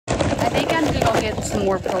get some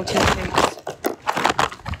more protein shakes.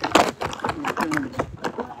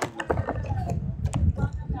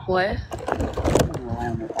 What?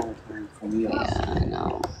 Yeah, I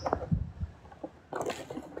know.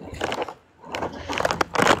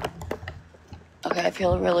 Okay, I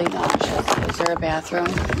feel really nauseous. Is there a bathroom?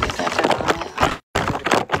 Is that good on it?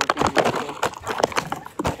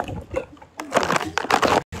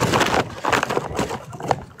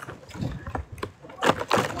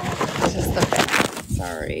 This is the bath.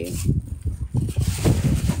 Sorry.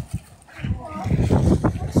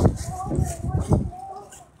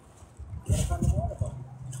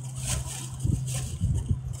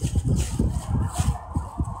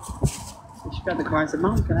 She got the car and said,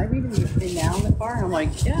 Mom, can I read anything now in the car? And I'm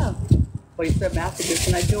like, yeah. Well, you said math again.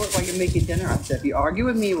 Can I do it while you're making dinner? I said, if you argue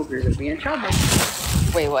with me, we're going to be in trouble.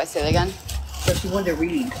 Wait, what? Say that again? So she wanted to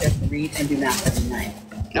read. She has to read and do math every night.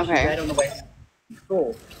 Okay. She read on the way to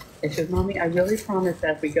school. And she said, Mommy, I really promise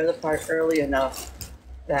that if we go to the park early enough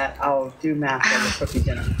that I'll do math while we're cooking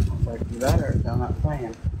dinner. I was like, you better. I'm not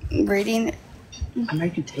playing. Reading? I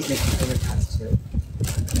might do potato tests too.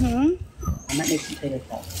 Hmm? I might make potato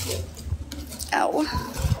tests too. Ow.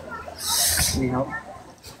 Can you help?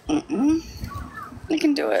 Mm-mm. I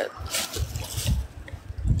can do it.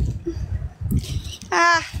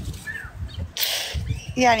 Ah.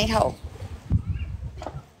 Yeah, I need help.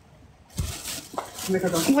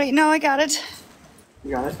 Wait, no, I got it.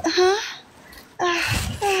 You got it?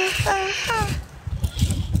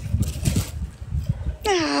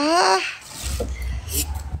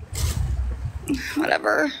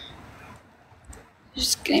 Whatever.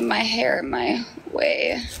 Just getting my hair in my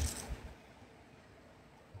way.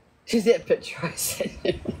 She's that picture I sent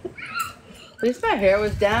you. At least my hair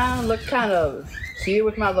was down. Looked kind of cute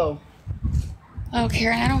with my little. Oh,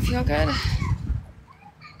 Karen, I don't feel good.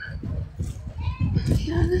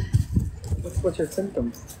 Yeah. What's your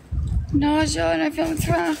symptoms? Nausea, and I feel like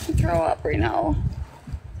trying to throw up right now.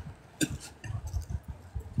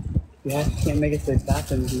 Yeah, you can't make it to the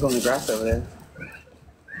bathroom. You can go in the grass over there.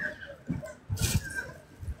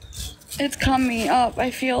 It's coming up.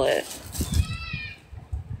 I feel it.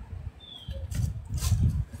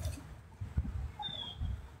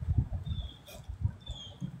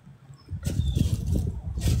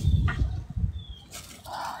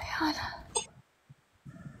 Oh, God.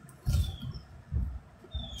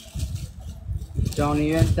 Don't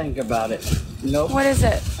even think about it. Nope. What is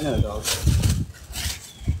it? I know the dog.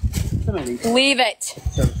 Leave it.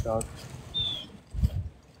 Service dog.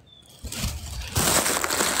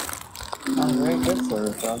 Oh, very good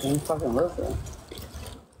service dog. Don't fucking worth it.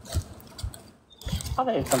 I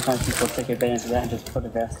think sometimes people take advantage of that and just put a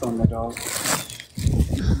vest on the dog.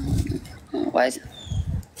 What?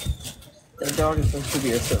 The dog is supposed to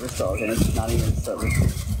be a service dog and it's not even a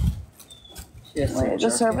service. Wait, it's a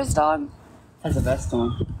service dog? Has a vest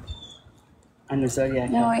on. And the Zodiac.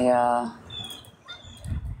 No, yeah.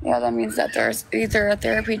 Yeah, that means that there's either a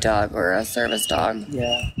therapy dog or a service dog.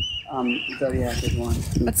 Yeah. Zodiac is one.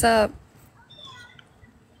 What's up?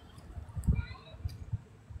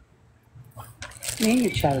 Me and you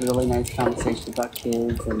chatted a really nice conversation about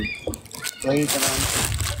kids and raising them.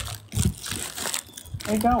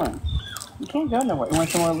 Where you going? You can't go nowhere. You want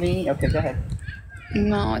some more lead? Okay, go ahead.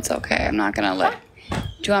 No, it's okay. I'm not gonna let. Do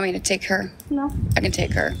you want me to take her? No. I can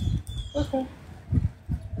take her. Okay.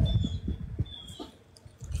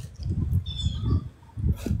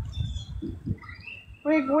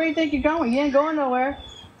 Where do you think you're going? You ain't going nowhere.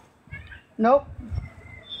 Nope.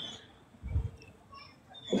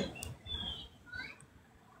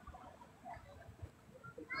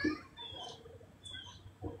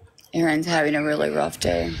 Aaron's having a really rough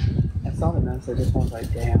day. I saw the message. I just was like,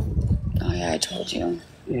 damn. Oh, yeah, I told you.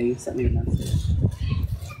 Yeah, you sent me a message.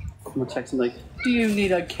 I'm going to text him like, do you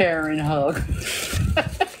need a Karen hug?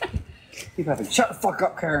 He's probably, shut the fuck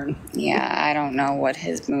up, Karen. Yeah, I don't know what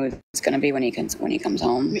his mood is going to be when he comes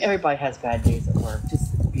home. I mean, everybody has bad days at work.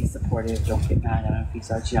 Just be supportive. Don't get mad at him if he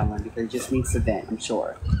starts yelling because he just needs to vent, I'm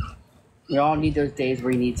sure. We all need those days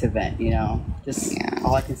where you need to vent, you know? Just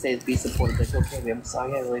all I can say is be supportive. Like, okay, I'm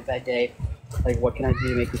sorry, I had a really bad day. Like, what can I do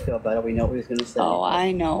to make you feel better? We know what he's going to say. Oh,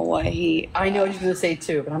 I know what he... I know what he's going to say,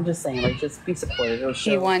 too, but I'm just saying, like, just be supportive. It'll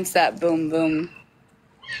show. He wants that boom, boom.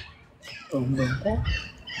 Boom, boom, pow.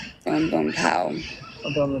 Boom, boom, pow.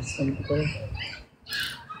 Oh, boom, boom, boom.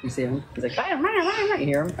 You see him? He's like, I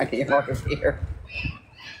hear him. I can't walk his ear.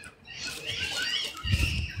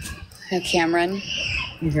 Cameron.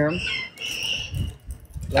 You hear him?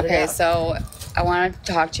 Okay, so I want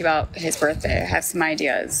to talk to you about his birthday. I have some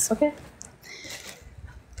ideas. Okay.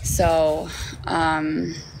 So,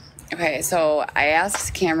 Okay, so I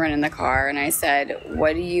asked Cameron in the car, and I said,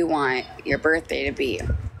 what do you want your birthday to be?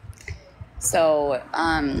 So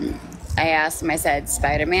I asked him, I said,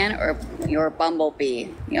 Spider-Man or your Bumblebee,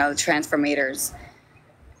 you know, the Transformators.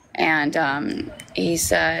 And he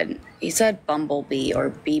said Bumblebee or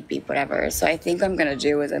Beep Beep, whatever. So I think what I'm going to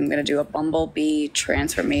do is I'm going to do a Bumblebee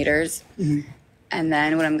Transformators. Mm-hmm. And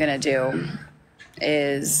then what I'm going to do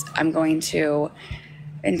is I'm going to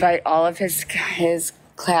invite all of his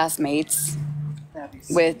classmates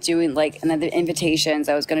with doing like, and then the invitations,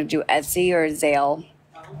 I was going to do Etsy or Zale.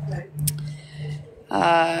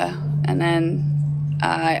 And then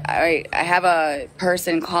I have a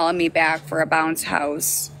person calling me back for a bounce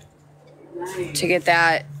house to get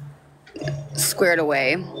that squared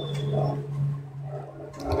away.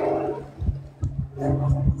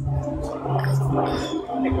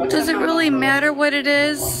 Does it really matter what it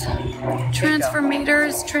is?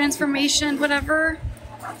 Transformators, transformation, whatever?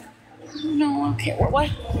 No, okay,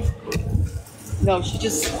 what? No, she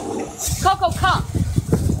just... Coco, come!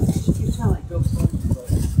 She's trying to like go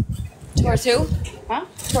towards who? Huh?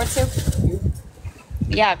 Towards who?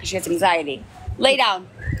 Yeah, because she has anxiety. Lay down.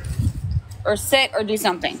 Or sit or do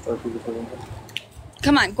something.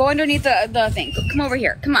 Come on, go underneath the thing. Come over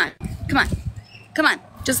here. Come on. Come on. Come on.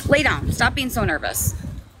 Just lay down. Stop being so nervous.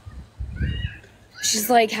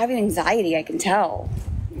 She's like having anxiety, I can tell.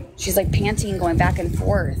 She's like panting, going back and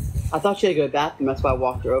forth. I thought she had to go to the bathroom. That's why I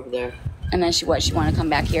walked her over there. And then she want to come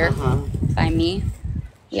back here? By me?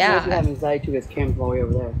 Yeah. She has anxiety too because Cam's all the way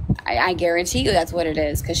over there. I guarantee you that's what it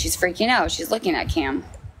is because she's freaking out. She's looking at Cam.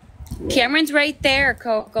 Yeah. Cameron's right there,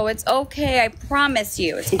 Coco. It's okay. I promise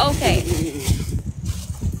you. It's okay.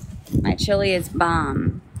 My chili is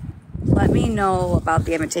bomb. Let me know about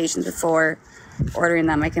the invitations before ordering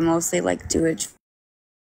them. I can mostly like do it.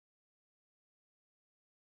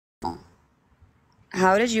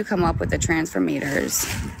 How did you come up with the Transformators?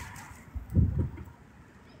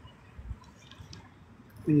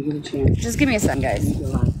 When you get a chance. Just give me a second, guys. Go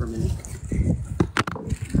live for a minute.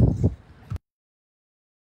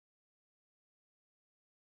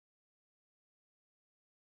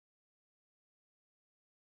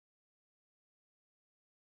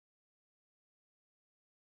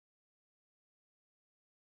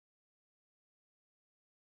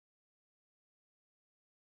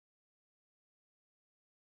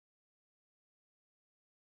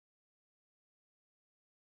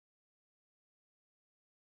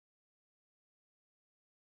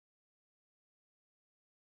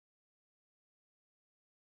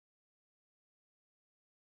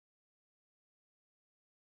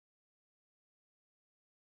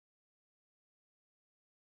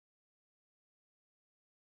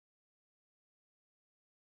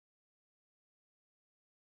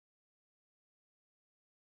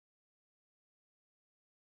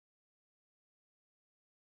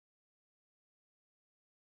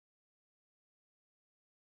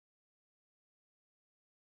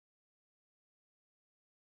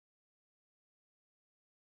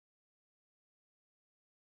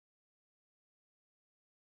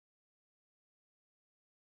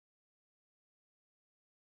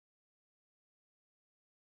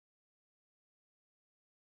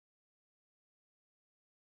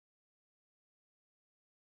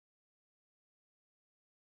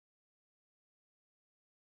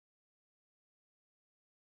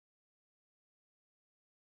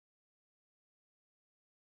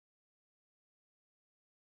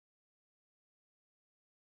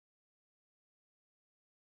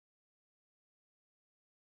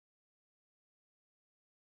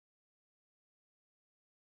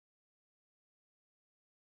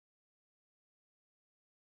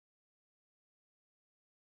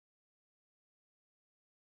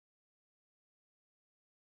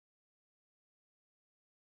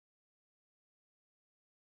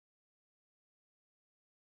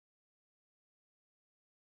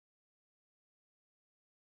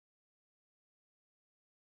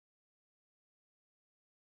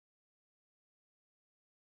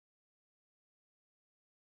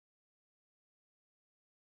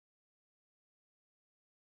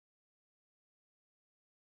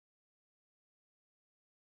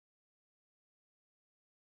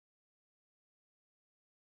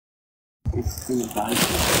 It's in the body.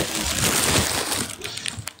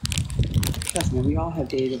 Trust me, we all have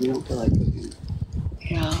days that we don't feel like cooking.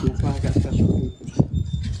 Yeah. And that's why I got special food for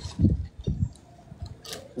you.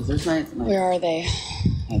 Because there's nights like... Where are they?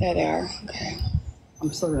 Oh, there they are. Okay.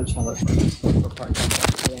 I'm still going to try it for part-time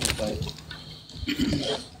today, but...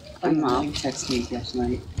 My mom texted me last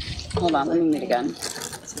night. Hold on, let me meet again.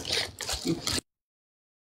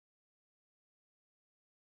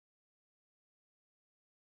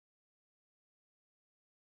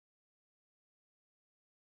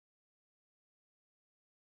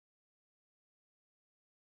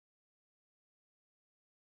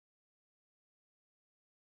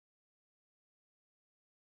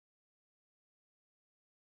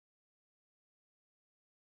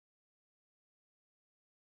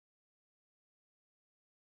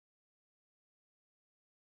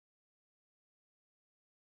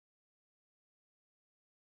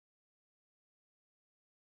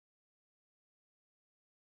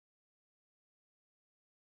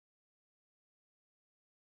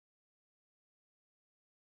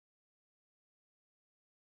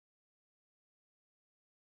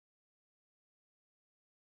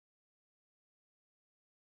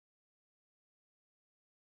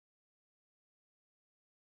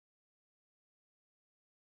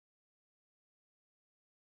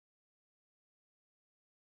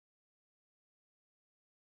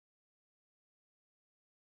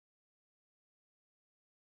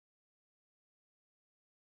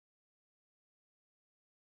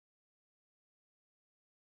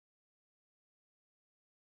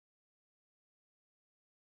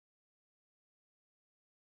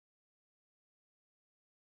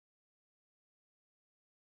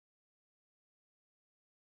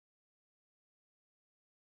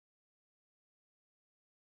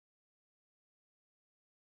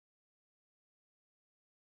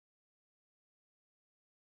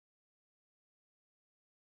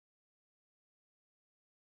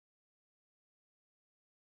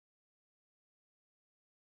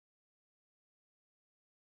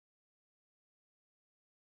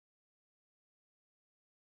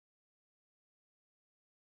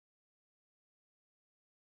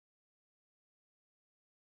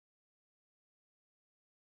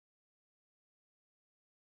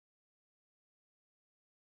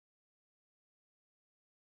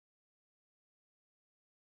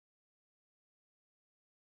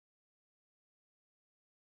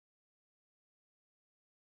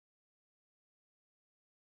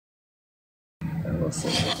 see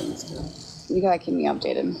how things go. You gotta keep me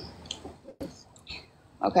updated.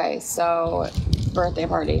 Okay, so birthday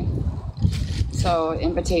party. So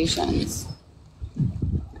invitations.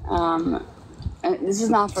 And this is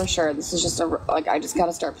not for sure. This is just I just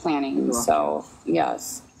gotta start planning. So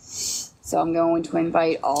yes. So I'm going to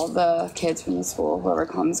invite all the kids from the school. Whoever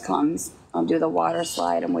comes. I'll do the water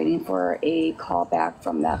slide. I'm waiting for a call back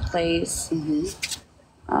from that place.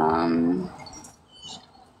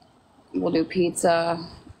 We'll do pizza,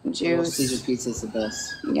 juice. Caesar pizza's the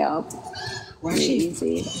best. Yep. Well, actually,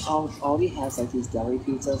 easy. Aldi has like these deli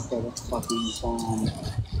pizzas that are fucking bomb.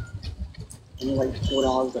 And they're like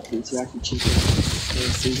 $4 a piece. They're actually cheaper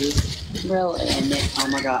than Caesars. Really? And they, oh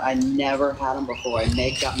my god, I never had them before, and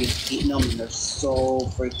they got me eating them, and they're so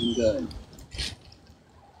freaking good.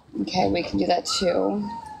 Okay, we can do that too.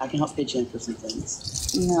 I can help pitch in for some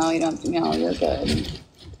things. No, you don't. No, you're good.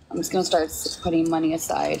 I'm just gonna start putting money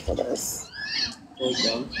aside for this. There you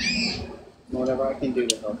go. Whatever I can do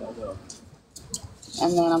to help, I will.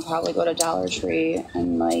 And then I'll probably go to Dollar Tree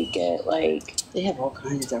and like get like. They have all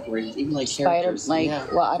kinds of decorations, even like spider, characters. like yeah.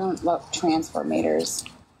 Well, I don't love transformators.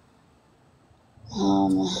 I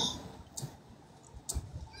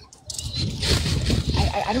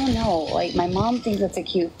don't know. Like my mom thinks it's a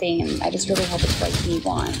cute thing. I just really hope it's what he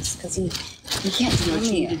wants because he can't tell what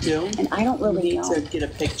you me. need to do? And I don't really know. You need to get a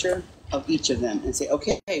picture of each of them and say,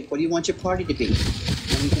 okay, what do you want your party to be?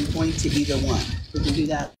 And we can point to either one. We can do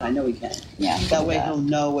that. I know we can. Yeah. That way he'll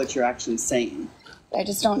know what you're actually saying. I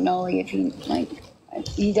just don't know if he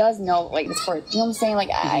does know like this for. You know what I'm saying? Like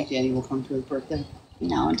You think Danny will come to his birthday?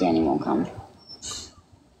 No, Danny won't come.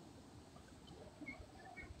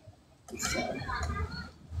 It's sad.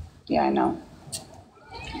 Yeah, I know.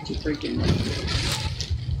 Too freaking.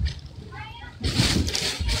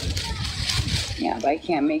 Yeah, but I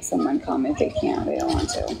can't make someone come if they can't. They don't want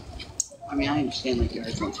to. I mean, I understand like you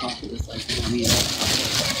guys don't talk to this, like, you know what I mean?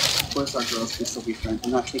 Of course, our girls can still be friends.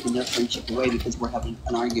 I'm not taking their friendship away because we're having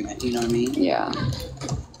an argument. You know what I mean? Yeah.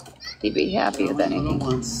 He'd be happy with anything.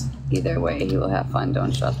 Either way, he will have fun.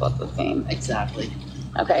 Don't stress about the fame. Exactly.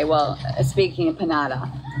 Okay, well, speaking of Panada,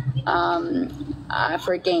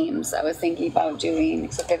 for games, I was thinking about doing,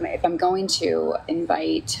 except if I'm going to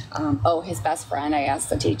invite, his best friend, I asked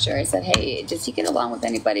the teacher, I said, hey, does he get along with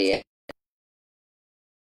anybody at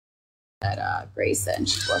Grayson?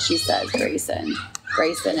 Well, she says Grayson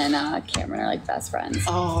and Cameron are like best friends.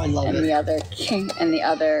 Oh, I love it. And the other kids,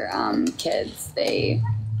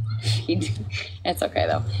 it's okay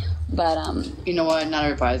though. But you know what? Not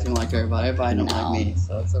everybody's gonna like everybody. Everybody don't like me,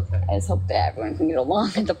 so it's okay. I just hope that everyone can get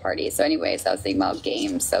along at the party. So, anyways, I was thinking about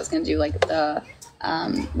games. So I was gonna do like the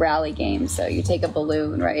rally game. So you take a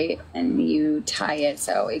balloon, right, and you tie it.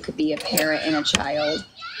 So it could be a parent and a child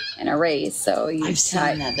in a race. So I've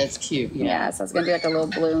seen that. That's cute. Yeah. So I was gonna do like a little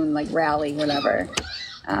balloon, like rally, whatever.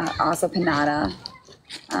 Also Panada,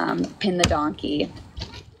 pin the donkey.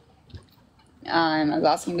 I was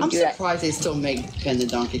also going to do that. I'm surprised they still make Pin the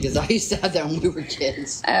Donkey because I used to have that when we were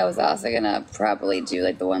kids. I was also going to probably do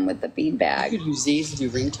like the one with the bean bag. You could use these to do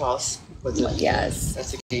ring toss. Yes.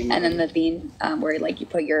 That's a game. And then the bean where like you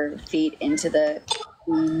put your feet into the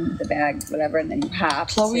bag, whatever, and then you hop.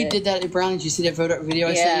 Chloe did that at Brown. Did you see that video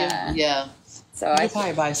I sent you? Yeah. So I could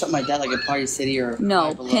probably buy something like that, like a Party City or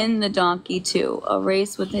no, Pin the Donkey too. A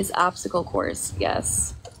race with his obstacle course.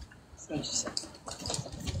 Yes. That's what you said.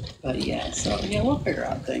 But yeah, so yeah, we'll figure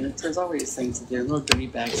out things. There's always things to do. Little goodie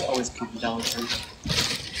bags always come from Dollar Tree.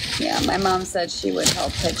 Yeah, my mom said she would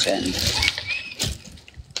help pitch in.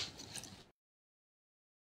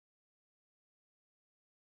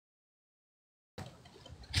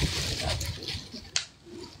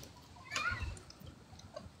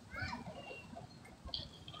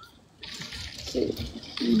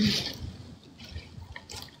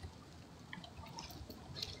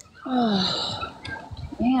 Oh,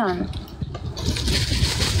 man.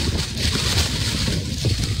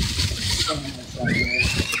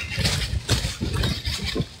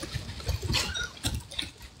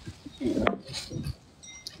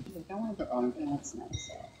 That's nice.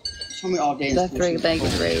 Show me all day. The 3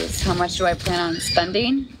 bags raised. How much do I plan on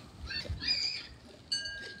spending?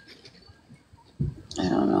 I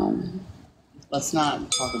don't know. Let's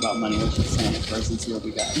not talk about money. Let's just send it first and see what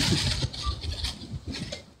we got.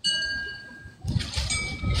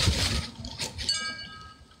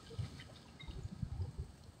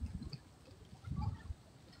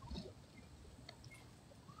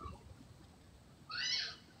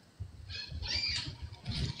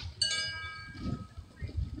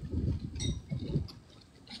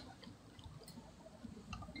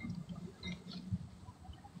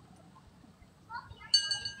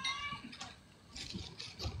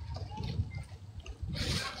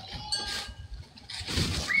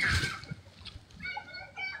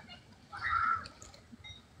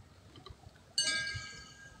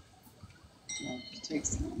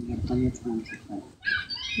 takes time. You have plenty of time to play.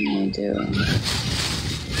 I do.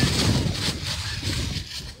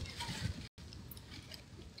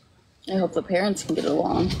 I hope the parents can get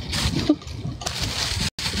along.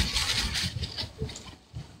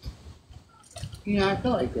 You know, I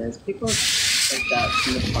feel like this. People like that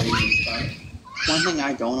from the parties and stuff. One thing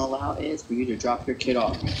I don't allow is for you to drop your kid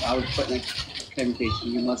off. I would put in a invitation,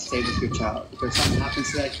 you must stay with your child. If something happens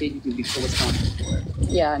to that kid, you can be full responsible for it.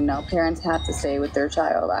 Yeah, no, parents have to stay with their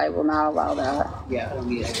child. I will not allow that. Yeah, I don't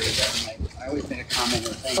need that. I always make a comment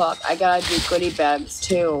or thing. Fuck, I gotta do goodie bags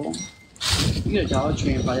too. You go to Dollar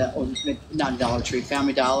Tree and buy that, or not Dollar Tree,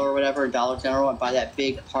 Family Dollar or whatever, Dollar General, and buy that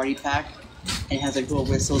big party pack. And it has like little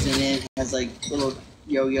whistles in it, has like little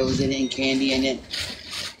yo-yos in it and candy in it.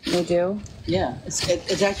 You do? Yeah, it's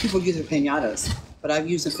actually people use it for pinatas, but I've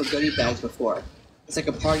used it for goodie bags before. It's like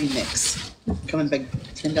a party mix. Coming back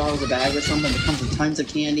 $10 a bag or something. It comes with tons of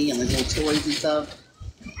candy and like little toys and stuff.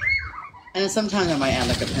 And then sometimes I might add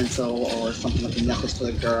like a pencil or something like a necklace for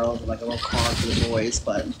the girls, or like a little card for the boys,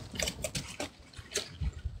 but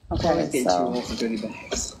okay, I get too so old for goodie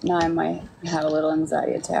bags. now I might have a little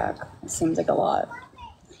anxiety attack. It seems like a lot.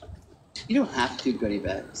 You don't have to do goodie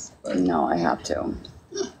bags. But No, I have to.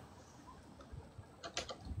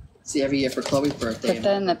 see, every year for Chloe's birthday. Put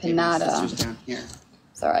that in the pinata. My sister's down here.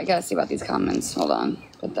 Sorry, I gotta see about these comments. Hold on.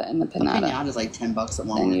 Put that in the pinata. Pinata's like $10 at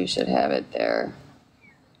Walmart. And you should have it there.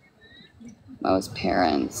 Most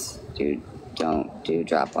parents don't do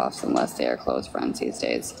drop-offs unless they are close friends these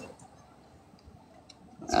days.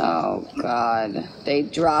 Oh, God. They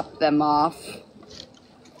drop them off.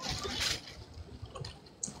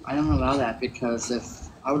 I don't allow that because if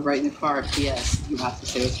I would write in the card, P.S., you have to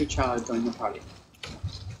stay with your child during the party.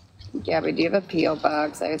 Gabi, do you have a P.O.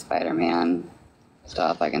 box? I have Spider-Man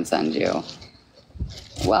stuff I can send you.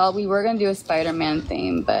 Well, we were going to do a Spider-Man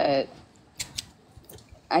theme, but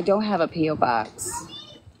I don't have a P.O. box.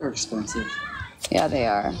 They're expensive. Yeah, they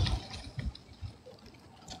are.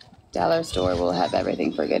 Dollar store will have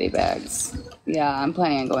everything for goodie bags. Yeah, I'm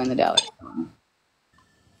planning on going to the dollar store.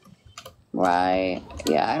 Right.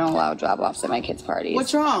 Yeah, I don't allow drop-offs at my kids' parties.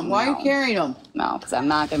 What's wrong? Why are you carrying him? No, because I'm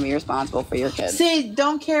not going to be responsible for your kids. See,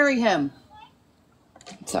 don't carry him.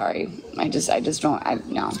 Sorry. I just don't,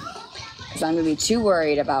 no. Because I'm going to be too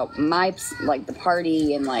worried about my, like, the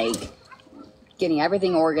party and, like, getting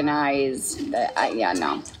everything organized. Yeah,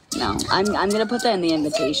 no. I'm going to put that in the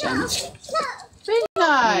invitation. Be nice.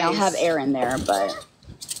 I mean, I'll have Aaron there, but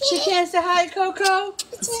She can't say hi, Coco.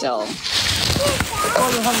 still.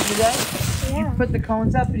 Oh, you're hungry today? Yeah. You put the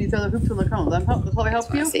cones up and you throw the hoops on the cones. Chloe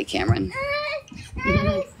help you? See, Cameron.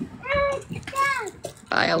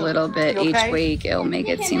 Buy a little bit each week. It'll make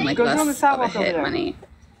it seem like less of a hit money.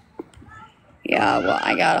 Yeah, well,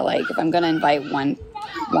 I gotta, like, if I'm gonna invite one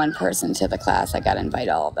person to the class, I gotta invite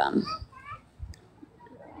all of them.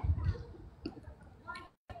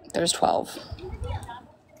 There's 12.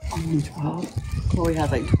 Only 12? Chloe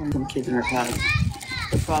has like 20 kids in her class.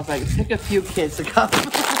 So I was like, pick a few kids to come.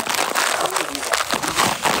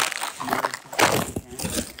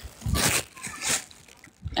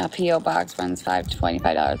 A P.O. box runs $5 to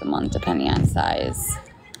 $25 a month, depending on size.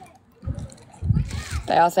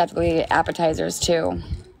 But I also have to go get appetizers, too.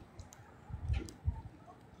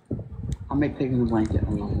 I'll make pigs in a blanket. I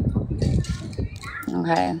love them.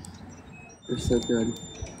 Okay. They're so good.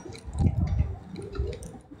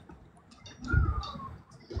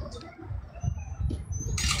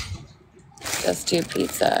 Just do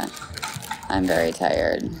pizza. I'm very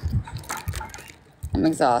tired. I'm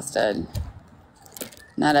exhausted.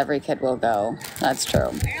 Not every kid will go. That's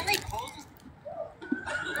true.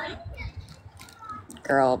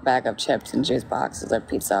 Girl, bag of chips and juice boxes of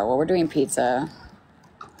pizza. Well, we're doing pizza.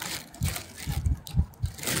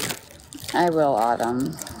 I will,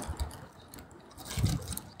 Autumn.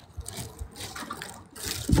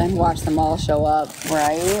 Then watch them all show up,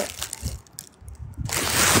 right?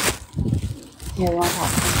 Here, you want to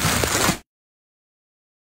talk?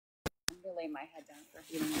 I'm going to lay my head down for a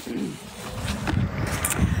few minutes.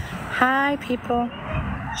 Hi, people.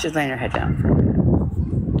 She's laying her head down.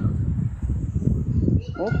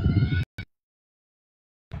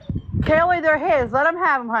 Kaylee, they're his. Let him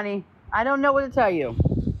have them, honey. I don't know what to tell you.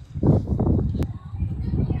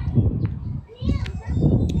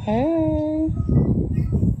 Hey.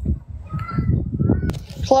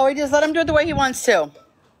 Chloe, just let him do it the way he wants to.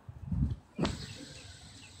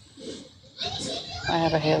 I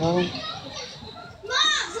have a halo. Mom,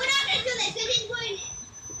 we're not going to do this. This is going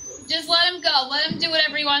to... Just let him go. Let him do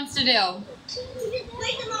whatever he wants to do. Just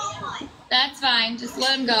wait them all on. That's fine. Just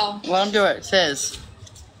let him go. Let him do it. It says.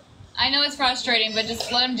 I know it's frustrating, but just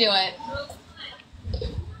let him do it.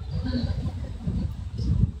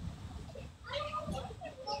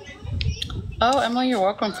 Oh, Emily, you're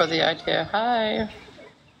welcome for the idea. Hi. I'm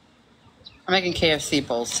making KFC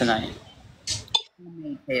bowls tonight.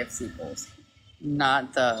 Homemade KFC bowls.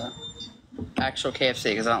 Not the actual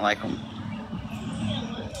KFC because I don't like them.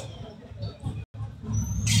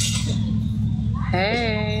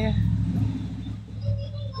 Hey.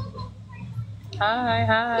 Hi,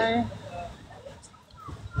 hi.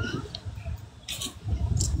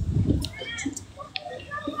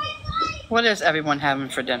 What is everyone having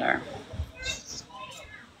for dinner?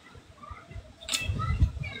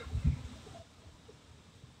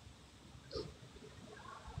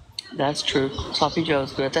 That's true. Sloppy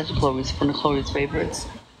Joe's good. That's Chloe's, one of Chloe's favorites.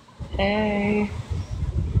 Hey.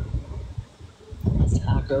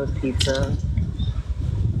 Tacos, pizza.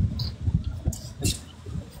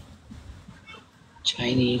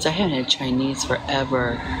 Chinese. I haven't had Chinese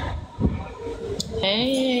forever.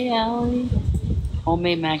 Hey, Allie.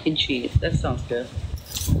 Homemade mac and cheese. That sounds good.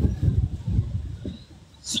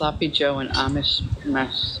 Sloppy Joe and Amish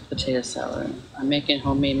mashed potato salad. I'm making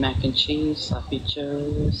homemade mac and cheese, Sloppy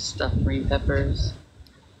Joe, stuffed green peppers.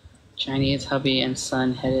 Chinese hubby and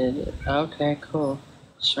son headed. Okay, cool.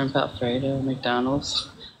 Shrimp Alfredo, McDonald's.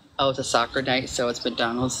 Oh, it's a soccer night, so it's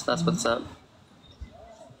McDonald's. That's what's up.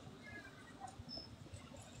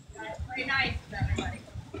 Very nice, everybody.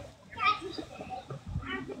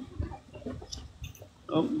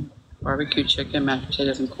 Oh, barbecue chicken, mashed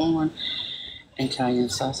potatoes and corn. Italian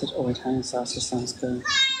sausage. Oh, Italian sausage sounds good.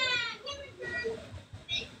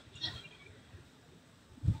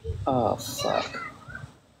 Oh, fuck.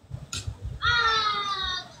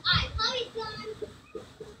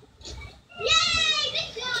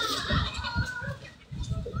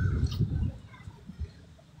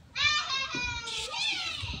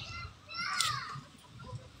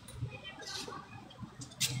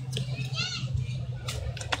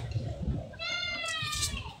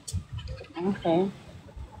 Okay.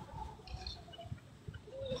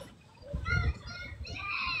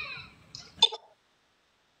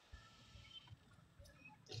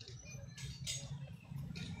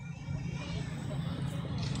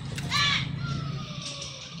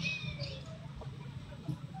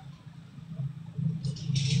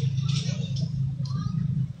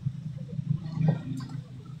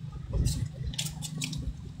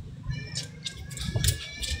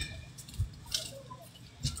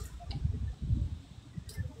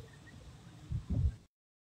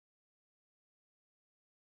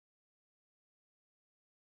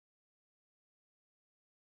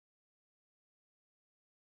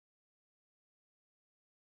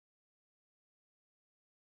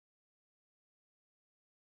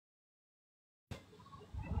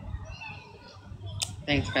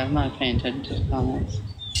 Thanks, guys. I'm not paying attention to the comments.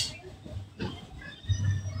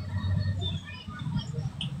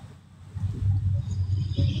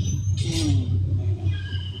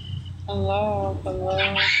 Hello, hello.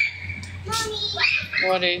 Mommy.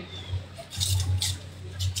 Woody.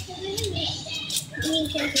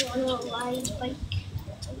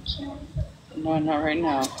 No, not right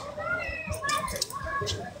now.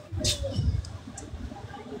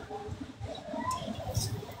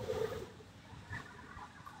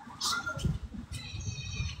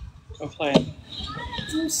 Go play.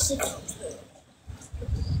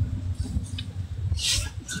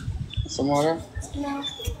 Some water? No.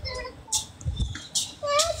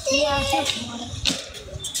 Yeah, I have some water.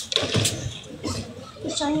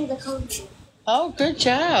 Just showing you the code. Oh, good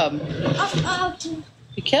job. Oh,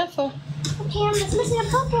 Be careful. okay, I'm just missing a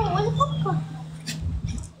purple. Where's the purple?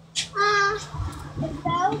 It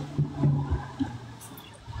fell.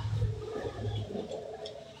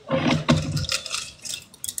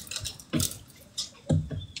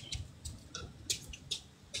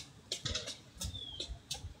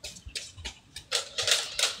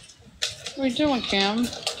 What are you doing, Cam?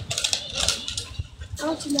 I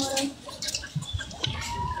want some water.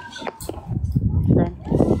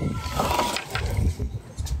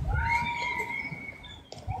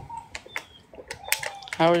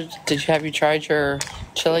 Okay. Have you tried your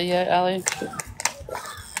chili yet, Allie?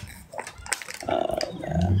 Oh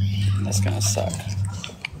man, that's gonna suck.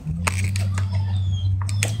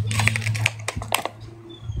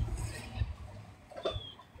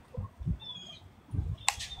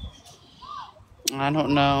 I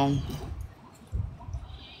don't know.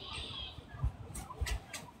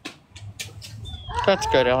 That's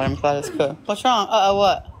good, Ellie. I'm glad it's good. What's wrong?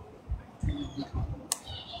 What?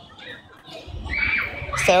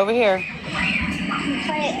 Stay over here.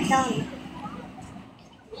 Try it down.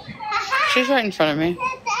 She's right in front of me.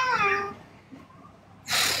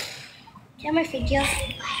 Can my figure?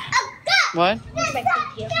 What? Look at my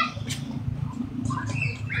figure.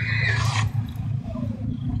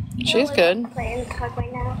 She's good. Play in the truck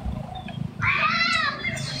right now.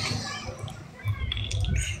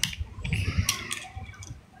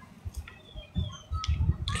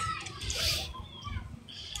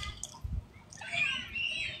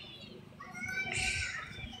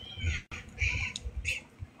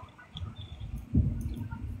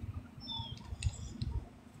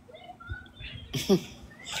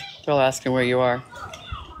 They're all asking where you are.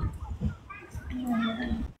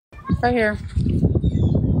 Right here.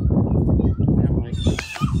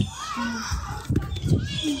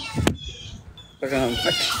 They're gonna.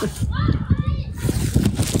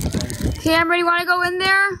 Cameron, you want to go in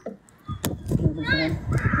there? I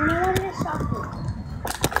want to shop.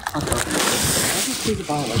 I just see the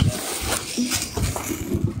bottle like that.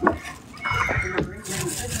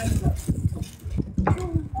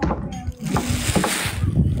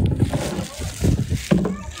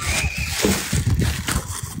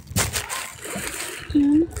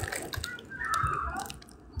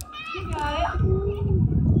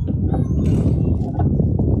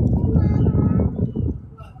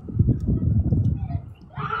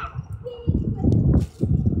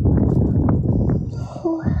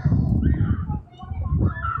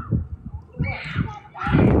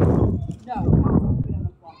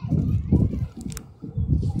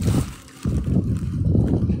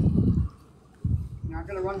 Not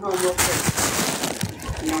gonna run home real quick.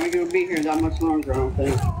 You're not gonna be here that much longer, I don't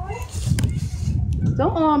think.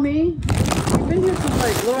 Don't awe me. You've been here since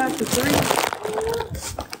like a little after 3.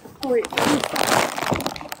 Oh wait,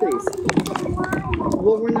 please.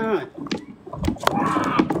 Well, we're not.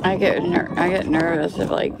 I get nervous if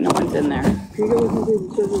like no one's in there. Can you go listen to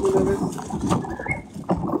the children whatever?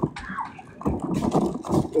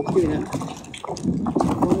 Go see that.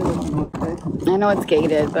 I know it's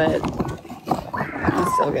gated, but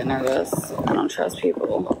I still get nervous. I don't trust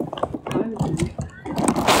people.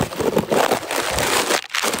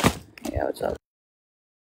 Yeah, what's up?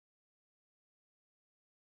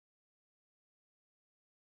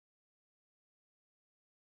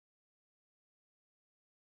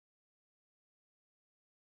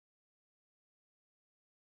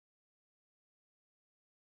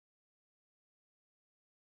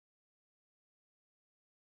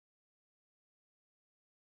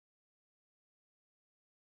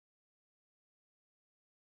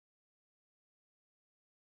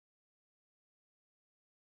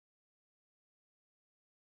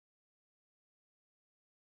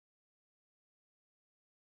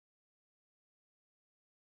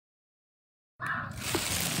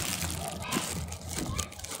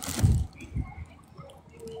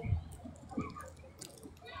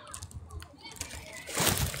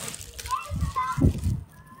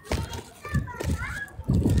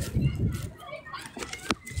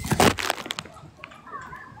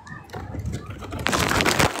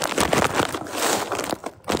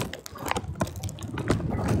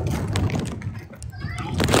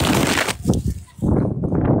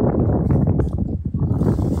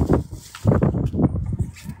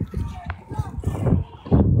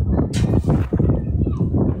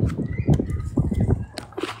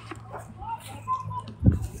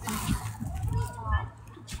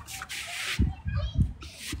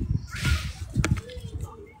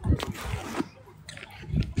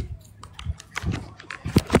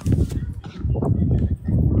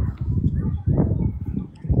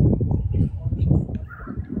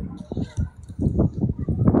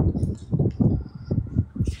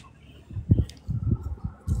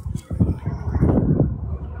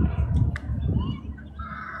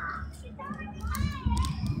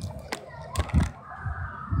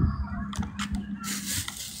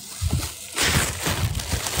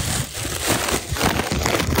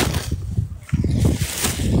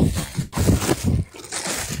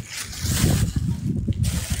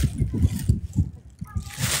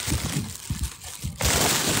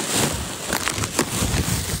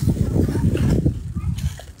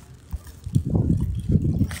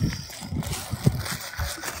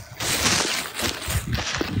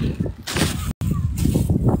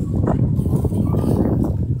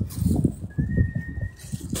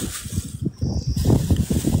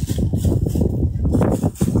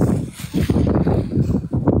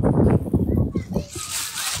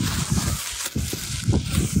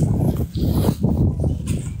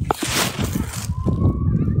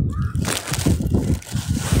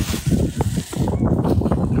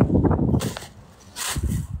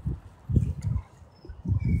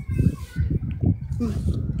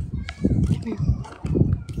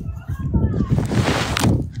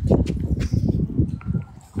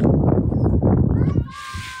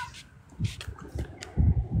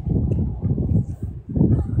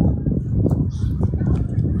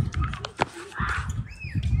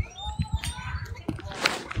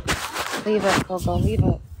 Leave it, Coco, leave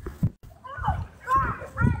it.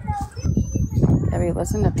 Gabi,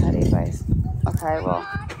 listen to pet advice. Okay, well.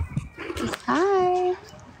 Hi.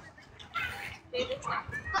 Leave it.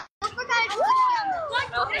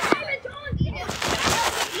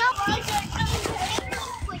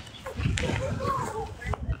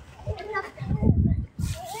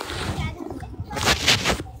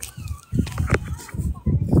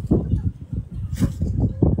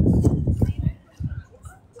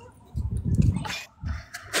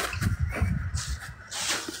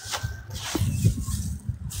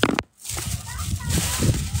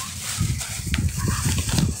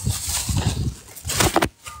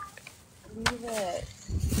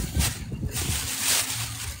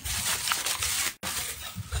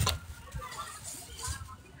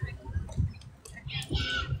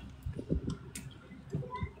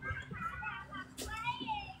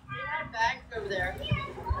 Bags over there.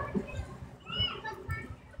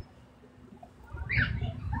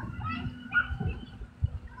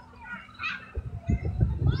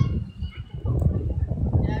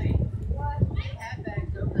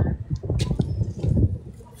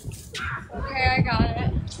 Okay, I got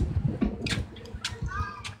it.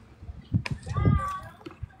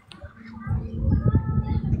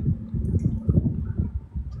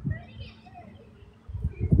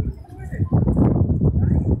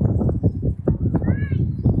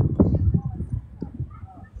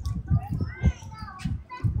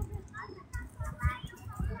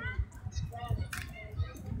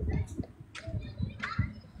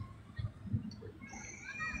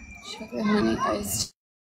 Sugar honey iced.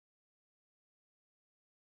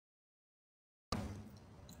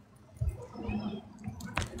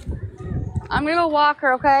 I'm gonna go walk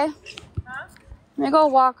her, okay? Huh? I'm gonna go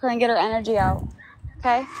walk her and get her energy out.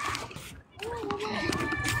 Okay?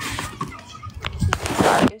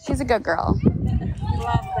 Sorry, she's a good girl.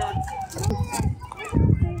 Love that.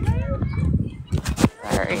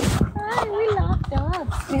 Sorry. We love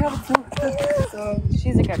dogs. We have a So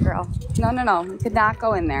she's a good girl. No. You could not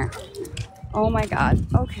go in there. Oh my god.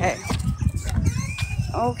 Okay.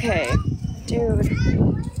 Okay. Dude.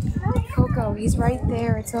 Coco, he's right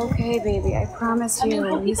there. It's okay, baby. I promise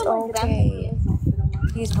you. He's okay.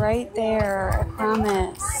 He's right there. I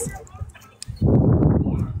promise.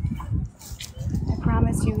 I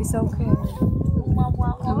promise you he's okay.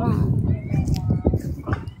 Come on.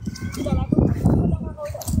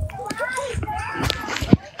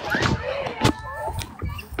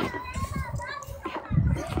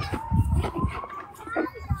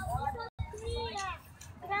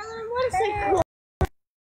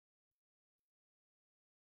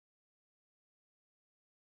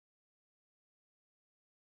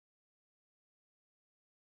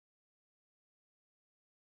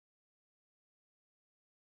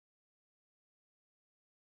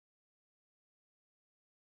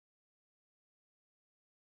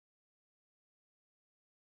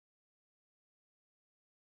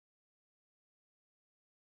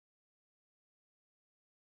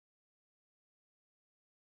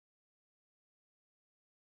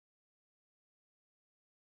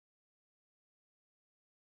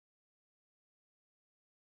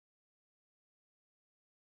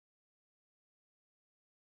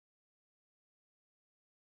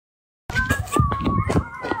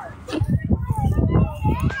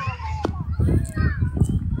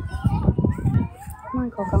 Come on,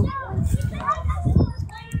 Coco.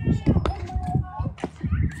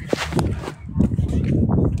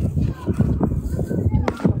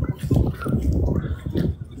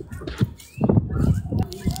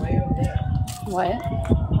 What?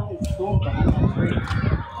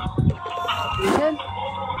 You did?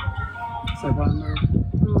 It's like one more.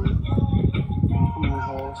 More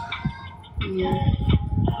holes. Yeah.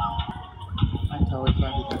 I totally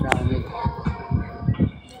fucking forgot I made.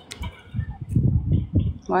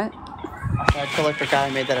 What? I totally forgot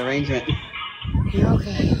I made that arrangement. You're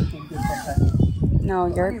okay. No,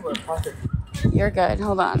 you're good.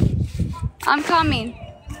 Hold on. I'm coming.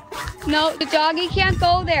 No, the doggy can't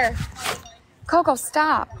go there. Coco,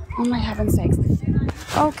 stop. Oh my heaven's sakes.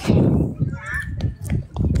 Okay.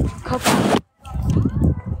 Coco.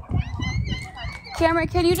 Cameron,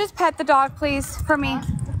 can you just pet the dog, please, for me?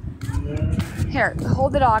 Here,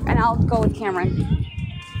 hold the dog, and I'll go with Cameron.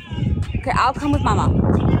 Okay, I'll come with Mama.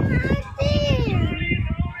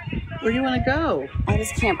 Where do you want to go? I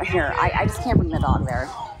just can't. Here, I just can't bring the dog there.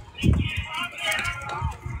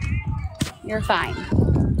 You're fine.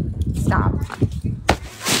 Stop.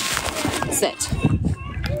 Sit.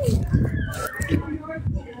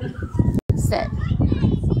 Sit.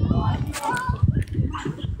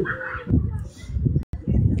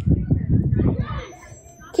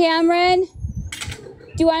 Cameron,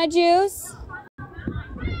 do you want a juice?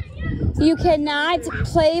 You cannot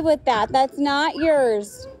play with that. That's not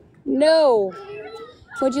yours. No.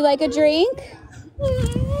 Would you like a drink?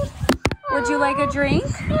 Would you like a drink?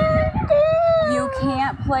 You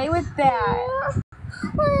can't play with that.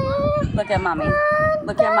 Look at mommy.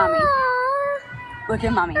 Look at mommy. Look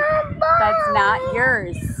at mommy. That's not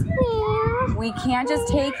yours. We can't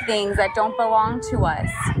just take things that don't belong to us.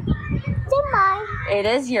 It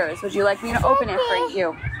is yours. Would you like me to open it for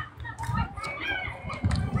you?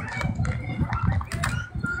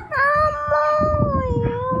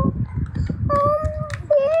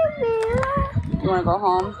 You want to go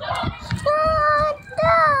home?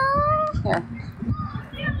 Here.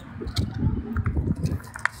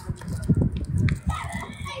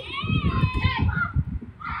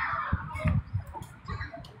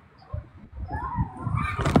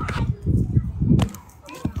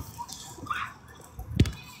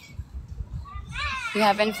 You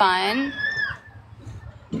having fun?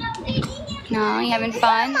 No, you having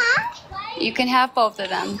fun? You can have both of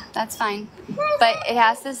them. That's fine. But it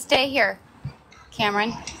has to stay here.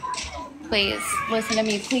 Cameron, please listen to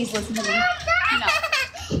me. Please listen to me. No.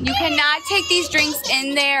 You cannot take these drinks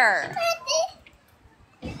in there.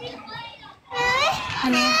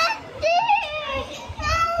 Honey.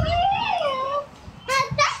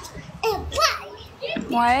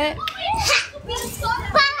 What?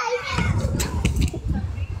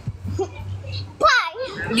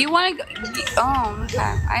 You want to go? Oh,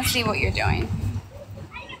 okay. I see what you're doing.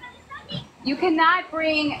 You cannot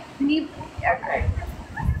bring. Okay.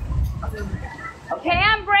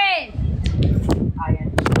 Cameron.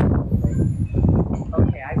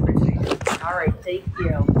 Okay, I appreciate it. All right, thank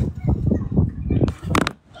you.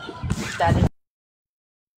 That is.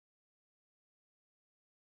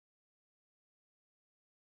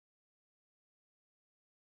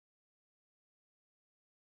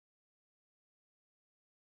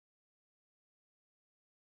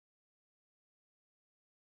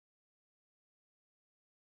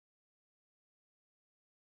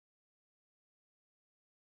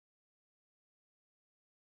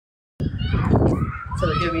 So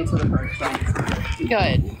they're giving me to the first one.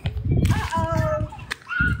 Good.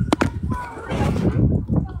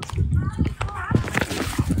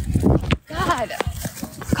 God.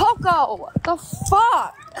 Coco. The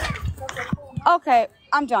fuck? Okay,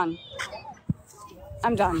 I'm done.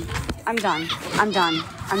 I'm done. I'm done. I'm done.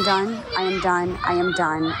 I'm done. I am done. I am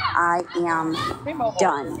done. I am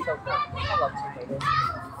done.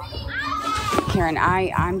 Karen,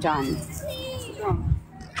 I'm done.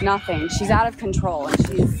 Nothing. She's out of control and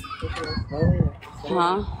she's...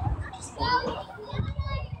 Huh?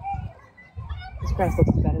 This grass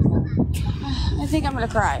looks better than. I think I'm gonna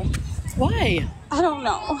cry. Why? I don't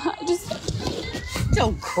know. I just...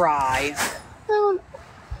 Don't cry. I don't...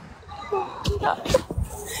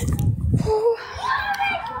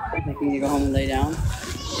 I think you need to go home and lay down.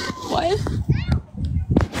 What?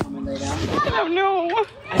 Home and lay down. I don't know.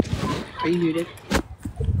 Are you muted?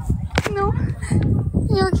 No.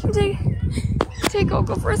 Yeah, can you take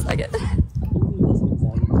Coco for a second?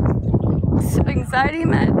 Some anxiety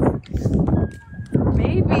meds.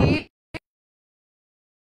 Maybe.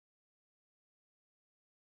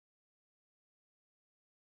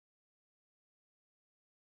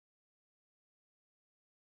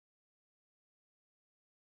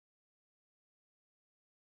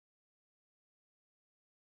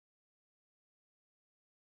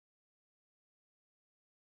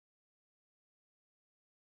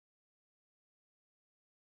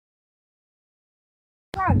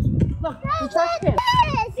 Look, the trash can.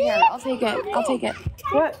 Here, I'll take it. I'll take it.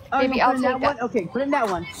 What? Oh, Baby, no, I'll put in take that that. one. Okay, put in that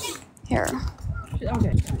one. Here.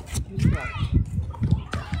 Okay.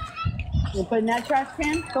 You put in that trash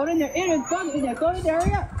can. Go in there. There's bugs in there. Go in there.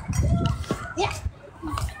 Hurry up. Yeah.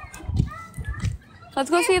 Let's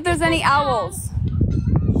go see if there's any owls.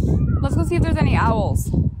 Let's go see if there's any owls.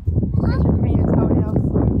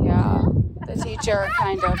 Yeah. The teacher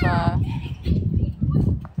kind of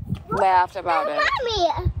laughed about it.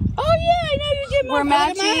 Mommy. Oh yeah, I know you did. We're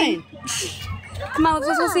matching. Come on, let's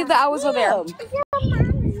just go see if the owls are there.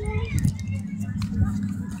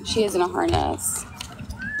 She is in a harness.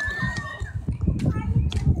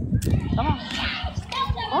 Come on.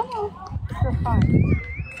 Come on. You're fine.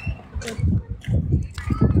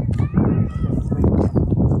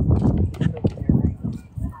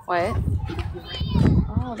 What?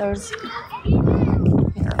 Oh, there's...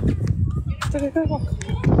 Here. Okay, go. Come on.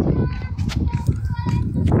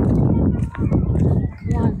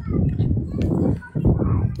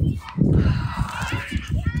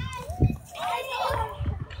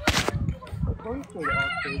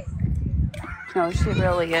 No, she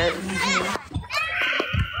really is. If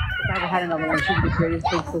I ever had another one, she'd be the greatest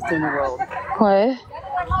big sister in the world. What?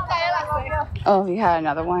 Oh, you had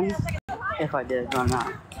another one? If I did, but I'm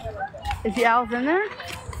not. Is the owls in there?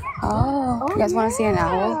 Oh, you guys want to see an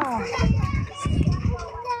owl?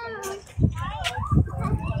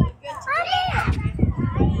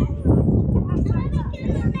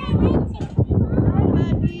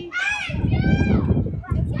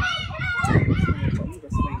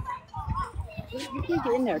 You can't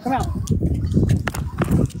get in there. Come out.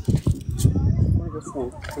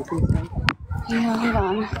 Yeah, hold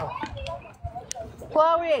on.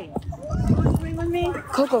 Chloe! You swing with me?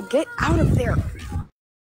 Coco, get out of there.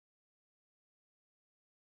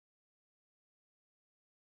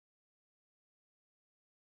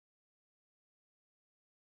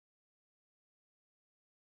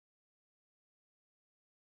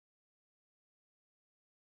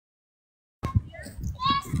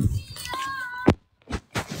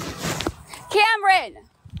 Cameron!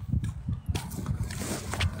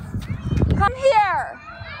 Come here!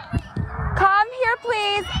 Come here,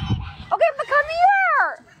 please! Okay, but come here!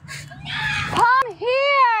 Come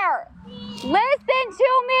here! Listen to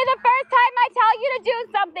me the first time I tell you to do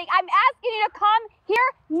something. I'm asking you to come here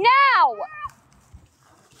now!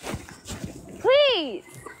 Please!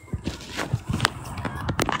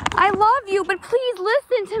 I love you, but please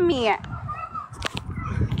listen to me.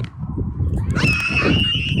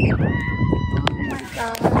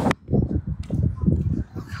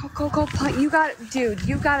 Coco, you got, dude.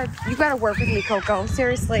 You gotta work with me, Coco.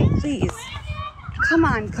 Seriously, please. Come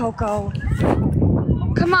on, Coco.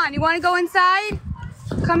 Come on. You want to go inside?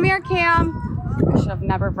 Come here, Cam. I should have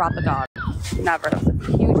never brought the dog. Never. That was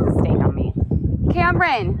a huge mistake on me.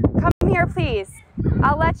 Cameron, come here, please.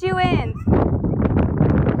 I'll let you in.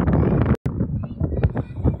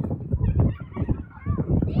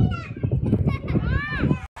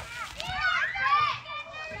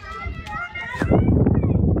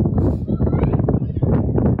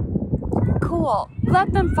 Cool.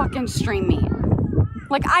 Let them fucking stream me.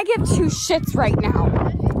 Like, I give two shits right now.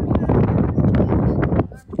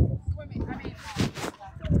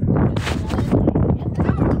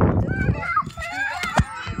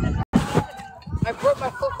 I broke my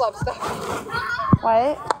flip-flop stocking.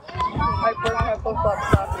 What? I broke my flip-flop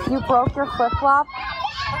stocking. You broke your flip-flop?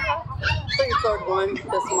 So you third one this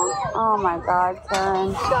month. Oh my God,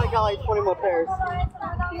 Karen. I got like 20 more pairs.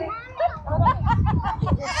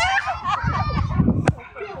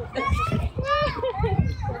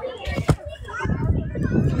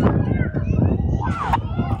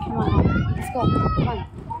 Come on, let's go. Come on.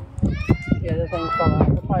 Yeah, the thing fell out.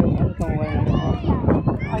 It's probably going away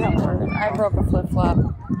now. I got work. I broke a flip-flop.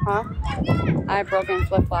 Huh? I've broken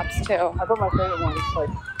flip-flops too. I broke my favorite one like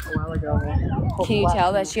a while ago. Can you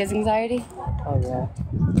tell that she has anxiety? Oh yeah.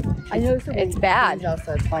 I noticed It's bad.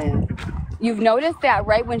 Outside playing. You've noticed that,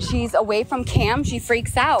 right? When she's away from Cam, she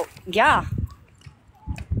freaks out. Yeah.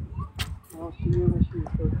 Well, she knew what she was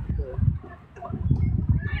supposed to do.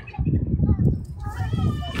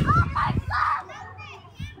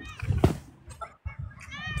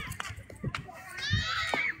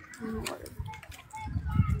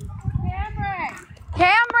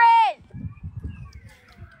 Cameron!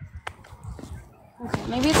 Okay,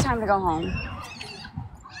 maybe it's time to go home.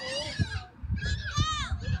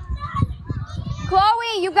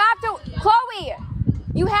 Chloe, you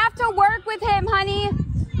have to work with him, honey.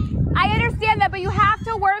 I understand that, but you have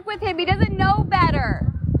to work with him. He doesn't know better.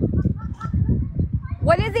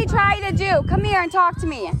 What is he trying to do? Come here and talk to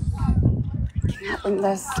me. I cannot bring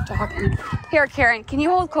this dog in. Here, Karen, can you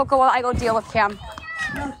hold Coco while I go deal with Cam?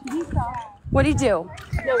 No, he stopped. What'd he do?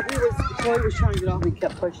 No, Chloe was trying to get off and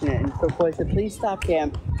kept pushing it. And so Chloe said, please stop,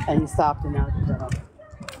 Cam. And he stopped and now she's up.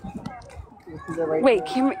 Wait,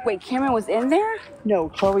 Cameron was in there? No,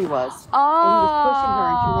 Chloe was. Oh. And he was pushing her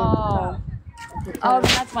and she wanted to stop. Oh,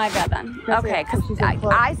 that's my bad then. Okay, because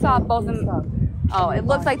I saw both of them. Oh, it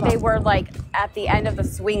looks like they were like at the end of the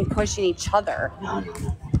swing pushing each other. No.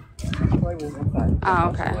 Chloe was inside. Oh,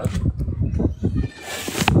 okay.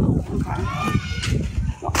 Okay.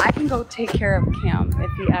 Well, I can go take care of Cam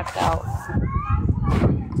if he acts out.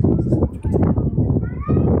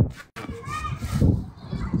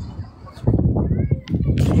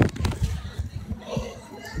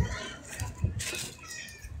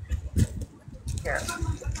 Here,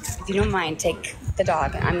 if you don't mind, take the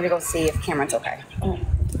dog. I'm gonna go see if Cameron's okay. Oh.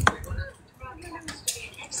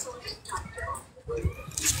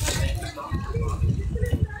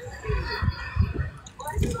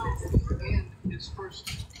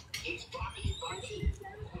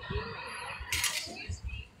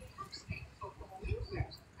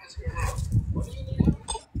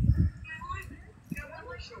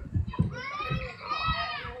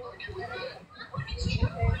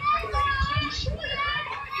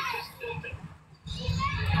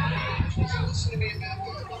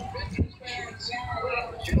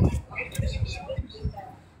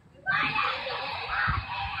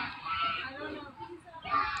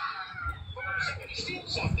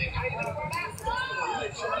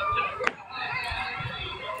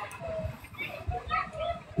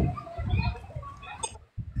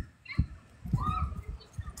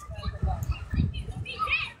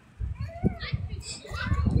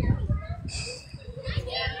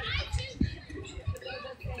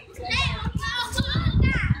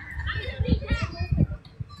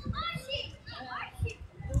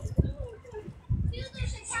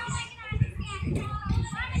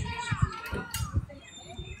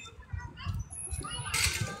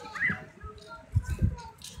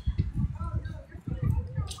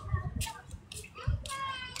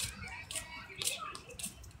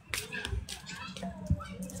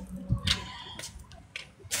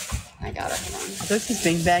 got it. Hold on. Are those just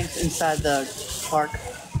bean bags inside the park?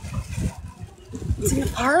 It's in the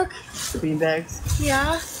park? Bean bags?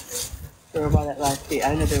 Yeah. They were by that last gate. I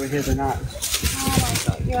didn't know if they were his or not. Oh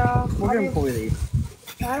my god, yeah. We're going before we leave.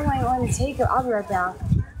 Why do I want to take it? I'll be right back.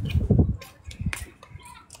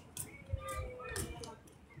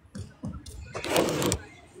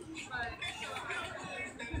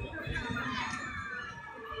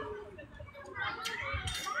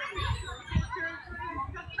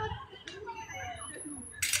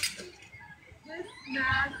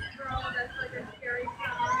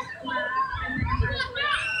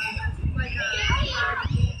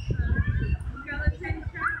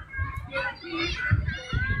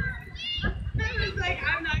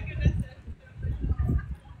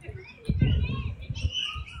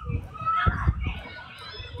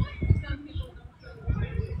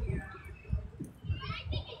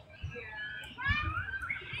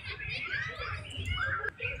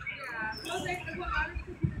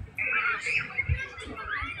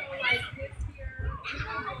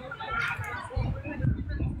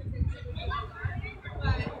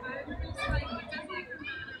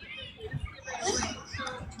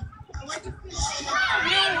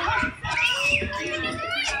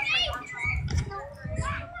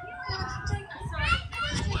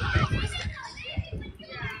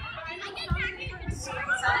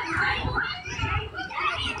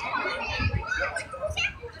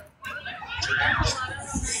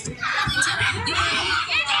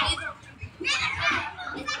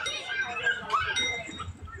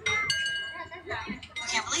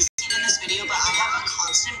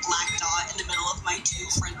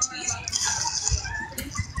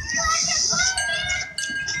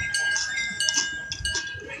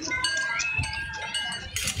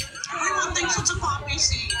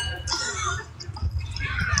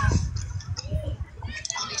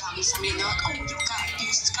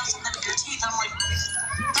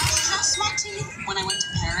 When I went to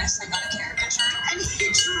Paris, I got a caricature, and he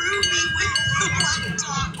drew me with the black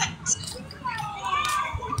dot.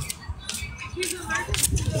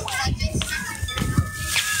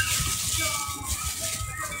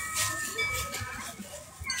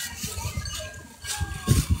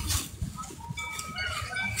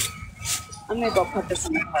 I'm gonna go put this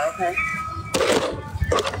in the car, okay?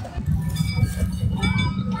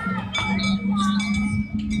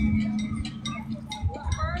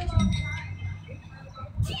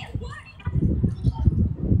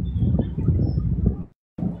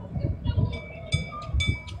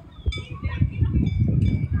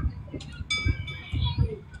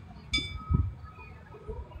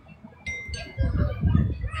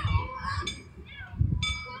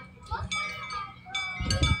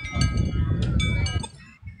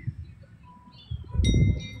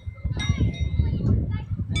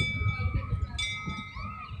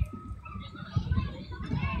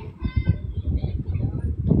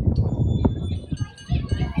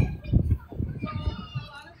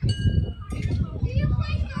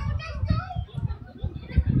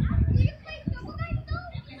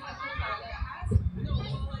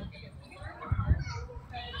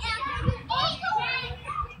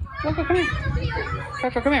 Coco, come here.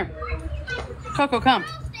 Coco, come here. Coco, come.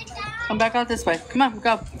 Come back out this way. Come on,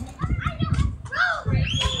 go.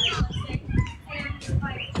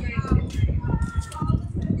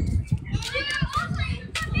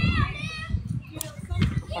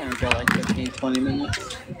 I don't go like 15, 20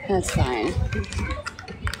 minutes. That's fine.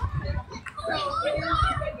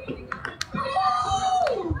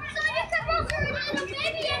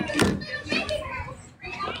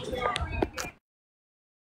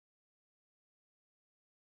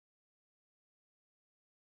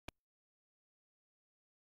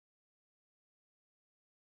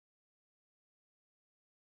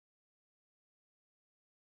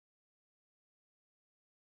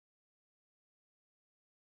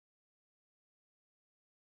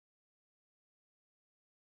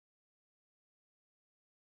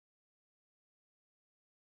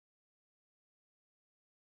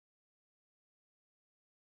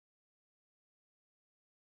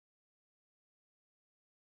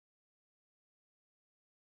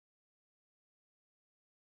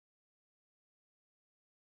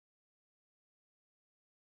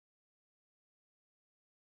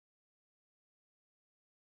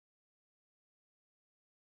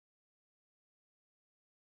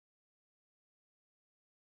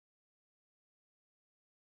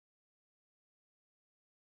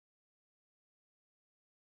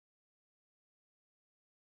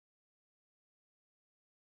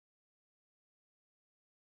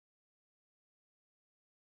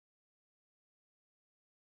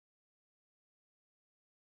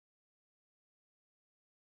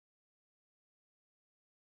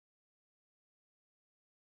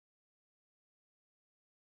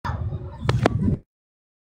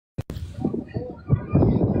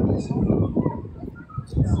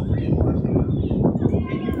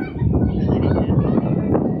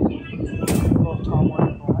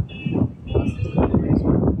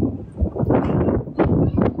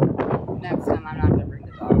 text him, I'm not gonna bring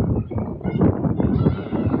the dog.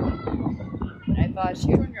 I thought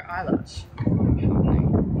she On your eyelash.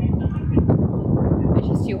 It's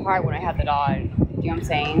just too hard when I have the dog. Do you know what I'm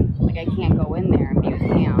saying? Like, I can't go in there and be with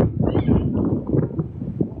Cam.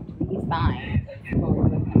 He's fine.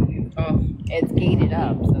 Oh, It's gated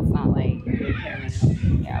up, so it's not like,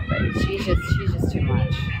 yeah, but she's just too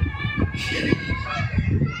much.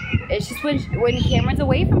 It's just when Cameron's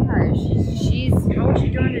away from her, she's how is she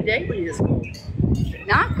doing today when you just go?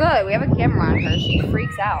 not good. We have a camera on her. She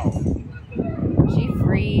freaks out. She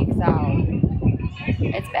freaks out.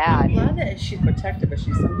 It's I'm bad. glad that she's protective, but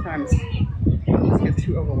she sometimes just gets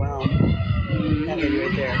too overwhelmed. That lady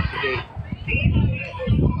right there, the gate.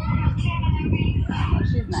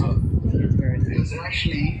 She's nice. It's very nice. It's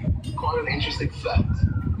actually quite an interesting fact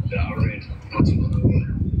that I read.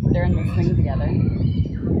 They're in the swing together.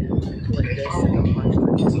 Like this, like a punch.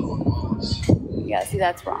 Yeah, see,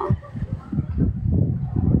 that's wrong.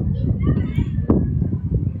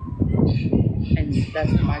 And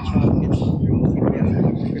that's when my child gets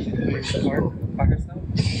hard by herself.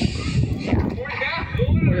 Yeah.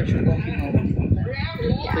 Or that she's walking home.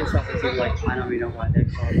 Police officers are like, I don't even know why they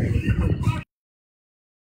called me.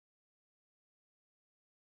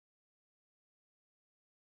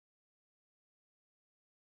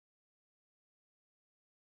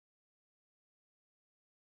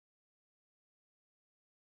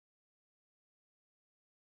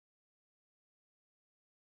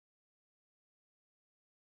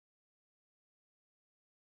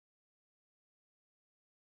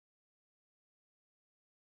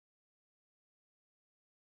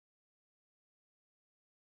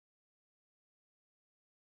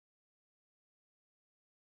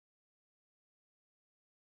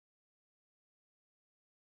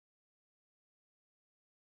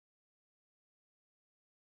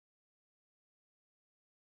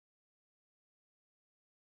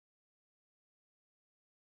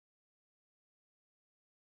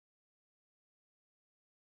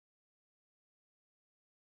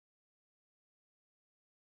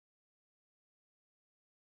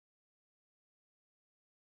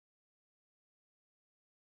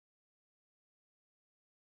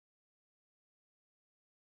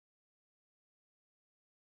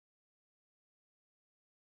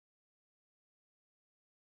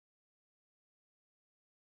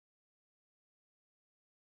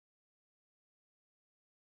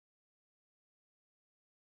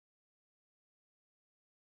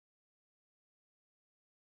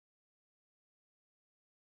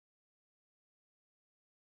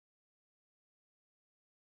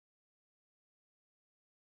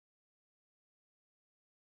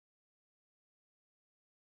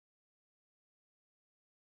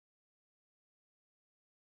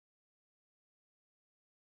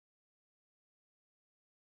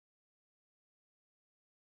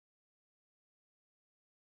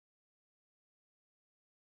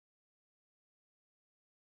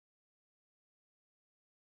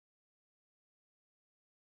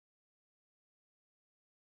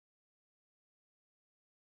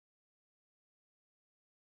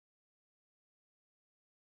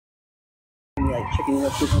 Like chicken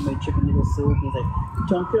noodle soup, homemade chicken noodle soup. He's like,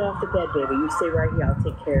 don't get off the bed, baby. You stay right here. I'll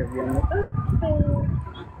take care of you. I'm like, okay.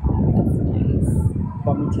 That's nice.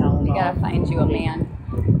 Bought me Tylenol. You gotta find you a man.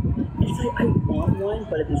 It's like I want one,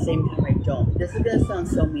 but at the same time I don't. This is gonna sound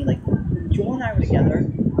so mean. Like when Joel and I were together,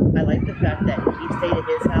 I like the fact that he stayed at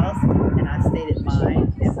his house and I stayed at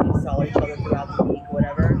mine, and we saw each other throughout the week or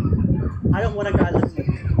whatever. I don't want a guy living with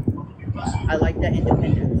me. I like that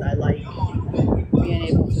independence. I like being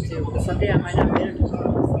able to do. Because someday I might not be able to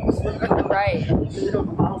do myself. Right. Because you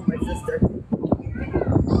don't know my sister.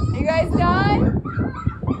 You guys done?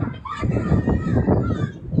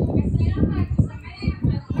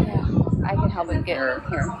 Yeah, I can help him get her.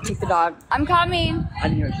 Here, take the dog. I'm coming. I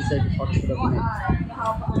didn't hear what she said. The fuck is the minutes.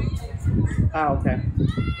 Oh, okay.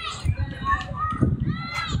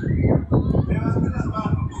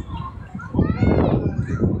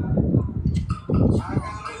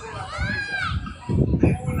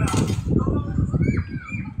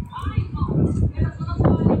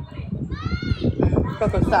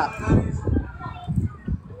 Coco, stop.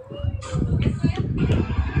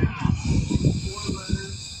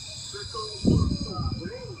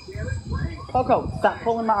 Coco, stop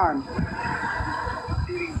pulling my arm.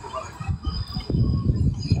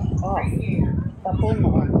 Oh, stop pulling my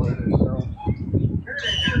arm, girl.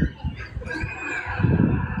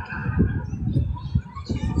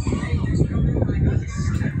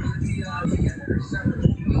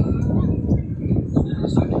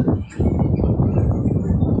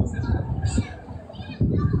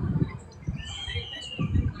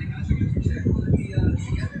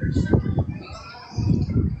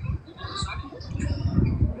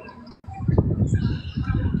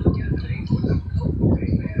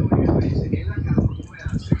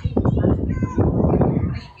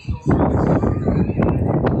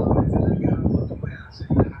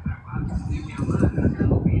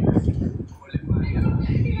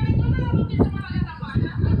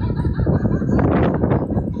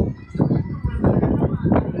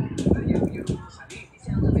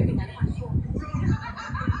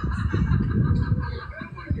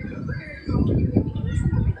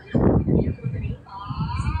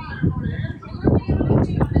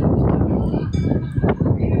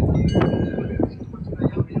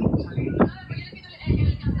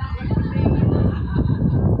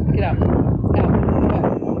 Get out.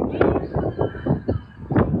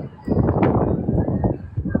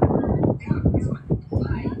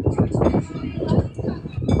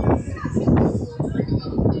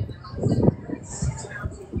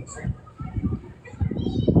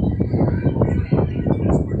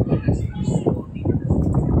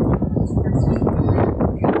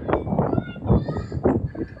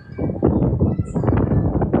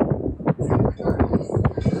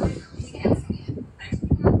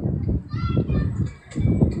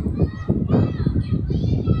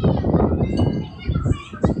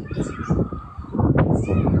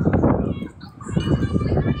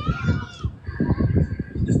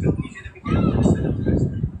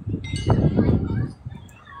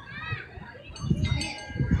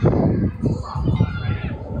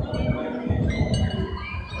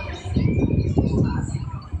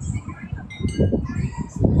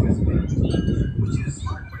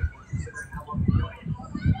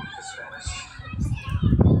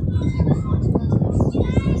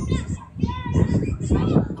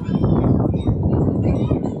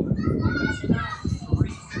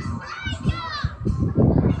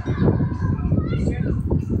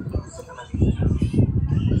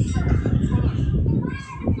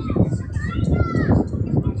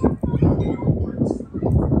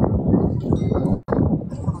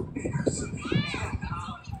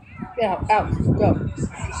 Yeah, out, go.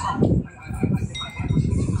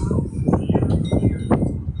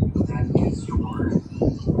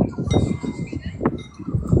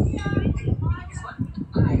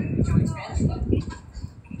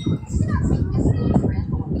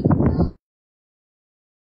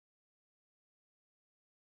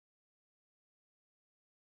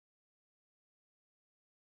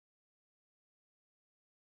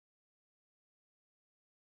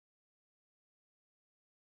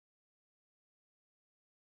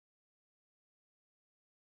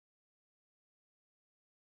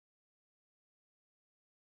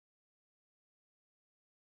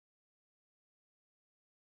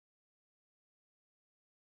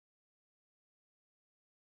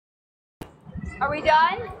 Are we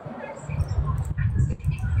done?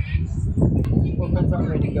 Well, that's not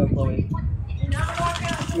ready to go, Chloe.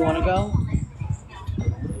 You want to go?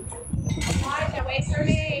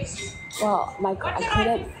 Well,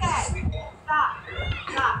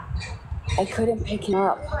 I couldn't pick him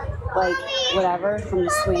up, like whatever from the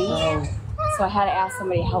swing. Oh. So I had to ask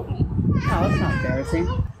somebody to help me. Oh, that's not embarrassing.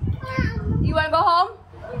 You want to go home?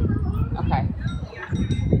 Okay.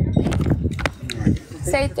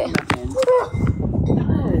 Say it.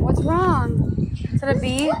 What's wrong? Is it a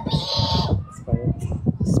bee?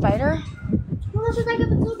 Spider? No, this is like a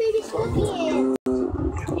little baby scorpion.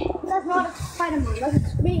 That's not a Spider-Man.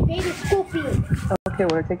 That's a baby scorpion. Okay,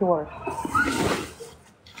 water, take your water.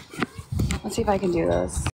 Let's see if I can do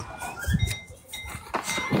this.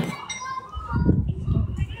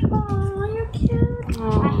 Oh, you're cute.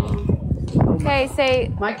 Aww. Okay, say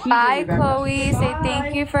bye, Chloe. Say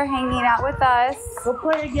thank you for hanging out with us. Go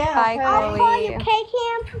play again. Bye, I'll call you Chloe.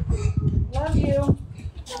 K-Camp. Love you.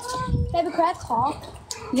 Baby, could I call?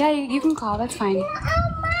 Yeah, you can call. That's fine.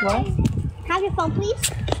 What? Have your phone,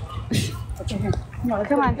 please. Okay, here.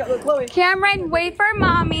 Come on. Chloe. Cameron, wait for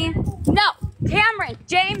mommy. No, Cameron,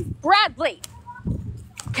 James, Bradley.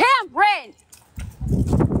 Cameron!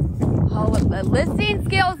 Oh, listening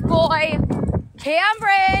skills, boy.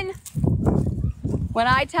 Cameron! When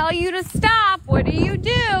I tell you to stop, what do?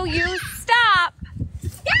 You stop.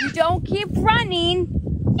 You don't keep running.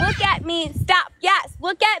 Look at me. Stop. Yes,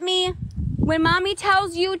 look at me. When mommy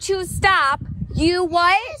tells you to stop, you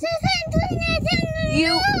what?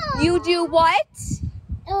 You do what?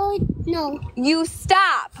 Oh, no. You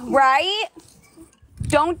stop, right?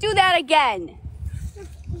 Don't do that again.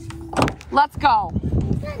 Let's go.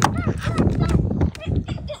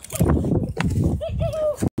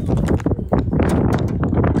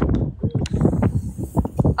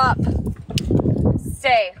 Up.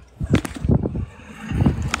 Stay.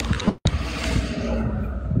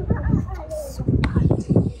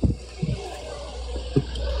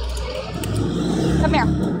 Come here.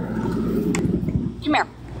 Come here.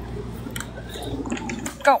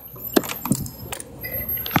 Go.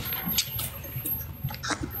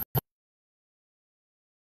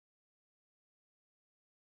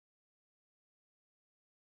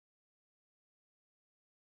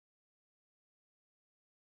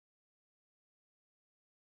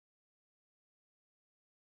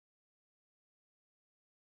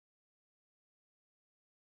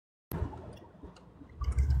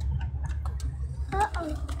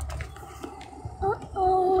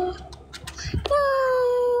 Uh-oh.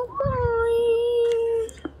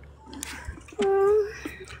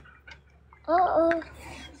 Uh-oh.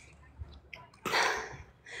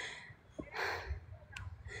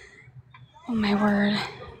 Oh my word.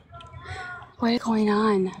 What is going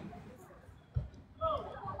on?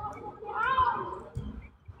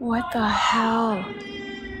 What the hell?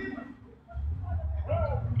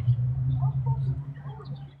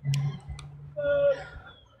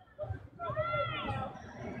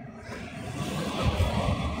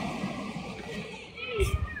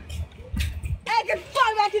 Hey, get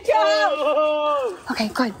fly back into your house! Okay,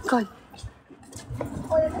 good, good.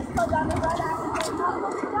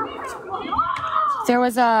 There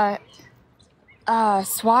was a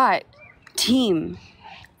SWAT team,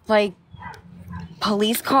 like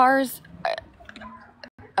police cars,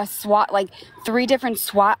 a SWAT, like 3 different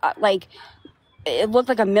SWAT, like it looked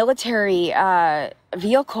like a military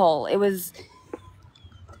vehicle. It was,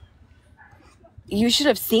 you should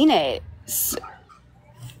have seen it.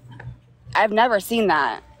 I've never seen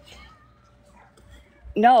that.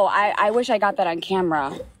 No, I wish I got that on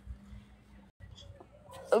camera.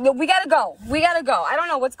 We gotta go. We gotta go. I don't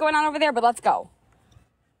know what's going on over there, but let's go.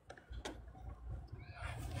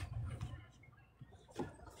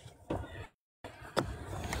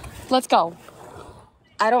 Let's go.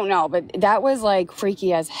 I don't know, but that was like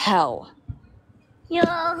freaky as hell.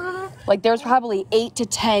 Yeah. Like there's probably 8 to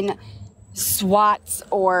 10 SWATs,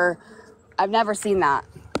 or I've never seen that.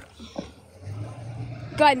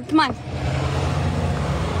 Go ahead, come on.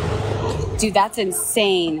 Dude, that's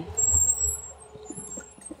insane.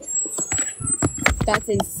 That's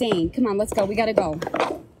insane. Come on, let's go. We gotta go.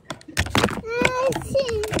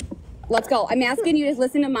 Let's go. I'm asking you to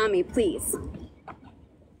listen to mommy, please.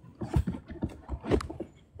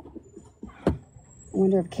 I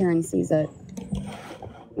wonder if Karen sees it.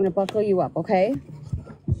 I'm gonna buckle you up, okay?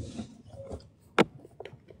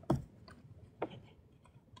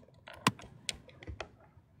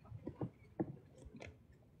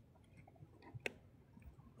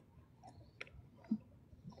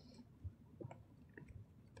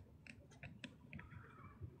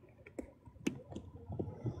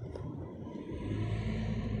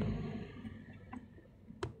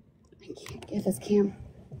 I can't get this, Cam.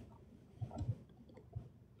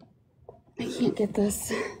 I can't get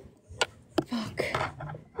this. Fuck.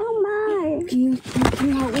 Oh my. Can you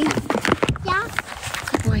help me? Yeah.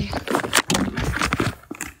 Good boy.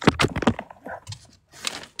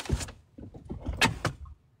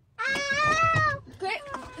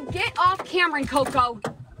 Get off Cameron, Coco.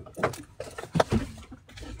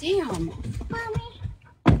 Damn. Mommy.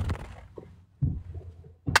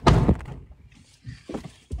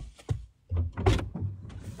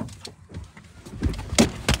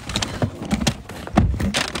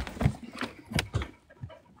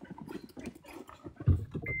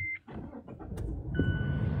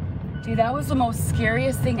 Dude, that was the most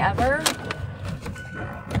scariest thing ever.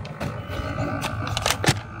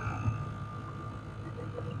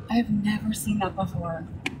 I've never seen that before.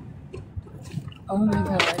 Oh my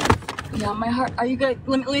god. Yeah, my heart. Are you good?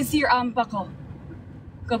 Let me see your buckle.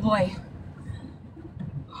 Good boy.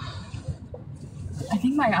 I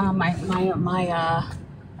think my heart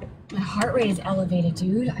rate is elevated,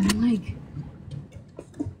 dude. I'm like,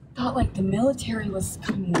 thought like the military was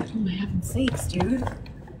coming. Oh my heaven's sakes, dude.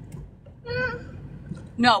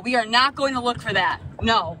 No, we are not going to look for that.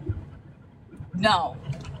 No. No.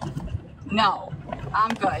 No.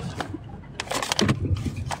 I'm good.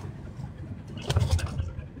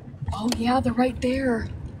 Oh yeah, they're right there.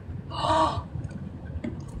 Oh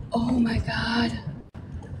my god.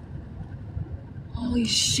 Holy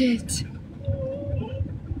shit.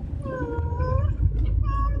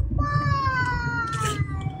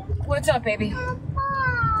 What's up, baby?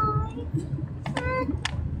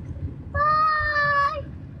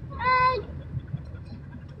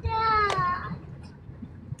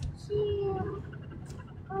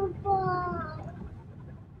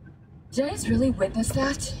 Did I just really witness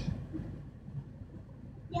that?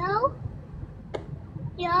 Yo?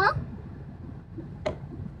 Yo?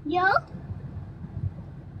 Yo? I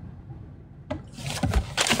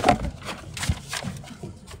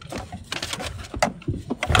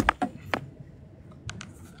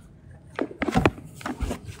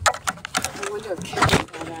wonder if Karen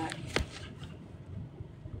saw that.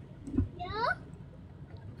 Yeah?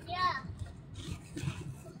 Yeah.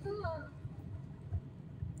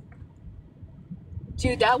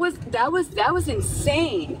 Dude, that was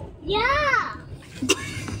insane. Yeah.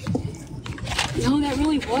 No, that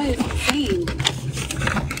really was insane.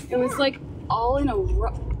 It was like all in a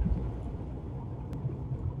row.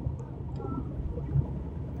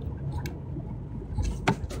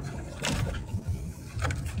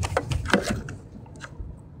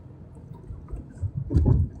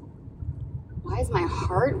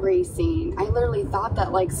 heart racing. I literally thought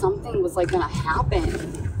that like something was like gonna happen.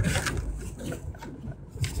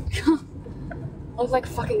 I was like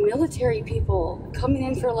fucking military people coming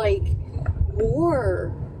in for like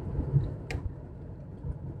war.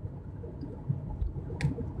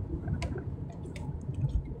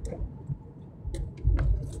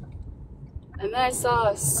 And then I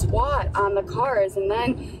saw a SWAT on the cars, and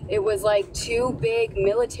then it was like 2 big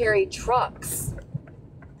military trucks,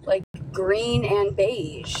 like green and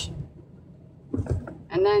beige,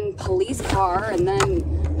 and then police car, and then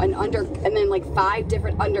like 5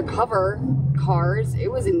 different undercover cars.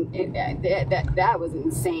 It was that was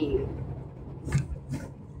insane.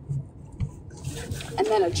 And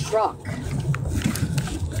then a truck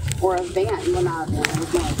or a van. Well, not a van. It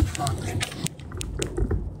was more like a truck.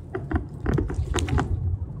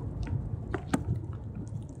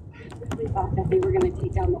 Thought that they were going to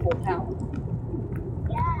take down the whole town.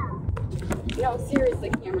 Yeah. No, seriously,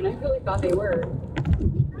 Cameron, I really thought they were.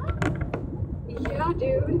 Yeah,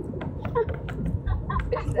 dude.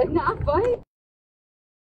 Is that not funny?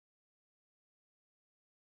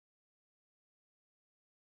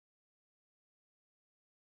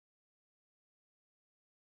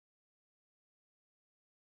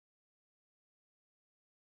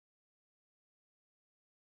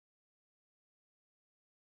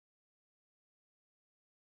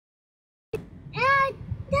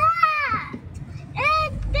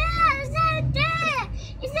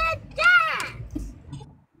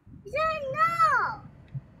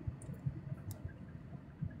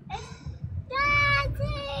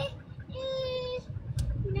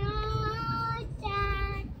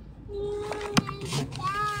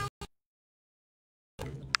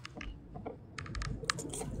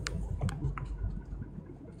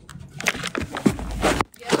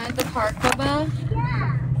 At the park, Bubba?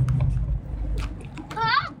 Yeah.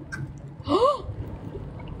 Oh!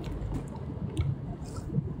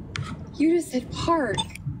 You just said park.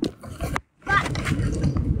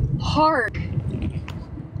 Park.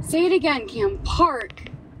 Say it again, Cam. Park.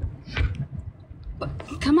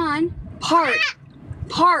 Come on. Park.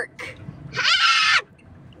 Park.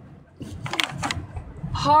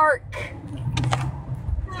 Park.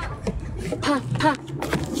 Pa, pa.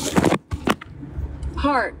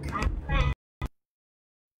 Park.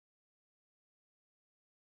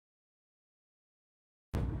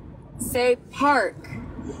 Say park.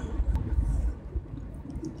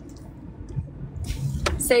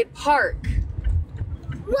 Say park.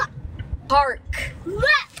 Park.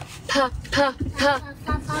 Pa, pa, pa.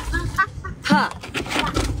 Pa.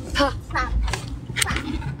 Pa.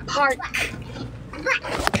 Park.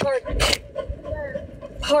 Park.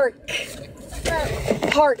 Park.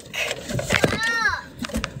 Park.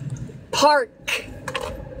 Park.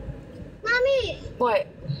 Mommy. What?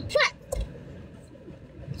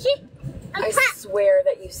 See? I swear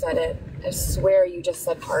that you said it. I swear you just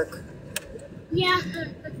said park. Yeah.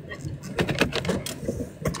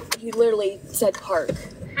 You literally said park.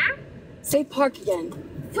 Huh? Say park again.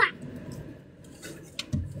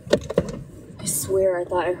 I swear I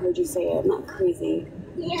thought I heard you say it. I'm not crazy.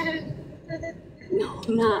 Yeah. No,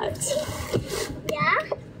 I'm not. Yeah?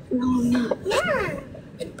 No, I'm not. Yeah.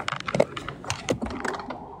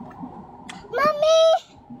 Mommy!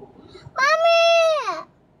 Mommy!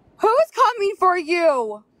 Who's coming for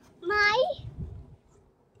you?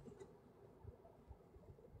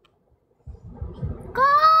 Go!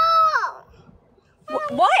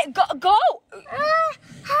 What? Go!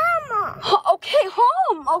 Home! Okay,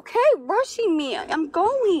 home. Okay, rushing me. I'm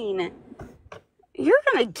going. You're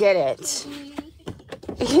gonna get it.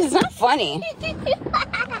 It's not funny.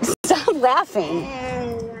 Stop laughing.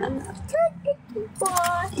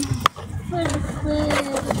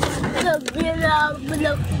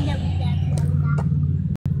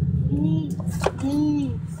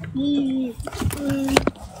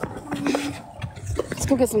 Let's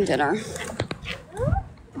go get some dinner.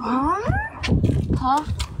 Huh? Huh?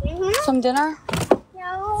 Some dinner?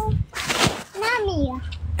 No. Mommy.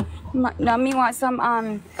 Nummy want some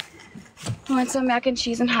mac and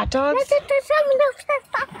cheese and hot dogs?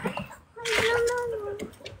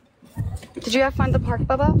 Did you have fun at the park,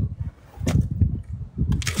 Bubba?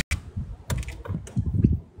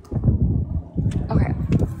 Okay.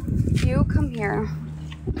 You come here.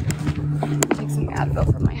 Take some Advil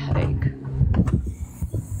for my headache.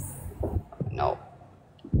 No.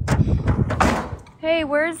 Hey,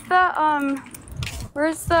 where's the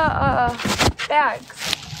bags?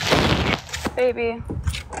 Baby.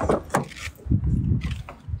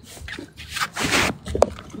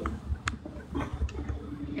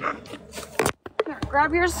 Here,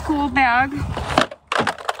 grab your school bag.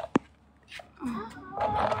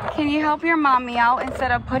 Can you help your mommy out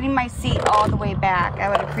instead of putting my seat all the way back? I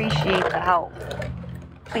would appreciate the help.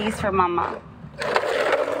 Please, for mama.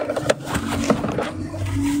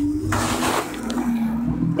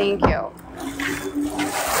 Thank you.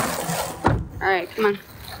 All right, come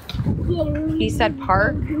on. He said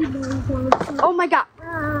park. Oh my God.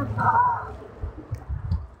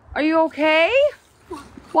 Are you okay?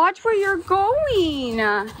 Watch where you're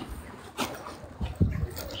going.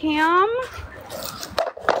 Cam?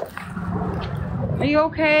 Are you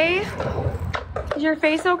okay? Is your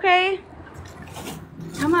face okay?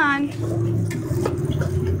 Come on.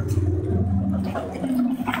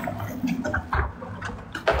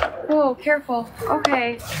 Oh, careful.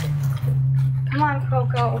 Okay. Come on,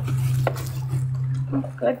 Coco.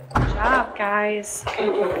 Good job, guys.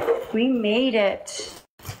 We made it.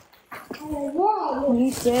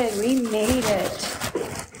 We did. We made it.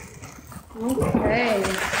 Okay.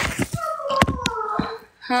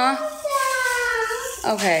 Huh?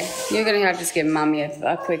 Okay. You're gonna have to just give mommy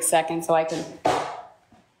a quick second so I can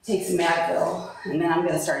take some Advil, and then I'm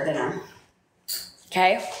gonna start dinner.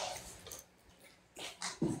 Okay?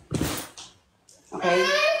 Okay.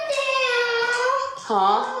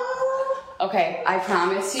 Huh? Okay, I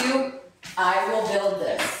promise you, I will build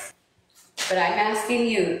this. But I'm asking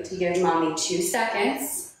you to give mommy 2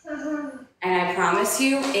 seconds. And I promise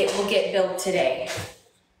you, it will get built today.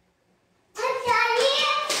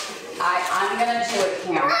 I'm gonna do it,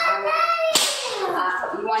 Cam.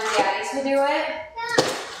 You want Daddy to do it?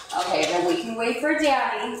 Okay, then we can wait for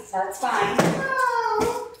Daddy. That's fine.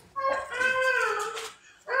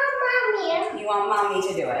 You want mommy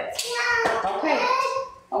to do it? Okay.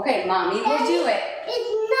 Okay, mommy will do it.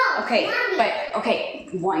 Okay, but, okay,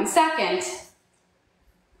 1 second.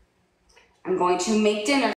 I'm going to make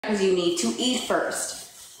dinner because you need to eat first.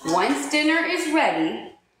 Once dinner is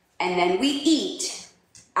ready, and then we eat,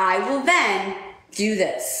 I will then do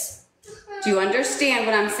this. Do you understand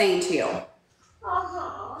what I'm saying to you?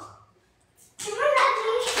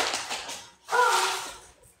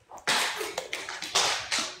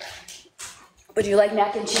 Would you like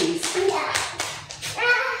mac and cheese? Yeah.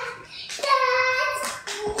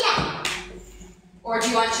 Or do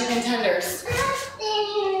you want chicken tenders?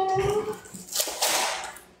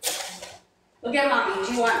 Look at mommy.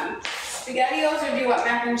 Do you want SpaghettiOs or do you want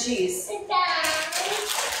mac and cheese?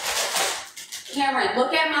 Cameron,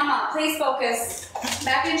 look at mama. Please focus.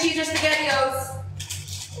 Mac and cheese or SpaghettiOs?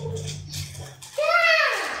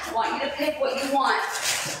 I want you to pick what you want.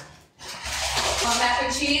 Want mac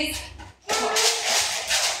and cheese?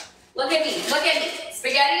 Look at me. Look at me.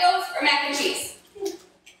 SpaghettiOs or mac and cheese?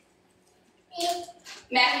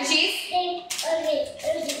 Mac and cheese?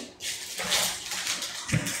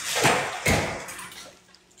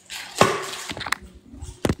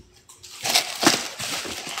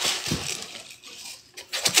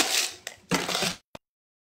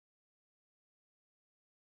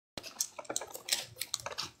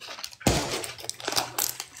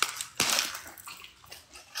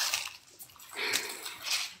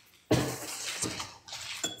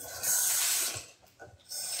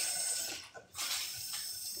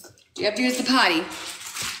 Do you have to use the potty?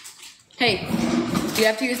 Hey, do you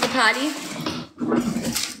have to use the potty?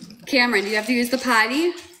 Cameron, do you have to use the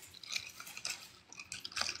potty?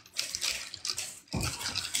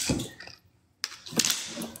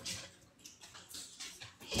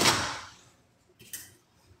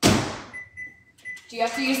 Do you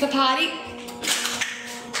have to use the potty?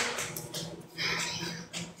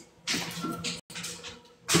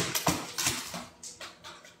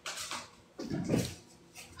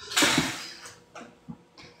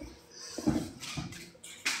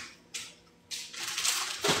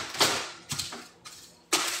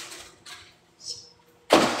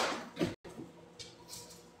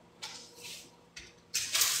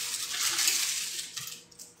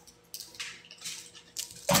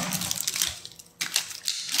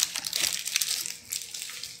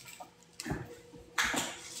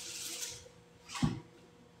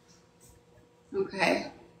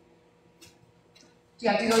 Okay. Do you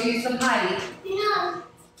have to go use the potty? No.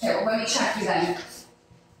 Okay, well, let me check you then.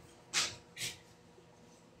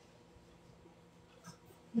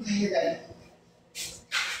 Okay, you're good.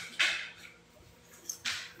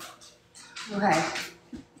 Okay.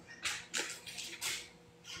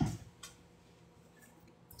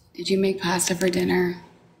 Did you make pasta for dinner?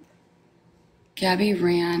 Gabby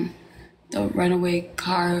ran. The runaway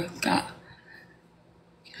car got...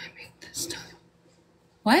 Can I make this stuff?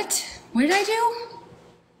 What? What did I do?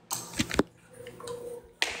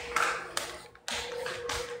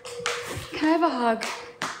 Can I have a hug?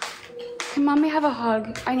 Can mommy have a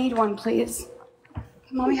hug? I need one, please.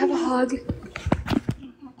 Mommy, have a hug.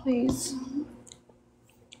 Please.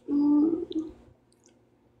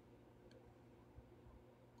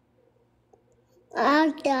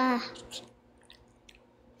 Okay.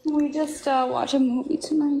 Can we just watch a movie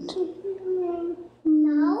tonight?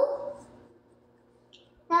 No.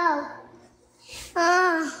 No.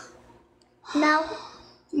 No.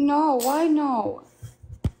 No, why no?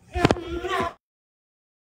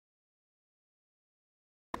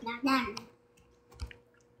 No.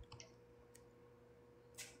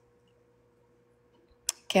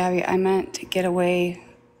 Gabby, I meant getaway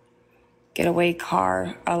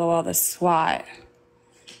car. LOL, the SWAT.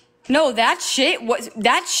 No, that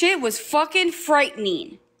shit was fucking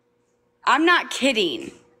frightening. I'm not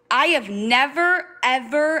kidding. I have never,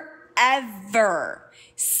 ever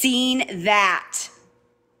seen that.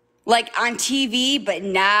 Like on TV, but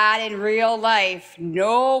not in real life.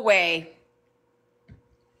 No way.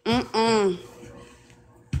 Mm-mm.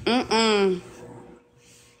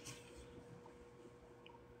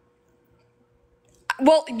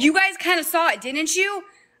 Well, you guys kind of saw it, didn't you?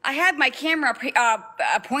 I had my camera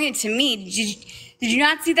pointed to me. Did you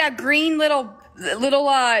not see that green little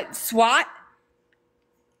SWAT?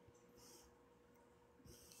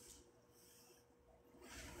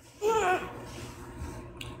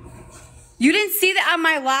 You didn't see that on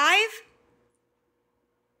my live?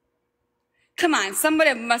 Come on,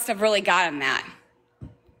 somebody must have really gotten that.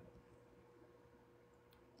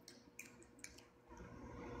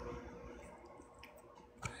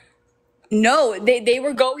 No, they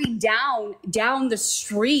were going down the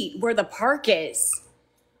street where the park is.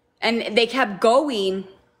 And they kept going.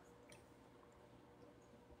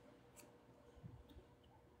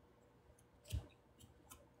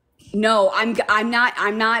 No, I'm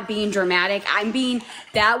not being dramatic.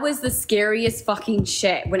 That was the scariest fucking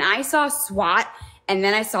shit. When I saw SWAT and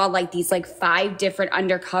then I saw like these like 5 different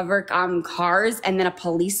undercover cars and then a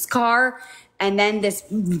police car and then this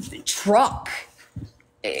truck.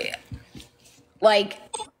 Like,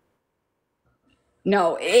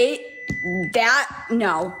 no,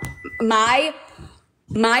 my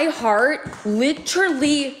heart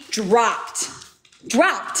literally dropped.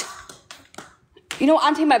 You know,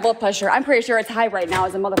 I'm taking my blood pressure. I'm pretty sure it's high right now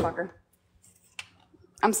as a motherfucker.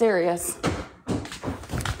 I'm serious.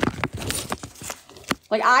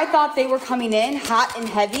 Like, I thought they were coming in hot and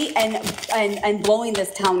heavy and blowing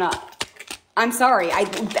this town up. I'm sorry.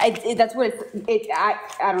 That's what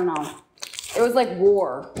I don't know. It was like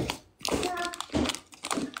war.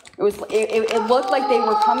 It looked like they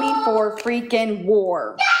were coming for freaking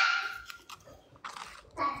war.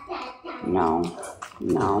 No,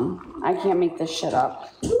 I can't make this shit up.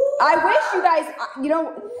 I wish you guys,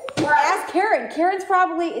 ask Karen. Karen's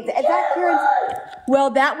probably, is that Karen's? Well,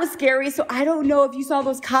 that was scary, so I don't know if you saw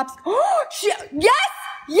those cops. Oh, yes!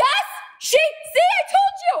 See,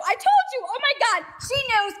 I told you. Oh my God, she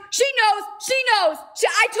knows.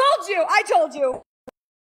 I told you.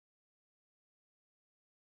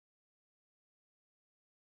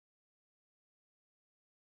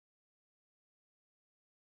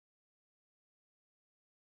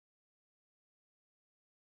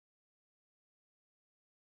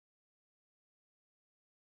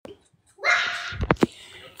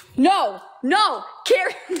 No,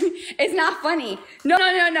 Karen, it's not funny. No.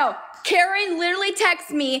 Karen literally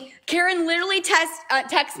texts me.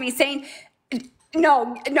 Texts me saying,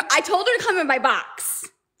 no, I told her to come in my box.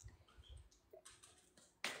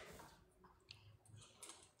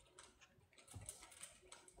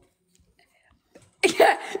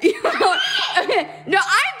 No, I'm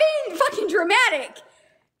being fucking dramatic.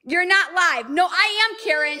 You're not live. No, I am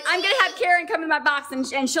Karen. I'm going to have Karen come in my box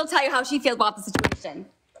and she'll tell you how she feels about the situation.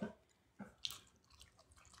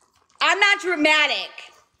 I'm not dramatic.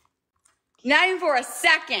 Not even for a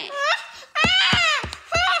second.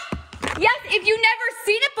 Yes, if you've never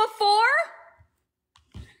seen it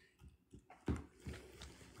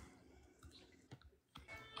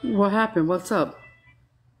before. What happened? What's up?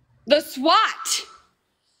 The SWAT.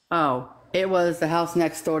 Oh, it was the house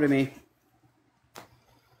next door to me.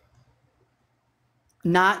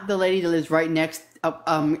 Not the lady that lives right next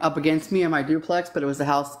up against me in my duplex, but it was the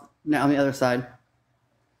house on the other side.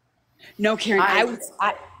 No, Karen,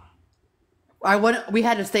 we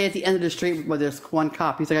had to stay at the end of the street where there's one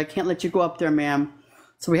cop. He's like, I can't let you go up there, ma'am.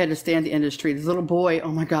 So we had to stay at the end of the street. This little boy,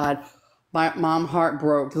 oh my God, my mom's heart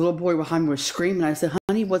broke. The little boy behind me was screaming. I said,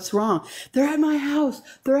 honey, what's wrong? They're at my house.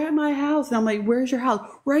 And I'm like, where's your house?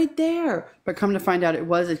 Right there. But come to find out, it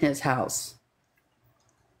wasn't his house.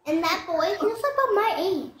 And that boy, he was about my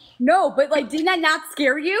age. No, but like, didn't that not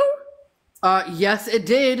scare you? Yes, it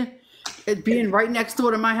did. It being right next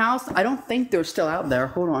door to my house, I don't think they're still out there.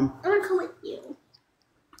 Hold on. I'm gonna come with you.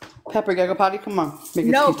 Pepper, you gotta go potty? Come on. Make it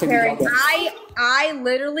No, keep taking Karen, longer. I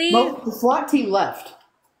literally. Well, the SWAT team left.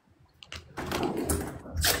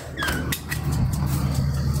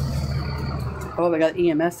 Oh, they got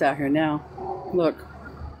EMS out here now. Look,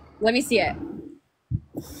 Let me see it.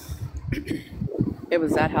 it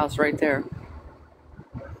was that house right there.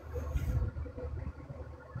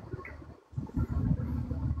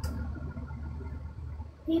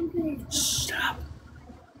 Stop.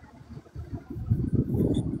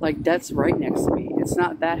 Like, that's right next to me. It's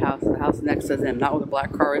not that house, the house next to them. Not where the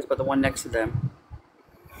black car is, but the one next to them.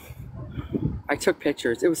 I took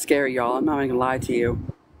pictures. It was scary, y'all. I'm not even gonna lie to you.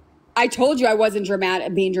 I told you I wasn't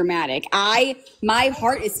being dramatic. My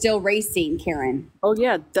heart is still racing, Karen. Oh,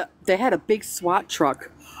 yeah. They had a big SWAT truck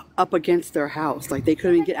up against their house. Like, they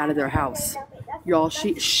couldn't get out of their house. Y'all,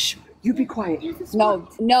 shh, you be quiet.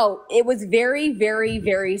 No, it was very, very,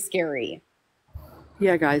 very scary.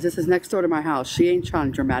 Yeah, guys, this is next door to my house. She ain't trying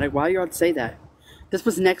to dramatic. Why y'all say that? This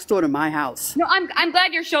was next door to my house. No, I'm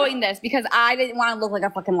glad you're showing this because I didn't want to look like a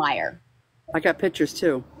fucking liar. I got pictures,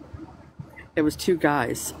 too. It was 2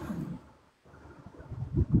 guys.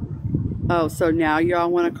 Oh, so now y'all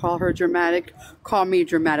want to call her dramatic? Call me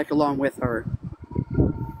dramatic along with her.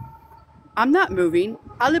 I'm not moving.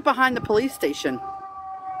 I live behind the police station.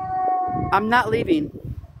 I'm not leaving.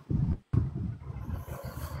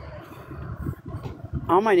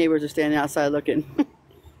 All my neighbors are standing outside looking.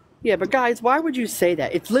 Yeah, but guys, why would you say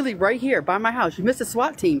that? It's literally right here by my house. You missed the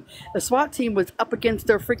SWAT team. The SWAT team was up against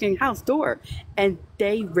their freaking house door, and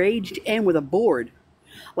they raged in with a board.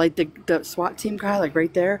 Like the SWAT team guy, like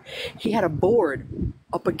right there, he had a board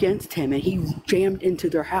up against him, and he jammed into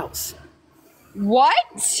their house.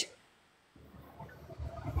 What?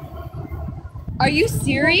 Are you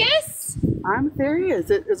serious? I'm serious.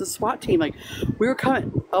 It was a SWAT team. Like, we were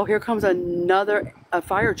coming. Oh, here comes a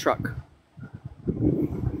fire truck.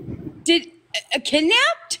 Did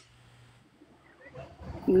kidnapped?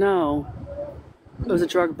 No, it was a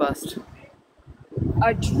drug bust.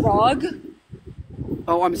 A drug?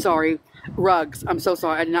 Oh, I'm sorry. Rugs. I'm so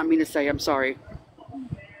sorry. I did not mean to say. I'm sorry.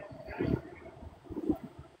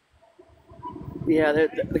 Yeah,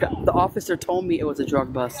 the officer told me it was a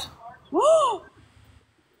drug bust.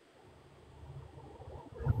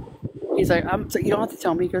 He's like, you don't have to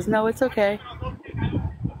tell me. He goes, no, it's okay.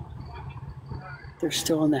 They're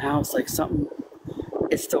still in the house. Like, something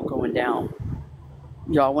is still going down.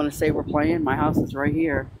 Y'all want to say we're playing? My house is right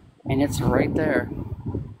here, and it's right there.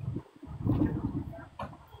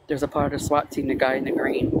 There's a part of the SWAT team, the guy in the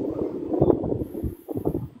green.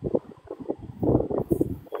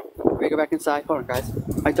 We go back inside. Hold on, guys.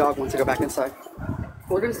 My dog wants to go back inside.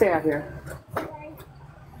 We're going to stay out here.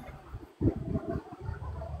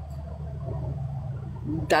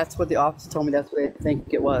 That's what the officer told me. That's what they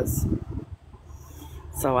think it was.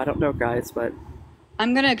 So I don't know, guys, but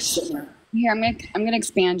I'm gonna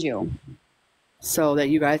expand you. So that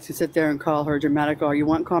you guys can sit there and call her dramatic all you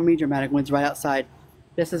want. Call me dramatic when it's right outside.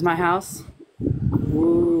 This is my house.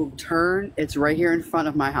 Ooh, turn. It's right here in front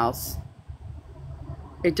of my house.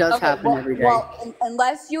 It does happen every day. Well,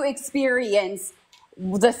 unless you experience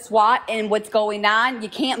the SWAT and what's going on, you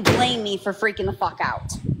can't blame me for freaking the fuck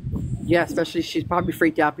out. Yeah, especially she's probably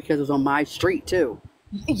freaked out because it was on my street too.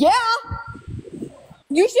 Yeah.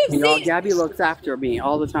 You should see. Gabi looks after me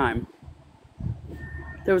all the time.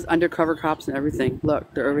 There was undercover cops and everything.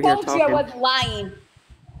 Look, they're over here talking. I wasn't lying.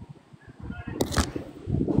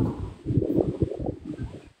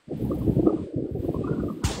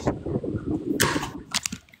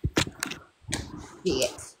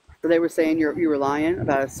 Shit. So they were saying you were lying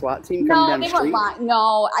about a SWAT team coming down the street? No, they weren't lying.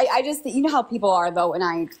 No, I just, you know how people are though,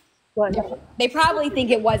 and they probably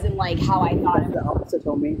think it wasn't like how I thought it The officer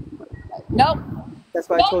told me. Nope. That's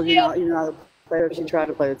why I told you you're not to play with. She tried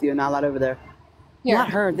to play with you. You're not allowed over there. Here. Not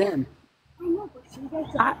her, them.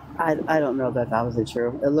 I don't know if that's obviously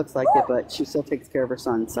true. It looks like it, but she still takes care of her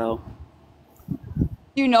son, so. Do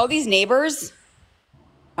you know these neighbors?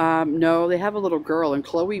 No, they have a little girl, and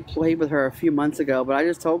Chloe played with her a few months ago, but I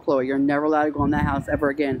just told Chloe, you're never allowed to go in that house ever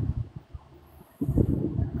again.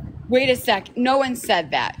 Wait a sec. No one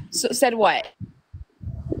said that. So, said what?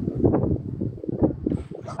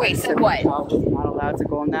 Wait, said what? You're not allowed to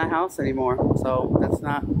go in that house anymore, so that's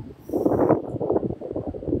not.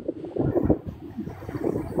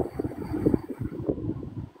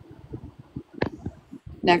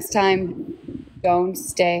 Next time, don't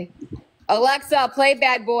stay. Alexa, play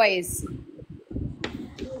Bad Boys.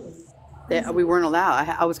 we weren't allowed.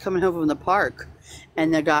 I was coming home from the park,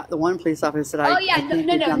 and the one police officer said, Oh yeah,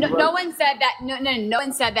 no one said that. No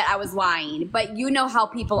one said that I was lying. But you know how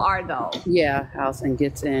people are, though. Yeah, house and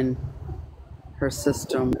gets in her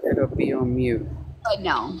system. It'll be on mute. But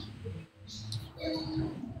no.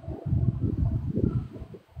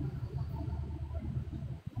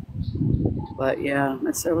 But yeah,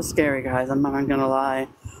 it was scary, guys. I'm not gonna lie.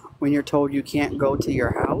 When you're told you can't go to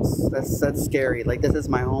your house, that's scary. Like, this is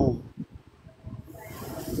my home.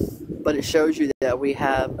 But it shows you that we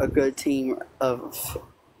have a good team of.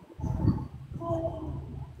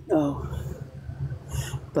 Oh.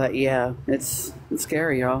 But yeah, it's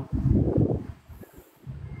scary, y'all.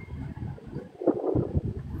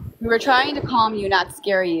 We were trying to calm you, not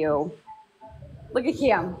scare you. Look at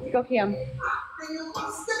Cam. Go, Cam.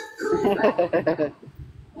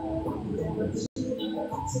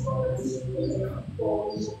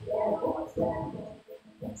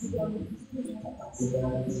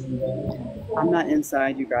 I'm not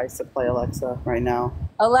inside, you guys, to play Alexa right now.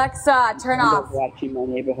 Alexa, turn off. I'm watching my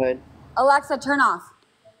neighborhood. Alexa, turn off.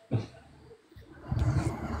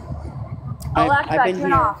 Alexa, I've been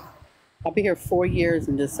turn here. off. I'll be here 4 years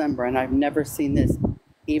in December, and I've never seen this.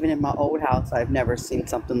 Even in my old house, I've never seen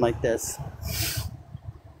something like this.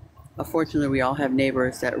 Unfortunately, we all have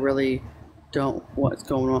neighbors that really don't what's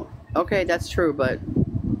going on. Okay, that's true, but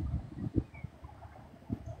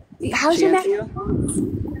How's your neck?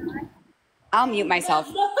 I'll mute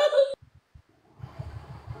myself.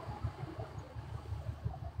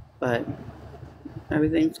 But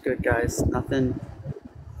everything's good, guys. Nothing.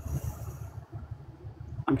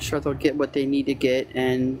 I'm sure they'll get what they need to get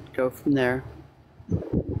and go from there.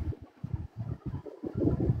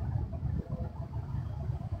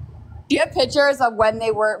 Do you have pictures of when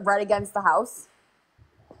they were right against the house?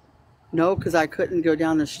 No, because I couldn't go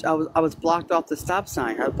down the. I was blocked off the stop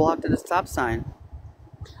sign. I was blocked at the stop sign.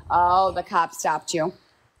 Oh, the cop stopped you.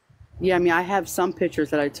 Yeah, I mean, I have some pictures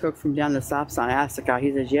that I took from down the stop sign. I asked the guy.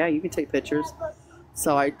 He says, "Yeah, you can take pictures."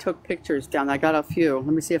 So I took pictures down. I got a few.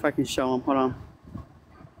 Let me see if I can show them. Hold on.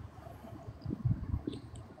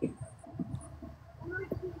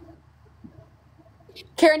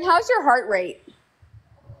 Karen, how's your heart rate?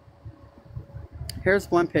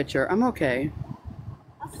 Here's one picture. I'm okay.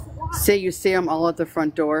 See, you see them all at the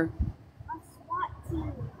front door.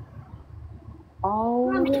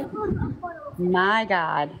 Oh my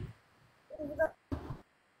God.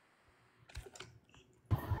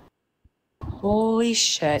 Holy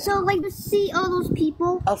shit. So, like, to see all those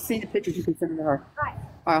people. I'll see the pictures you can send to her. Right.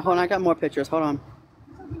 All right, hold on. I got more pictures. Hold on.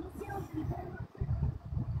 So, did you see those people?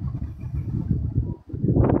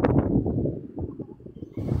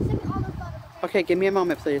 Send me all those photos. Okay, give me a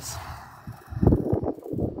moment, please.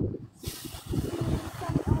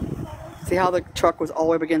 See how the truck was all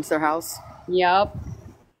the way up against their house? Yep.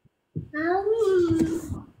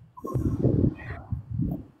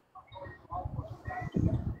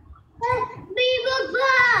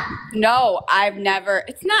 No, I've never.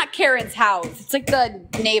 It's not Karen's house. It's like the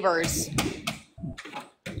neighbors.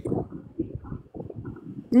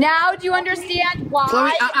 Now, do you understand why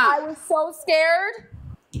Chloe, I was so scared?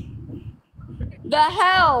 The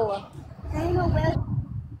hell?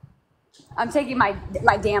 I'm taking my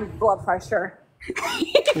damn blood pressure.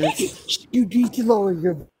 You need to lower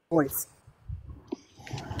your voice.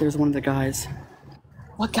 There's one of the guys.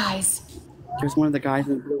 What guys? There's one of the guys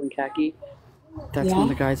in blue and khaki. That's one of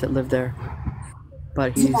the guys that lived there.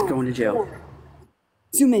 But he's going to jail.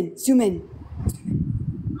 Zoom in. Zoom in.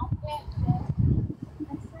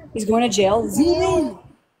 He's going to jail. Zoom in.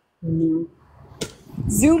 Mm-hmm.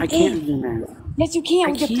 Zoom I in. can't zoom in. Yes, you can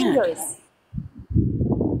I with your can't. fingers.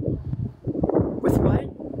 With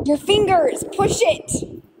what? Your fingers. Push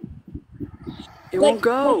it. It won't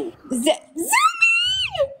go. Zoom in.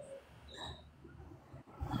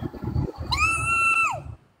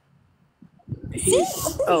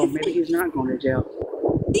 Oh, maybe he's not going to jail.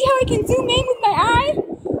 See how I can zoom in with my eye?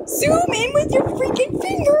 Zoom in with your freaking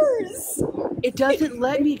fingers. It doesn't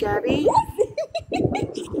let me, Gabi.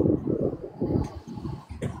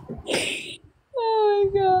 Oh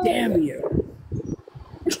my God. Damn you.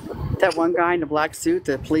 That one guy in the black suit,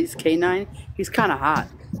 the police K9, he's kind of hot.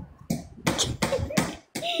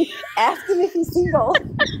 Ask him if he's single.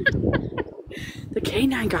 The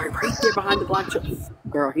K9 guy right there behind the black suit.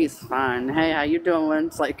 Girl, he's fine. Hey, how you doing?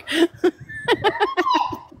 It's like...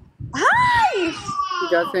 Hi! He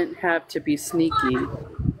doesn't have to be sneaky.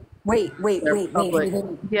 Wait.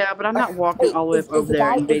 Yeah, but I'm not walking all the way up over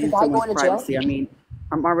there invading someone's privacy. I mean,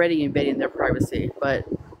 I'm already invading their privacy, but...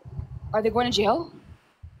 Are they going to jail?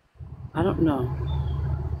 I don't know.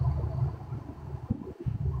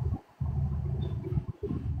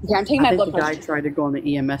 Okay, I'm taking my I blood think the guy pressure. tried to go on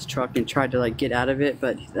the EMS truck and tried to like get out of it,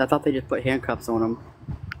 but I thought they just put handcuffs on him.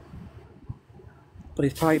 But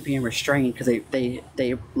he's probably being restrained because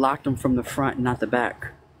they locked him from the front and not the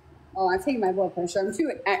back. Oh, I'm taking my blood pressure. I'm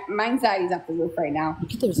too. My anxiety's off the roof right now.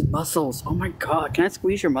 Look at those muscles. Oh my God. Can I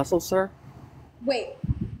squeeze your muscles, sir? Wait.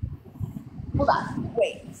 Hold on.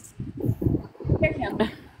 Wait. Here, Kim.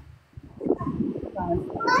 Kind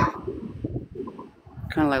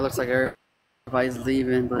of like looks like everybody's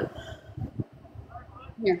leaving, but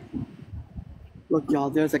Here. look, y'all.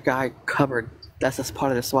 There's a guy covered. That's just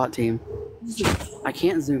part of the SWAT team. I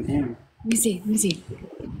can't zoom in. Let me see. Let me see.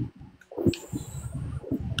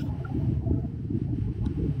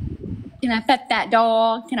 Can I pet that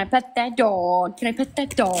dog? Can I pet that dog? Can I pet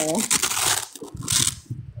that dog?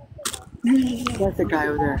 That's the guy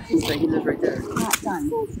over there. He's like, he lives right there. Not done.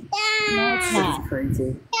 No, it's This not. is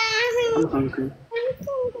crazy. I'm hungry.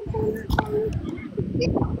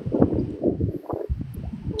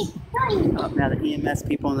 Oh, now the EMS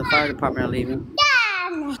people in the fire department are leaving.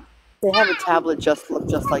 They have a tablet just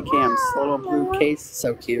like Cam's. A little blue case.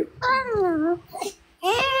 So cute.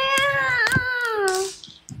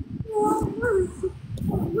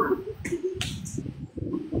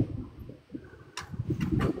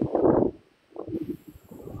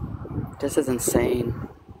 This is insane.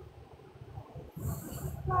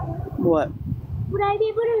 What? Would I be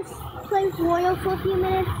able to play Royal for a few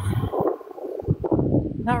minutes?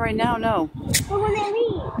 Not right now, no. Or when they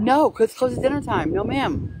leave? No, because it's close to dinner time. No,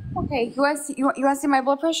 ma'am. Okay, you want to see my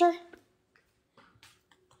blood pressure?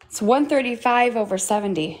 It's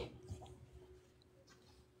 135/70.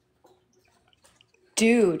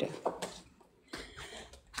 Dude.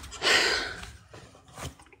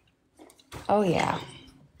 Oh yeah.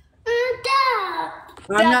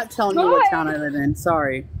 I'm not telling you what town I live in.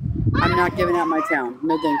 Sorry. I'm not giving out my town.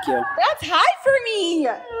 No, thank you. That's high for me.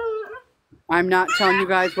 I'm not telling you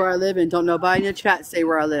guys where I live, and don't nobody in the chat say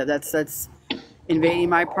where I live. That's invading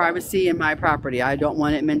my privacy and my property. I don't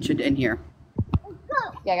want it mentioned in here.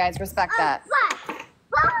 Yeah, guys, respect that.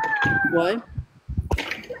 What?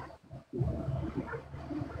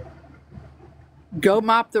 Go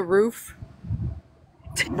mop the roof?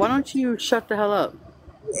 Why don't you shut the hell up?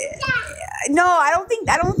 No, I don't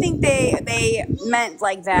think they meant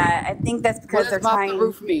like that. I think that's because What they're does mop trying. the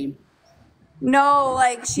roof mean? No,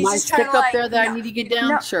 like she's My just trying stick to up like. there that no, I need to get down?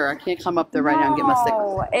 no, Sure, I can't come up there right now and get my stick.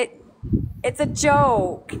 No, it's a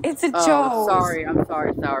joke. It's a Oh, joke. sorry. I'm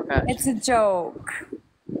sorry, Sour Patch. It's a joke.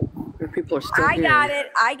 People are still I here. got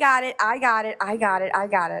it. I got it. I got it. I got it. I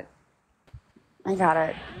got it. I got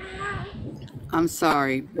it. I'm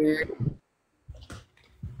sorry.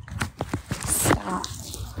 Stop.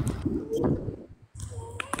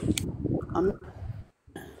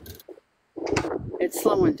 It's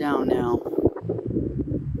slowing down now.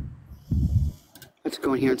 Let's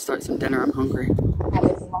go in here and start some dinner. I'm hungry.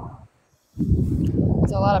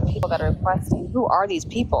 There's a lot of people that are requesting. Who are these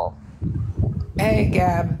people? Hey,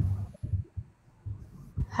 Gab.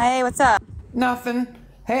 Hey, what's up? Nothing.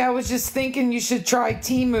 Hey, I was just thinking you should try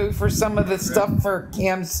Temu for some of the stuff for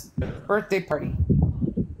Cam's birthday party.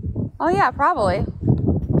 Oh yeah, probably.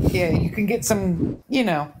 Yeah, you can get some, you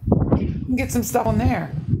can get some stuff on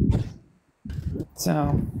there.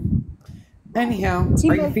 So, anyhow,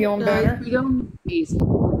 are you feeling better?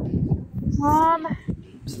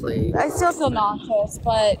 Sleep. I still feel nauseous,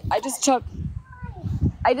 but I just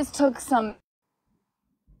took some.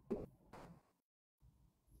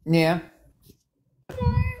 Yeah.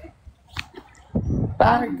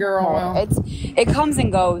 All right, girl. Well, It comes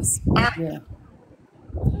and goes. yeah.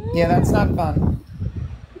 Yeah, that's not fun.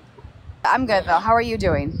 I'm good though. How are you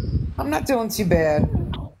doing? I'm not doing too bad.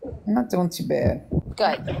 I'm not doing too bad.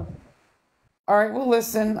 Good. All right, well,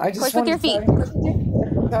 listen, I just Push with want your to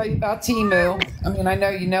feet. tell you about Temu. I mean, I know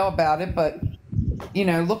you know about it, but,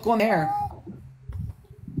 look on there.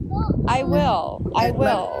 I will. I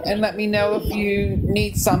will. And let me know if you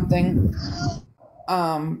need something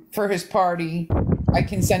for his party. I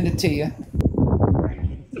can send it to you.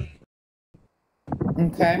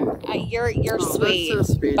 Okay. You're sweet, That's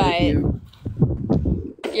so sweet of but you.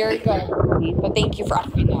 you're good. But thank you for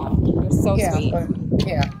offering out. You're so Yeah, sweet. but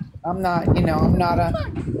I'm not, I'm not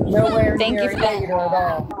a nowhere Thank near you for that. hater at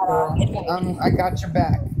all. So, I got your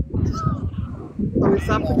back. What's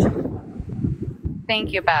up with you?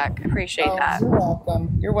 Thank you back. Appreciate Oh, that. you're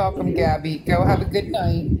welcome. You're welcome, Gabby. Go have a good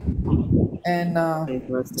night. And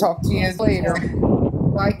talk to you later.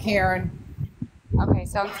 Bye, Karen. Okay,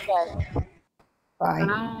 sounds good. Bye.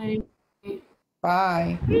 Bye.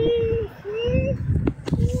 Bye.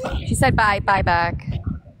 She said bye back.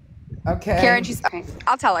 Okay. Karen, she's okay.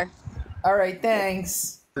 I'll tell her. All right,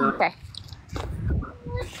 thanks. Okay.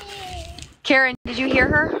 Karen, did you hear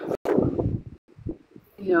her?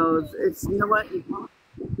 You know, it's you know what?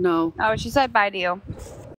 No. Oh, she said bye to you.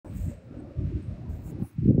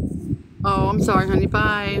 Oh, I'm sorry, honey.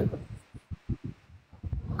 Bye.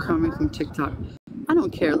 Coming from TikTok. I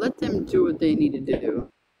don't care. Let them do what they need to do.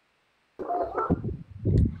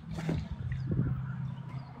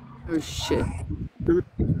 Oh shit.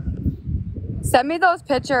 Send me those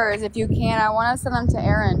pictures if you can. I want to send them to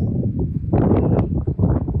Aaron.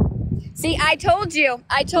 See, I told you.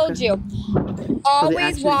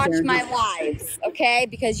 Always watch my lives, okay?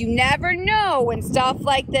 Because you never know when stuff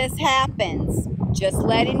like this happens. Just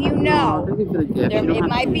letting you know. It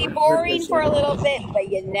might be boring for a little bit, but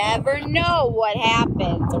you never know what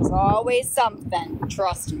happens. There's always something.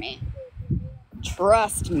 Trust me.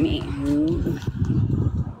 Trust me.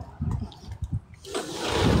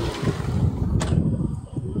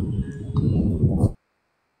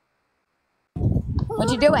 What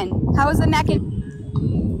you doing? How was the mac and...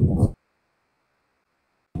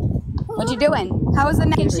 What you doing? How was the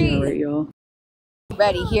mac and cheese?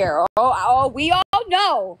 Ready here. Oh, we all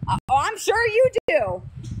know. Oh, I'm sure you do.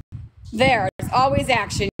 There's always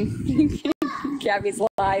action. Gabi's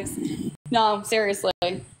lives. No, seriously.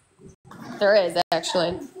 There is,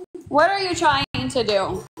 actually. What are you trying to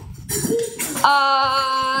do?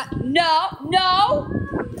 No.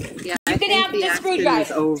 Yeah, you can have the screwdriver.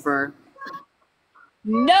 Is over.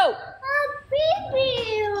 No.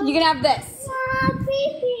 You can have this.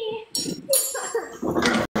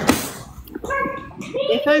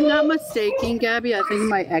 If I'm not mistaken, Gabi, I think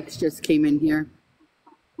my ex just came in here.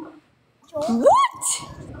 What?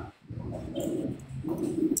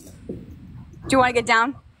 Do you want to get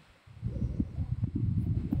down?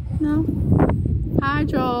 No. Hi,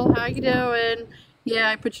 Joel. How you doing? Yeah,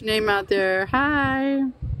 I put your name out there. Hi.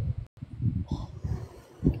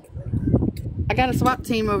 I got a SWAT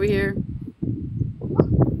team over here.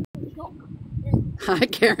 Hi,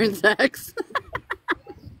 Karen's ex.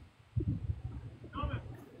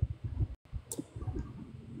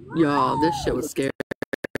 Y'all, this shit was scary.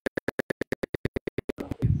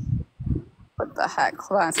 What the heck?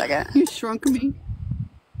 Hold on a second. You shrunk me.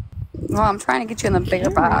 Well, I'm trying to get you in the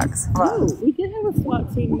bigger box. Oh, we did have a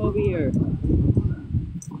SWAT team over here.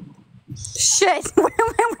 Shit. What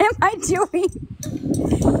am I doing?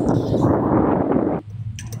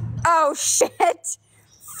 Oh, shit.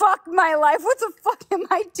 Fuck my life. What the fuck am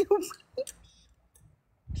I doing?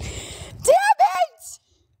 Damn it!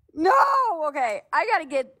 No! Okay, I gotta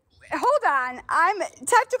get... Hold on. I'm...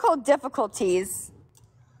 Technical difficulties.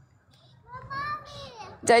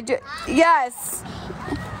 Did I do... Yes.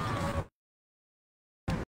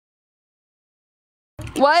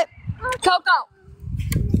 What? Coco.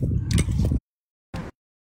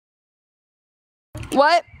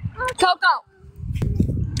 What? Coco.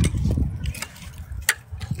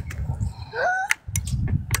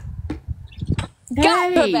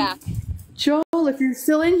 Got her back. Joel, if you're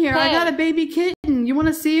still in here, I got a baby kitten. You want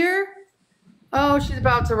to see her? Oh, she's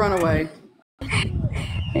about to run away.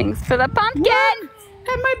 Thanks for the pumpkin. Look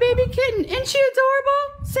at my baby kitten. Isn't she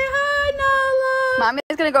adorable? Say hi, Nala.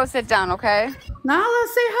 Mommy's gonna go sit down, okay? Nala,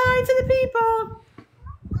 say hi to the people.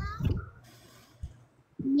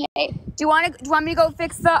 Yay. Do you want me to go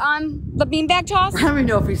fix the beanbag toss? I don't even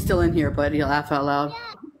know if he's still in here, but he'll laugh out loud.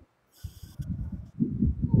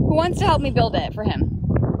 Who wants to help me build it for him?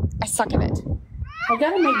 I suck at it. I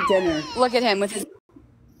gotta make dinner. Look at him with his...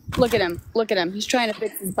 Look at him. Look at him. He's trying to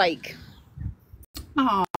fix his bike.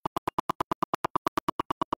 Aww.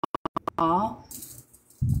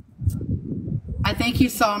 I think he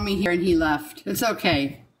saw me here and he left. It's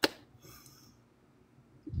okay.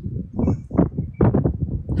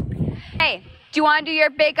 Hey, do you want to do your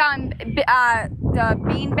big the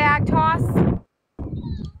beanbag toss?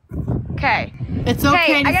 Okay. It's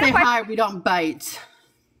okay to say hi. We don't bite.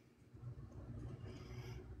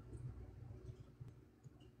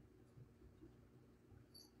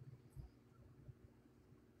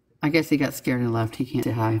 I guess he got scared and left. He can't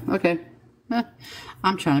say hi. Okay.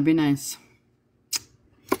 I'm trying to be nice.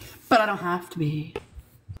 But I don't have to be.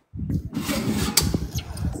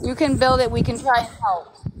 You can build it. We can try and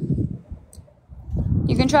help.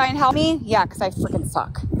 You can try and help me? Yeah, because I freaking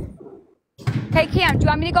suck. Okay, Cam, do you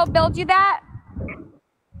want me to go build you that?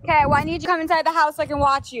 Okay, well, I need you to come inside the house so I can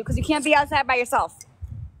watch you because you can't be outside by yourself.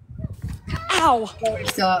 Ow. We're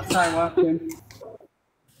still outside watching.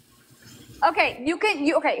 Okay,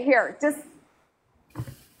 okay, here, just.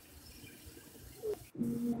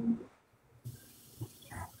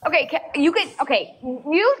 Okay,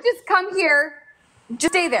 you just come here.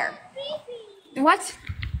 Just stay there. What?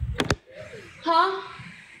 Huh?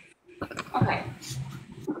 Okay.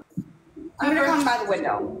 I'm gonna come by the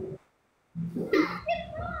window.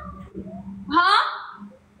 Huh?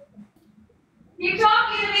 You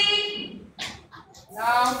talking to me?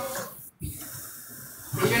 No.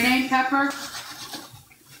 Is your name Pepper?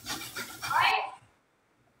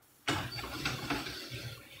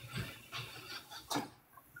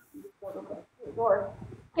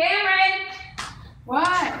 Cameron!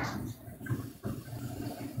 What?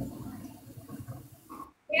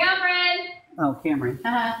 Cameron! Oh, Cameron.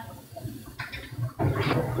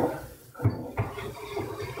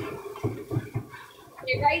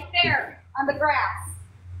 You're right there on the grass.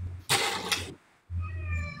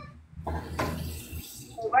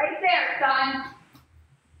 You're right there, son.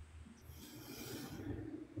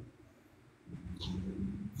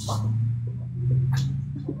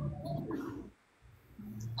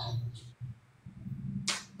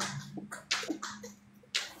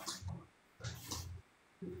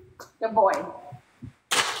 Good boy.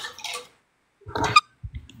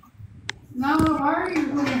 No, why are you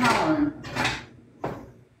really hollering?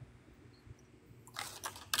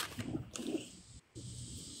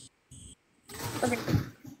 Okay.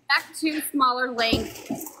 Back to smaller length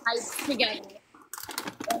heights together.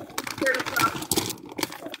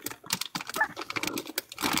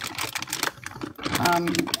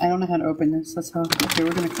 I don't know how to open this. That's how. Okay,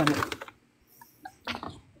 we're gonna cut it.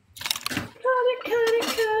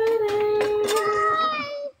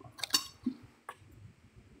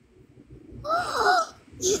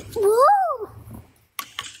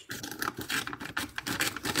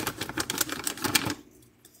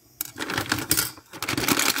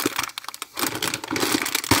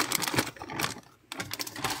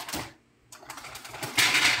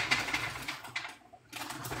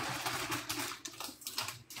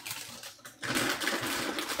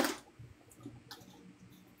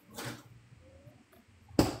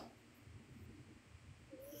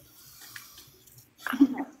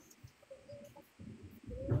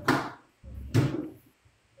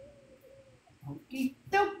 Okie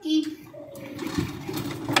dokie.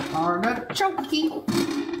 Artichoke.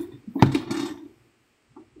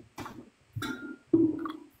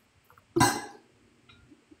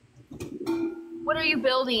 What are you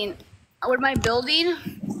building? What am I building?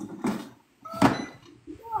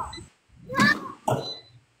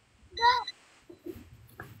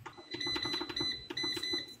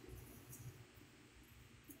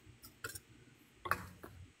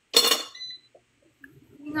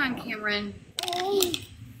 Hang on, Cameron.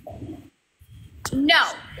 No.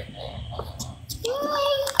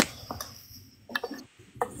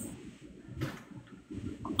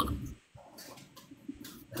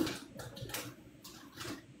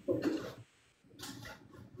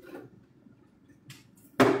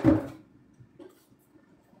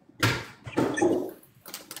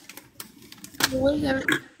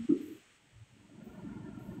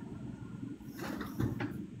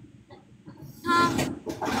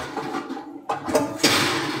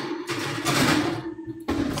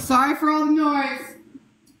 Sorry for all the noise.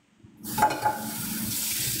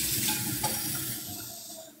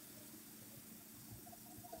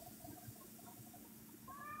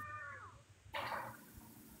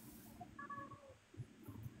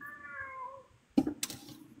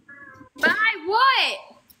 Bye, what?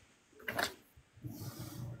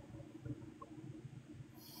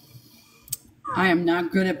 I am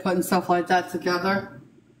not good at putting stuff like that together.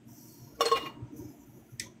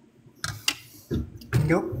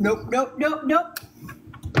 Nope, nope, nope, nope, nope.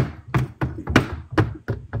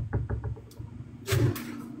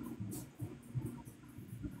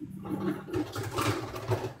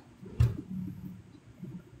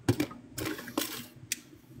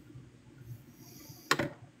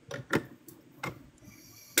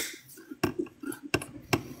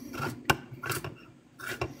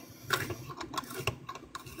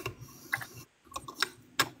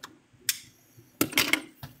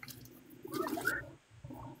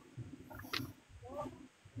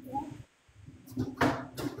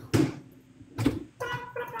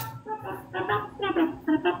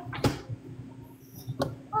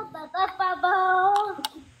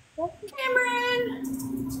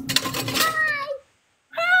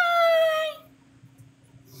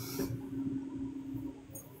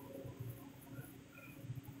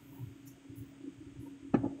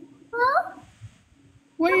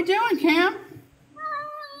 What are you doing, Cam?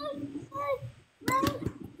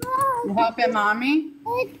 You helping mommy?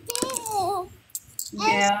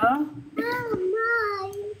 Yeah.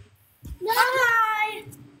 Hi.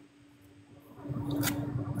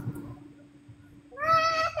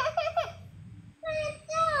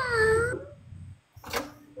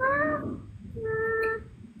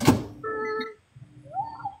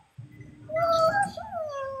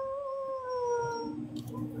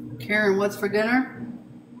 Karen, what's for dinner?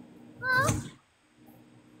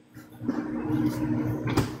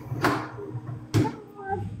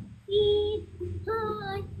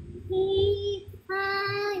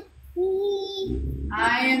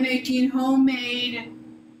 I am making homemade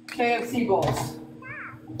KFC bowls.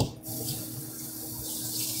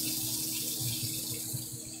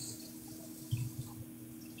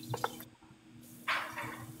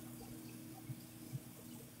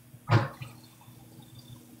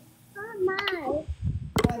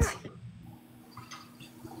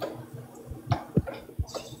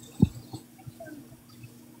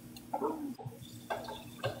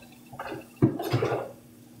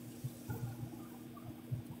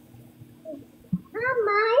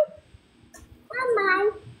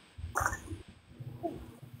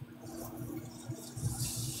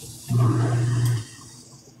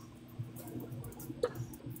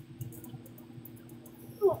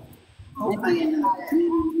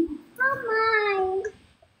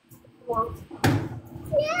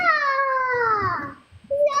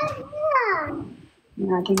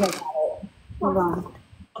 Yeah, I think I got it. Hold on.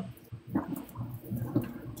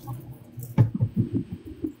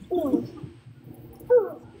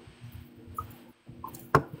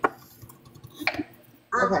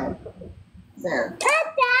 Okay. There.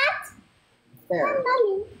 There.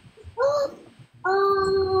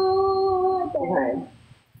 Okay.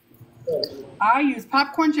 I use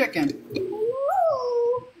popcorn chicken.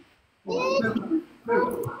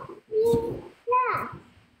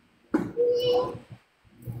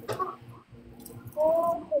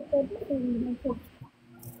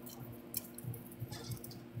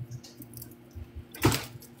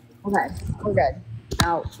 Okay, we're good.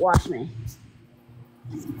 Now watch me.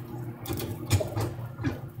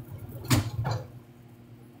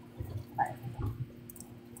 Okay.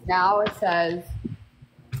 Now it says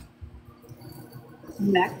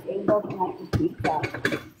next able to connect the pizza.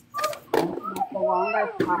 The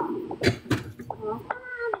longest time.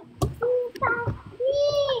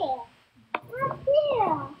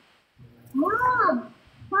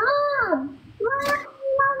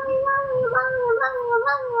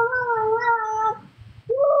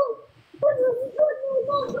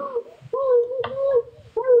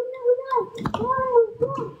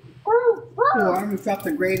 Or I'm gonna drop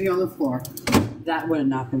the gravy on the floor. That would have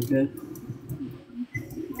not been good.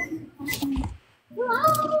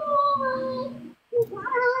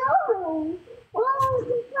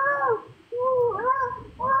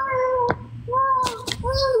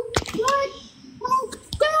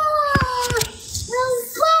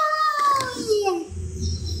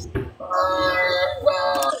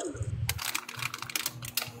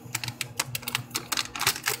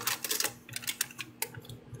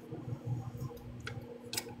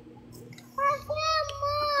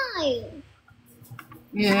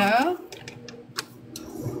 Yeah.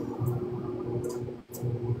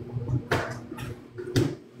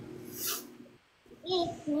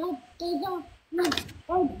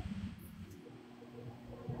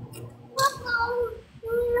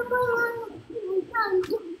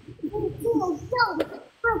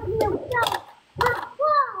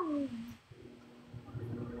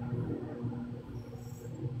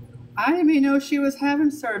 I didn't even know she was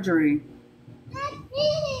having surgery.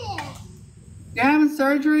 You're having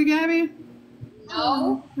surgery, Gabby?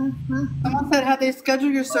 No. Someone said, have they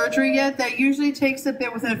scheduled your surgery yet? That usually takes a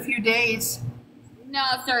bit within a few days. No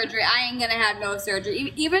surgery. I ain't gonna have no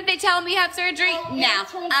surgery. Even if they tell me have surgery, no.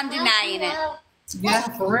 I'm denying it. Yeah,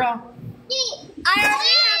 for real. I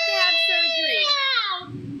already have to have surgery.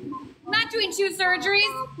 I'm not doing 2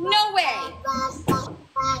 surgeries. No way.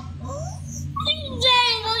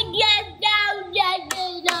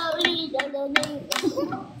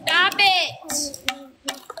 Stop it.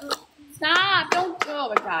 Stop. Don't. Oh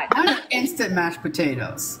my God. I'm instant mashed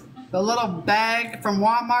potatoes. The little bag from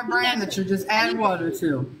Walmart brand that you just add water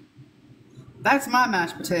to. That's my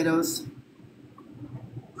mashed potatoes.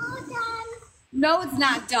 No, it's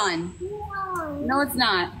not done. No, it's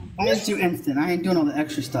not. I just do instant. I ain't doing all the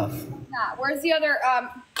extra stuff. It's not. Where's the other?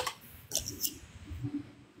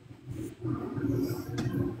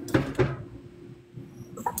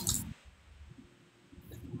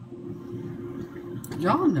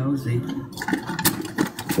 Y'all nosy.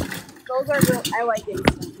 Those are real. I like it.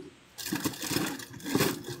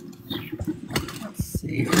 Let's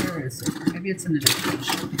see. Where is it? Maybe it's in the fridge.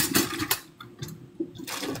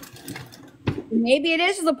 Maybe it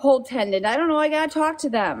is the pulled tendon. I don't know. I gotta talk to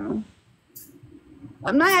them.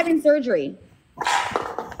 I'm not having surgery.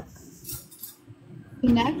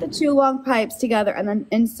 Connect the 2 long pipes together and then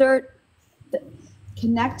insert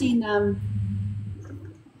connecting them.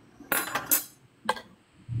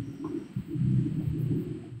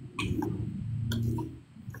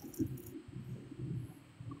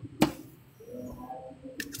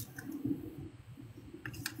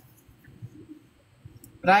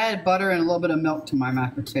 But I add butter and a little bit of milk to my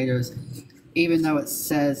mashed potatoes, even though it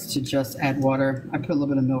says to just add water. I put a little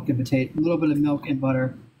bit of milk and a little bit of milk and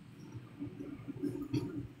butter.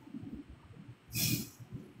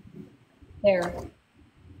 There.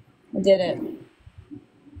 I did it.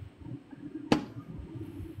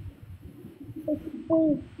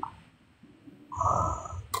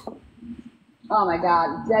 Oh my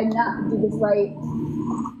God, did I not do this right?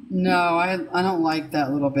 No, I don't like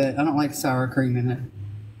that little bit. I don't like sour cream in it.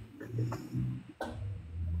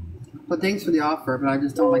 But thanks for the offer, but I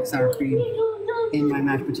just don't like sour cream in my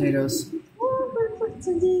mashed potatoes.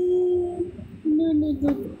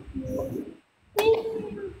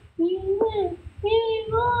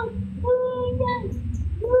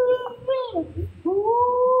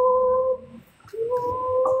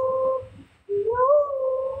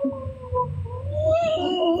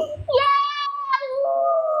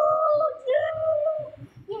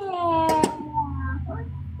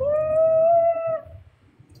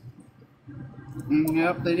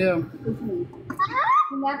 Yep, they do.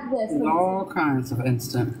 There's all kinds of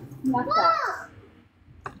instant. You're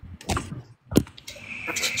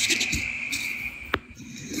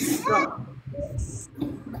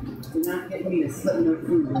not getting me to slip no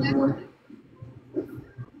food anymore.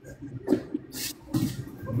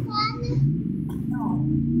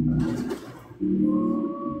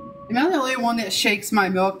 Am I the only one that shakes my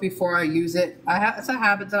milk before I use it? It's a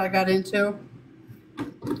habit that I got into.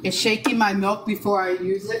 Is shaking my milk before I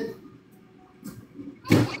use it.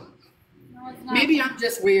 No, it's not. Maybe I'm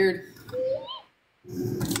just weird.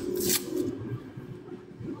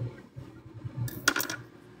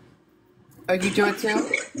 Oh, you do it too?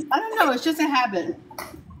 I don't know. It's just a habit.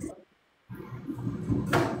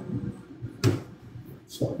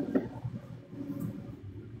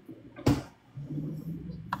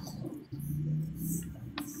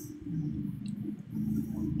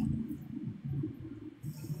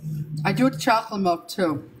 I do it to chocolate milk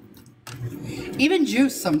too. Even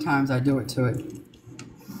juice sometimes I do it to it.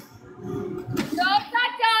 No, it's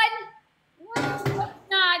not done. No, it's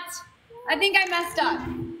not. I think I messed up.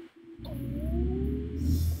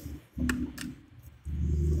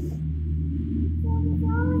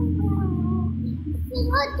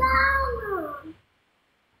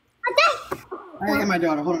 I gotta get my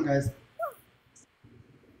daughter. Hold on, guys.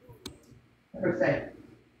 Per se.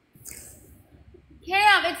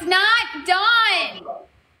 Cam, it's not done.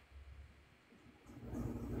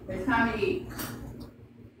 It's time to eat.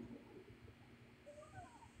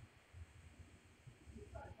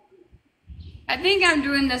 I think I'm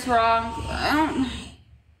doing this wrong.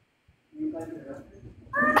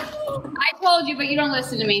 I told you, but you don't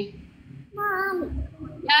listen to me. Mom.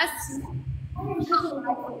 Yes?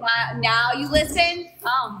 Now you listen?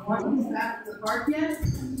 Oh. Want to go back to the park yet?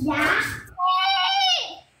 Yeah.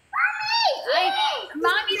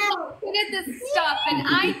 Mommy's so good at this stuff, and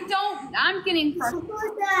I'm getting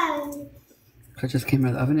frustrated. I just came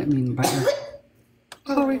out of the oven. I mean, butter.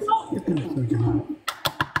 Chloe,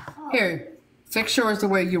 here, fix yours the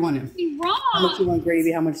way you want it. How much you want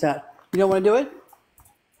gravy? How much that? You don't want to do it?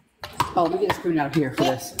 Oh, let me get a spoon out here for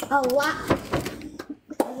this. A lot.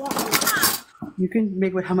 You can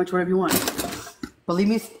make how much whatever you want. But leave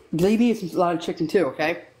me a lot of chicken too,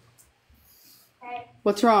 okay? Okay.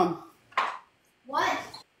 What's wrong? What?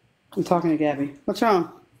 I'm talking to Gabby. What's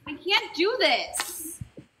wrong? I can't do this.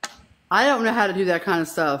 I don't know how to do that kind of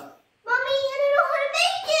stuff. Mommy, I don't know how to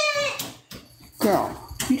make it. Girl,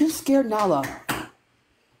 you just scared Nala.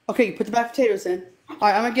 Okay, put the mashed potatoes in. All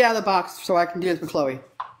right, I'm gonna get out of the box so I can do this with Chloe.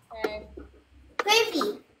 Okay.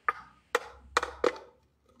 Gravy.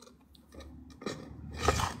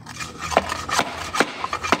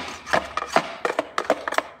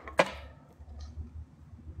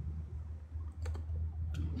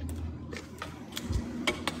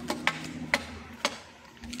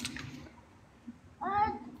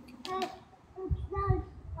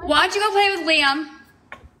 Why don't you go play with Liam?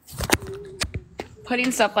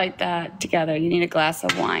 Putting stuff like that together, you need a glass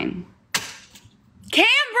of wine.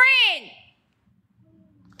 Cameron!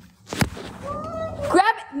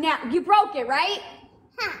 Grab it now. You broke it, right?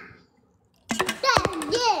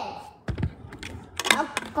 Yeah.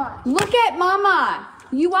 Of course. Look at Mama.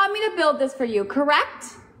 You want me to build this for you,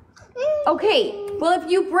 correct? Okay, well, if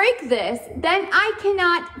you break this, then I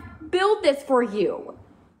cannot build this for you.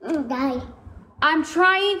 Die. I'm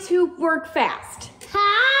trying to work fast,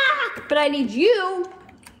 but I need you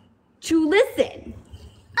to listen.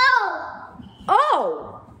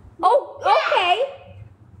 Oh. Oh,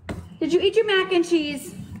 okay. Did you eat your mac and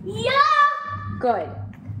cheese? Yeah. Good.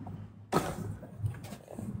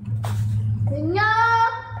 No.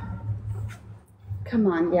 Come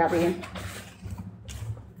on, Gabby.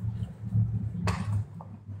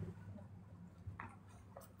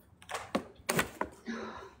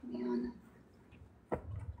 Man. What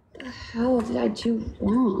the hell did I do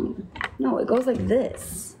wrong? No, it goes like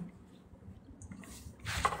this.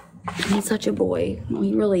 He's such a boy. No,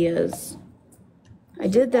 he really is. I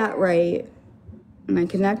did that right, and I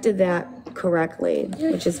connected that correctly,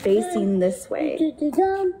 which is facing this way,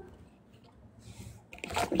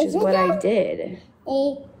 which is what I did.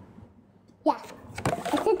 Yeah.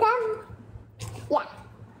 Is it done? Yeah.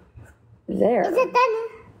 There. Is it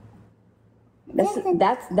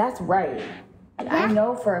done? That's right. I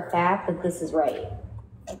know for a fact that this is right.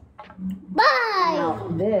 Bye. Now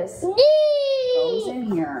this goes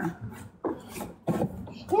in here.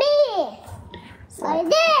 Me. Right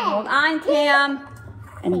there. Hold on, Cam.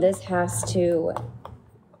 And this has to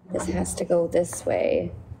go this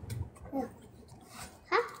way.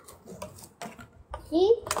 Huh?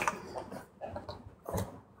 See?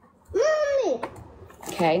 Mommy.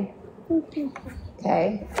 Okay.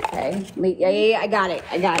 Okay. Yeah, I got it.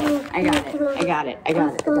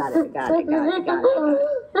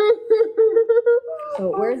 So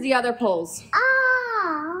where's the other poles?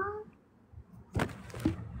 Ah.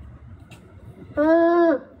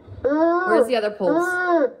 Where's the other poles?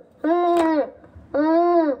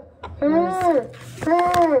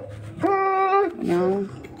 No.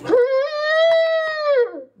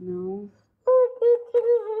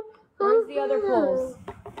 Where's the other poles?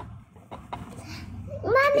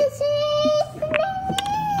 Mommy, see?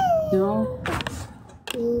 No.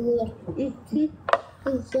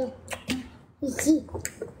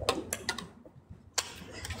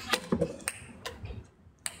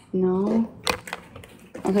 No.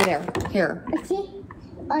 Okay, there. Here. See?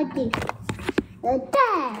 There.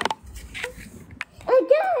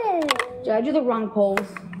 Again. Did I do the wrong poles?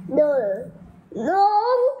 No.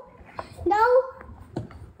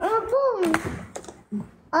 Boom.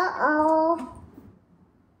 Uh-oh.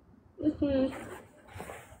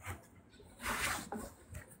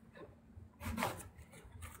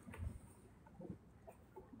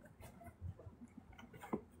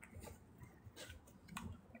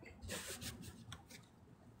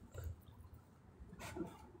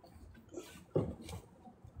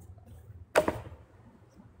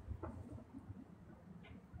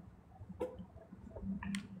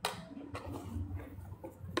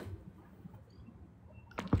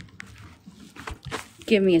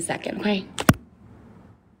 Give me a second, okay?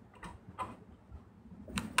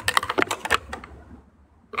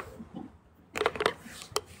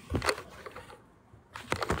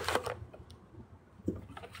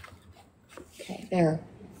 Okay, there.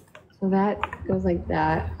 So that goes like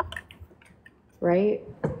that. Right?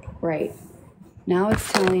 Right. Now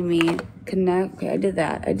it's telling me connect. Okay, I did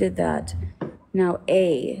that. Now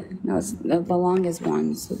A. Now it's the longest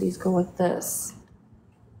one. So these go like this.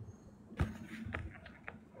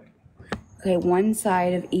 Okay, one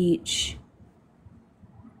side of each.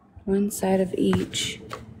 One side of each.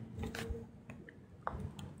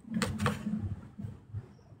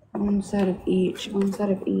 One side of each. One side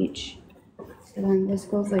of each. So then this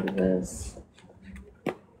goes like this.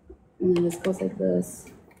 And then this goes like this.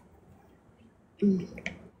 And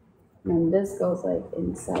then this goes like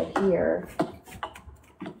inside here.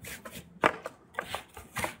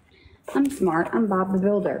 I'm smart. I'm Bob the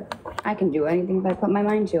Builder. I can do anything if I put my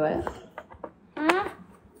mind to it.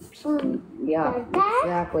 Yeah,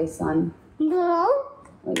 exactly, son. No.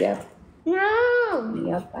 Oh, yep. No.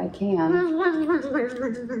 Yep, I can.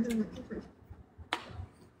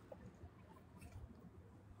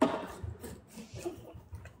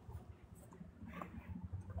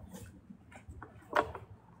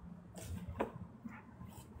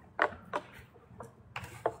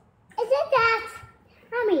 Is it that?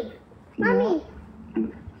 Mommy. Mommy.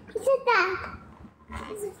 Is it that?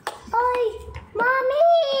 Oi, Mommy.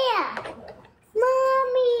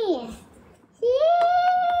 Mommy. See?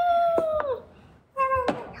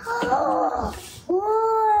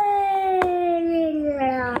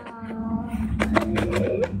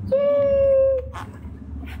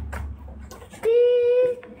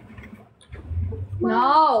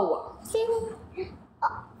 No.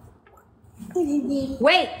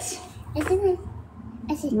 Wait.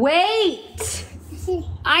 Wait.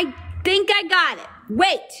 I think I got it.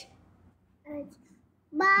 Wait.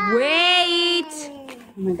 Wait.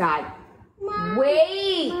 Oh my God.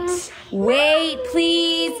 Wait. Wait,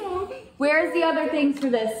 please. Where's the other things for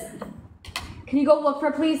this? Can you go look for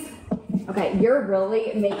it, please? Okay, you're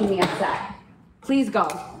really making me upset. Please go.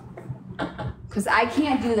 Because I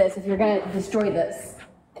can't do this if you're going to destroy this.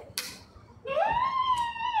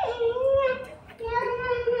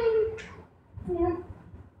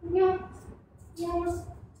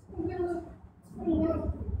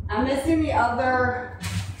 missing the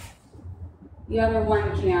other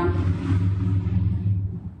one, Cam.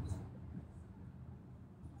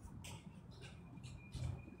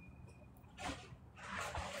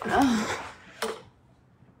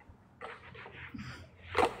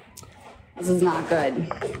 This is not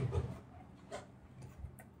good.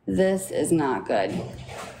 This is not good.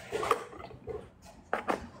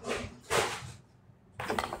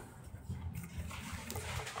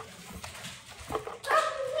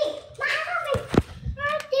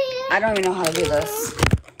 I don't even know how to do this.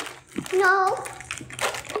 No.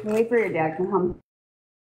 Wait for your dad to come.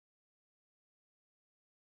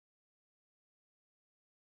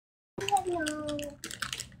 No.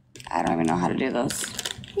 I don't even know how to do this.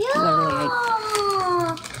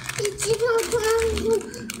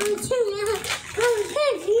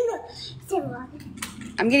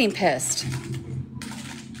 I'm getting pissed.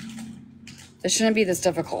 This shouldn't be this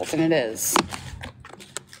difficult, and it is.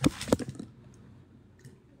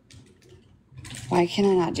 Why can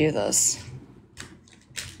I not do this?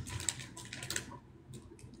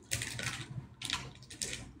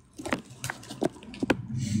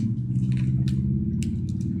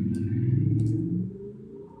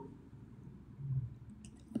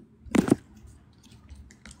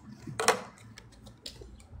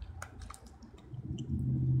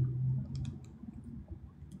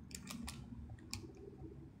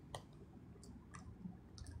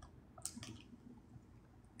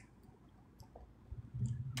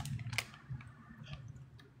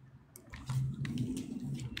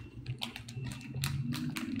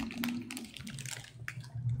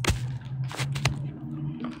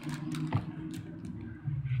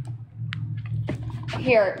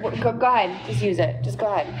 Here, go ahead. Just use it. Just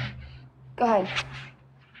go ahead. Go ahead.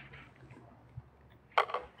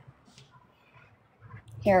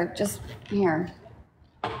 Here, just here.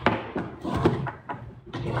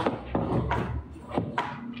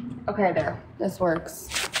 Okay, there. This works.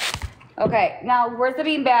 Okay, now where's the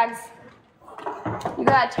bean bags? You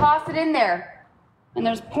gotta toss it in there. And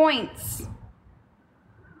there's points.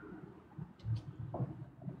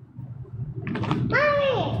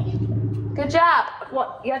 Mommy. Good job.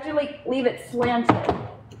 Well, you have to like leave it slanted,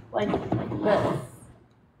 like this.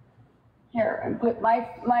 Here, and put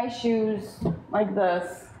my shoes like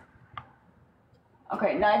this.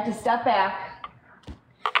 Okay, now I have to step back.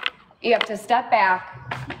 You have to step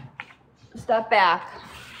back. Step back.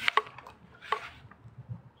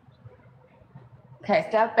 Okay,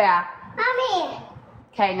 step back. Mommy.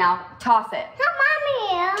 Okay, now toss it.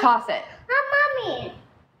 Mommy. Toss it. Mommy.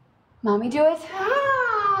 Mommy, do it?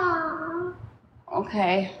 Oh.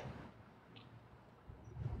 Okay.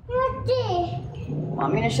 What's this?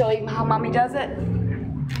 Want me to show you how mommy does it?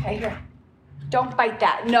 Okay, here. Don't bite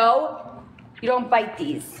that. No, you don't bite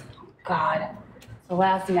these. God, it's the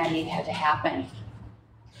last thing I need had to happen.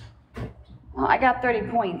 Well, I got 30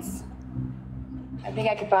 points. I think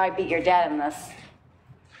I could probably beat your dad in this.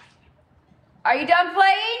 Are you done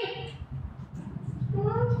playing?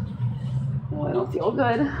 Oh, I don't feel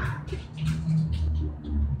good.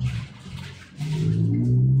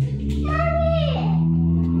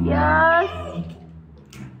 Mommy. Yes.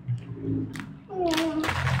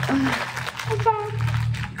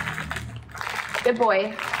 Good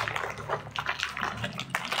boy.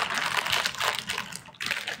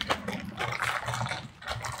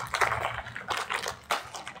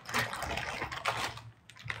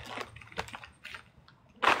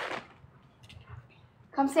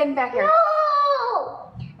 Come stand back here.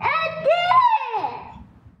 No. And this.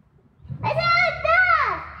 And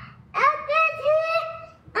that. And this here.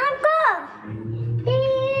 And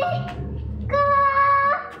go.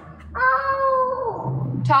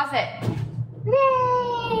 Oh. Toss it.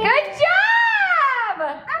 Yay. Good job!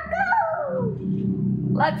 Go.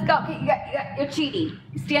 Let's go. Okay, you're cheating.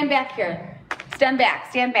 Stand back here. Stand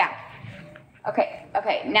back. Stand back. Okay.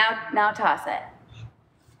 Okay. Now toss it.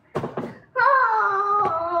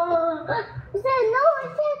 Oh. Is that no?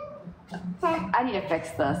 Is it? I need to fix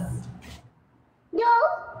this. No.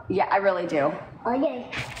 Yeah, I really do. Okay.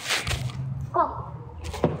 Go.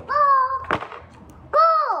 Go.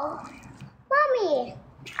 Go. Mommy.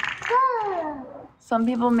 Go. Some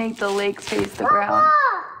people make the legs face the Papa. ground.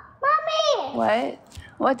 Mommy. What?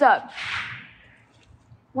 What's up?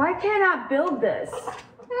 Why can't I build this? I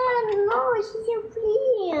don't know. She's a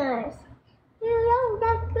please.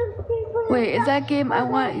 Wait, is that game I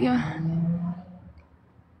want you?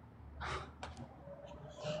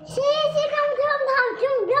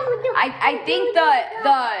 I think the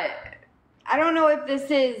I don't know if this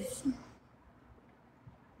is.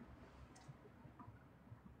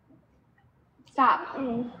 Stop.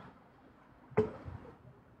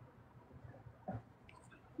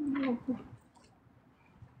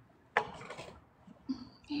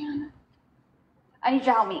 you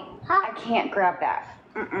to help me. Huh? I can't grab that.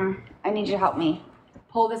 I need you to help me.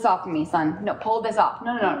 Pull this off for me, son. No, pull this off.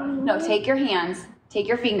 No. Take your hands, take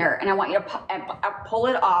your finger, and I want you to pull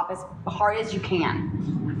it off as hard as you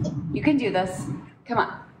can. You can do this. Come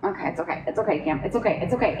on. Okay, it's okay. It's okay, Cam. It's okay.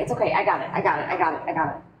 I got it.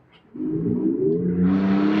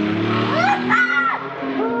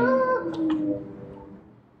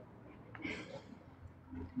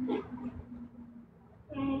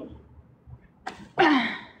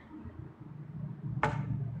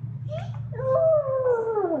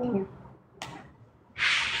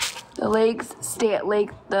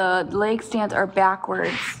 The leg stands are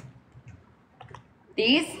backwards.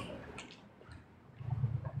 These?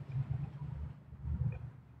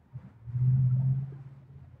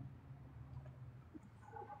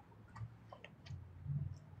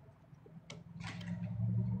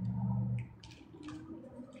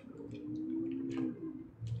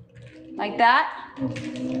 Like that?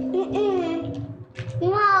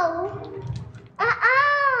 No.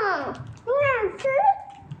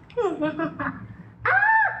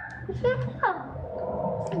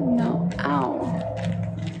 No. Ow.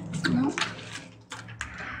 No.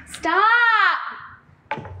 Stop!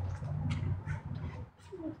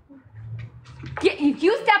 If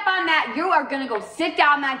you step on that, you are gonna go sit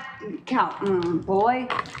down that couch. Boy.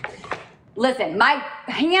 Listen, my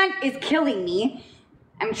hand is killing me.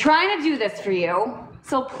 I'm trying to do this for you,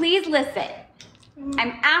 so please listen.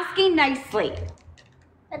 I'm asking nicely.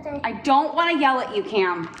 I don't want to yell at you,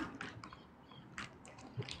 Cam.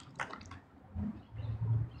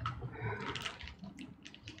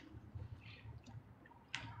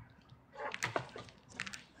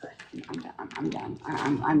 I'm done.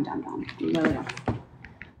 I'm done. No.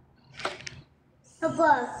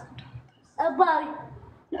 Above.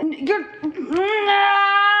 You're.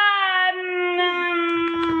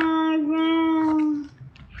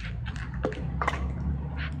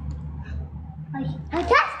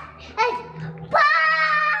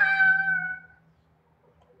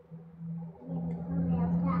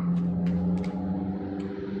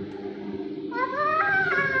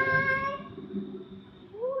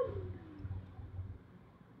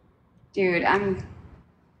 Dude, I'm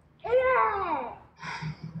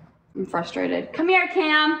frustrated. Come here,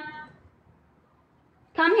 Cam.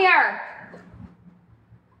 Come here.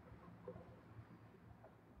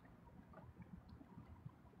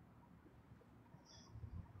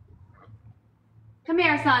 Come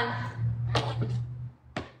here, son.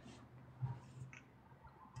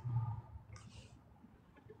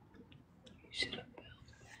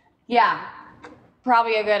 Yeah,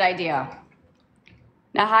 probably a good idea.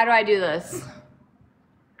 Now, how do I do this?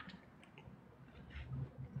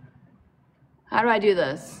 How do I do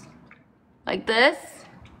this? Like this?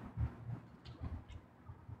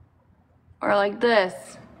 Or like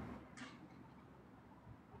this?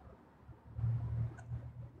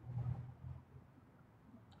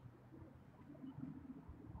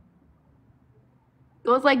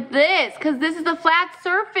 Goes like this, because this is a flat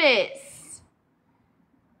surface.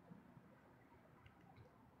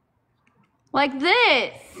 Like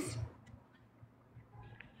this.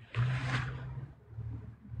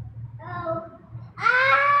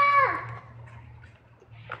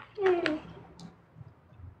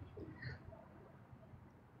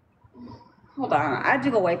 Hold on, I have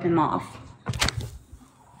to go wipe him off.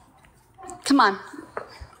 Come on.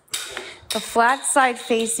 The flat side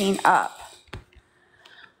facing up.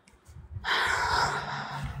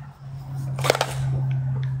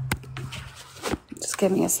 Just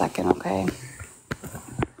give me a second, okay?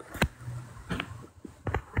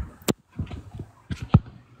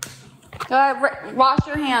 Go ahead, wash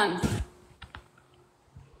your hands.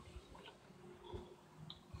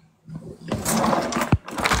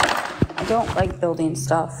 I don't like building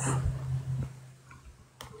stuff.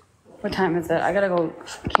 What time is it? I gotta go.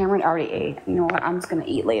 Cameron already ate. You know what? I'm just gonna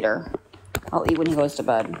eat later. I'll eat when he goes to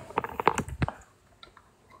bed.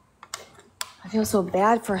 I feel so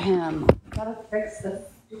bad for him. Gotta fix this.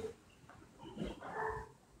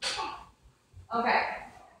 Okay.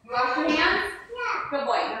 You wash your hands? Yeah. Good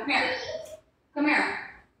boy. Come here. Come here.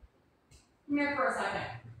 Come here for a second.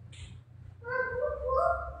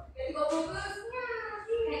 Get to go poo-poos?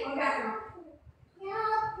 Yeah. Okay, go back.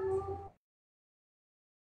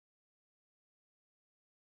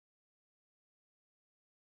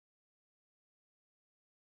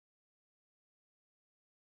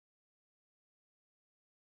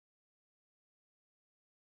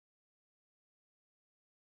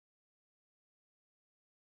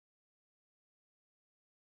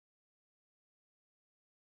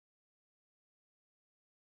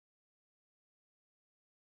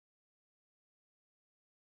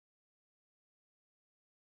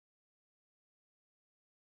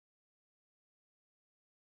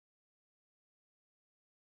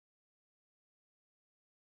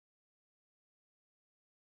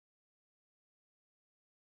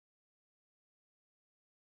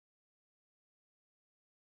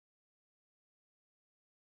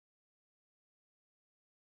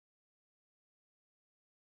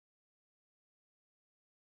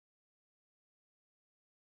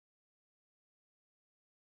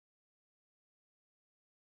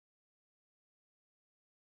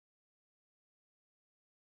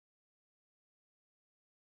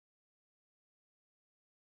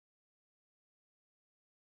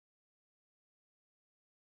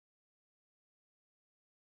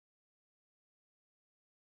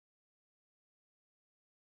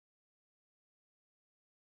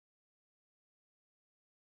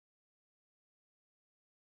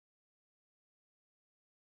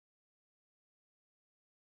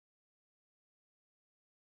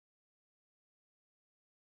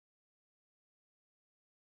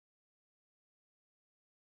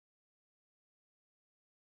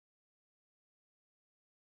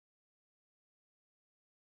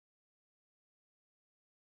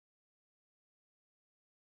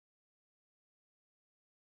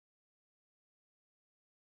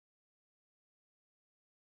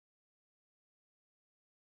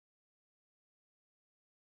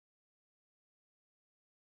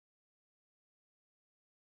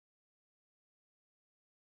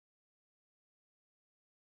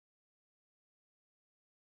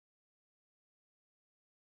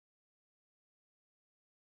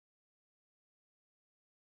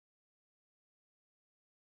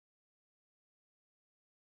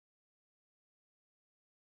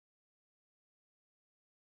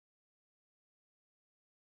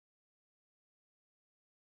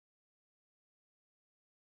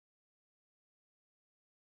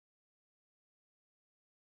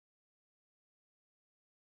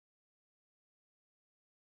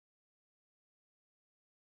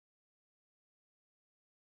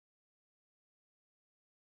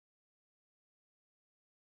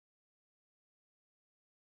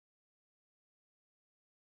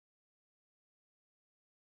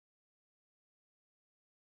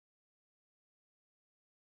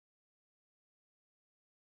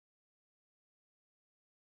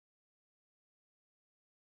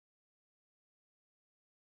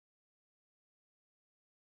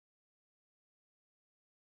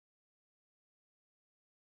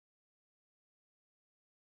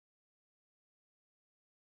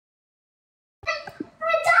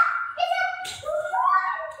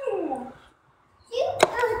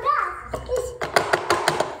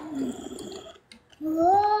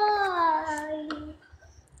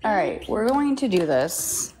 we're going to do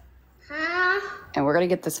this. Huh? And we're gonna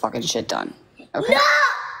get this fucking shit done. Okay? No!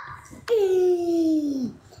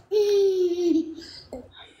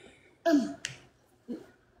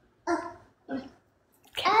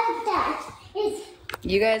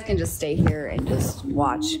 You guys can just stay here and just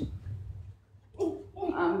watch.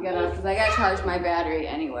 I'm gonna, because I gotta charge my battery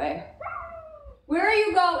anyway. Where are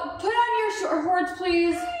you go? Put on your shorts,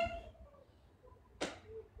 please.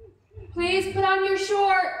 Please put on your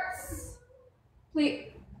shorts. Please.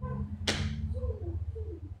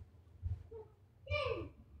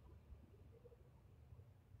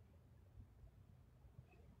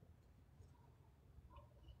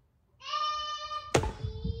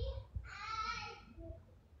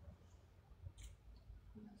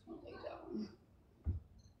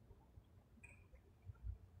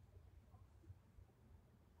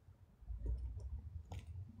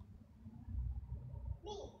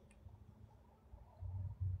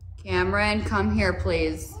 Cameron, come here,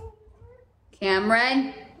 please.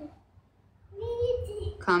 Cameron,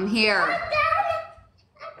 come here.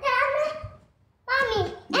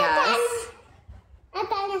 Mommy. Yes.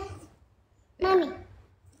 Mommy.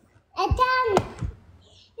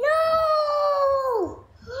 No.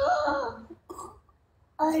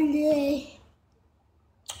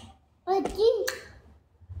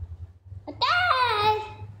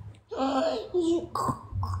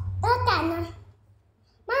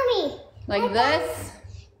 Mommy. Like this?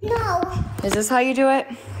 No. Is this how you do it?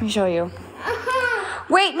 Let me show you.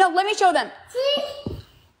 Wait, no, let me show them. See?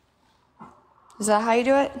 Is that how you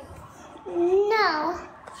do it? No.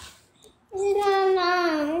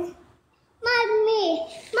 No. Mommy,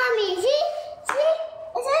 see?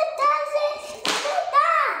 It's a dog.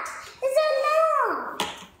 It's a no.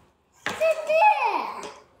 It's a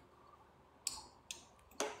there.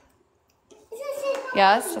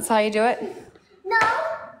 Yes, that's how you do it. No.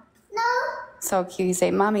 So cute. You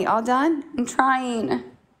say, Mommy, all done? I'm trying.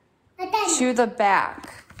 To the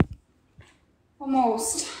back.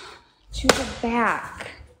 Almost. To the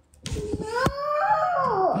back.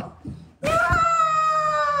 No.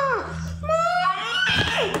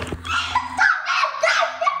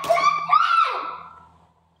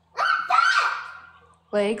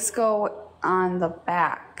 Legs go on the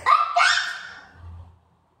back.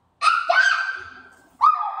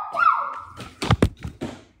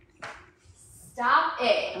 Stop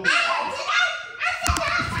it.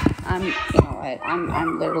 You know what?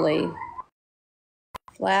 I'm literally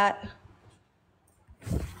flat.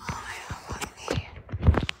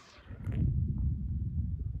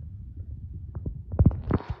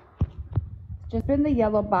 Just bend the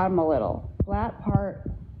yellow bottom a little. Flat part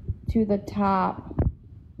to the top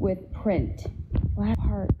with print. Flat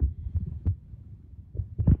part.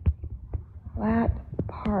 Flat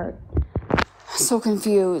part. So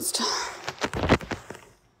confused.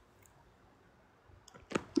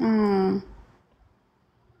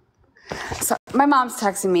 So my mom's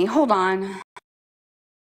texting me. Hold on.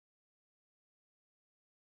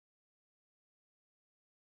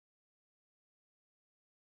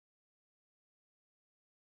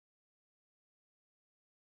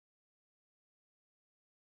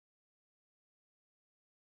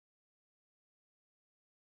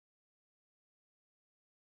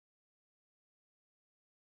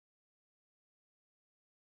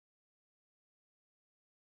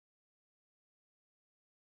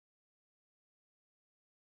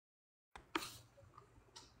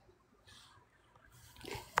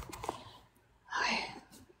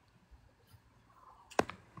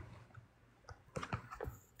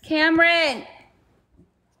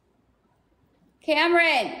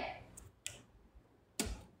 Cameron!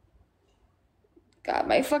 Got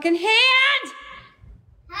my fucking hand!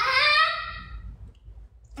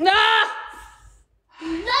 No!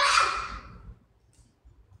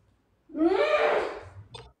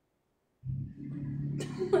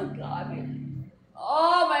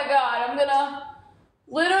 Oh my god, I'm gonna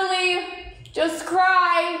literally just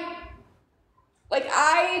cry. Like,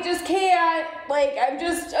 I just can't. Like, I'm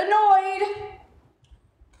just annoyed.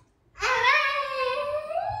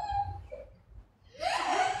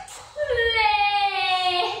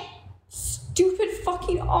 Stupid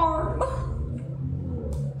fucking arm.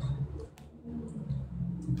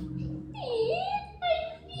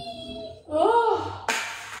 Oh.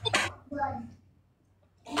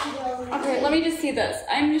 Okay, let me just see this.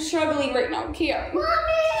 I'm just struggling right now. Here.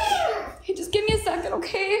 Hey, just give me a second,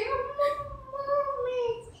 okay?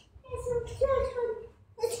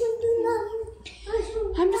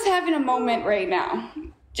 I'm just having a moment right now.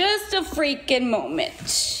 Just a freaking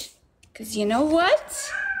moment. Because you know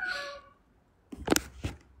what?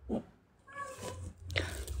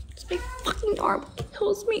 Let's My fucking arm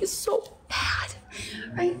kills me so bad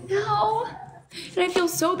right now. And I feel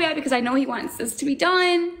so bad because I know he wants this to be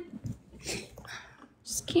done.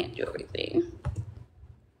 Just can't do everything.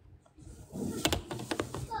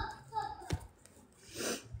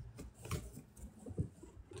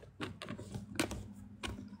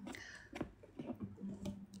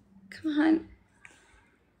 Come on.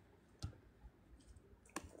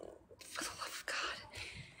 For the love of God.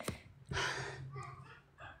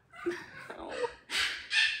 No.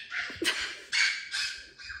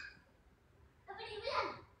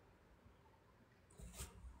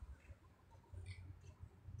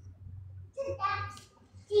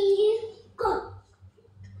 Go.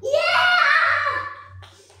 Yeah!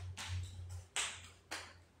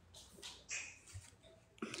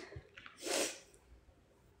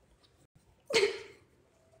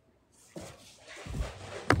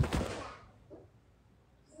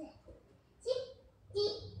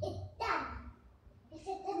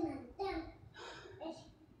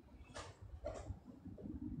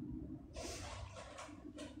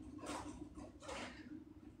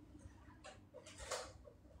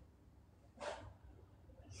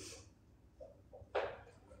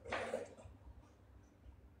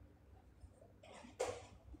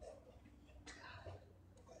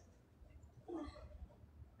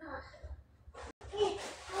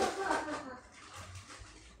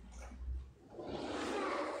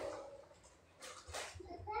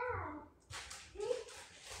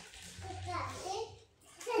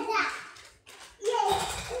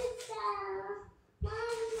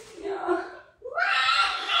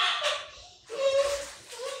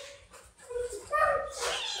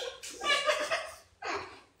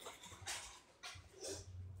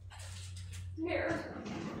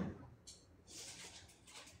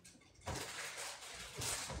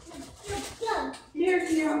 Here,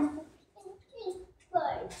 Kia.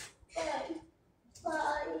 Bye. Bye.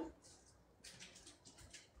 Bye.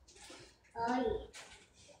 Bye.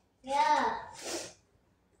 Yeah.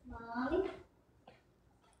 Mommy.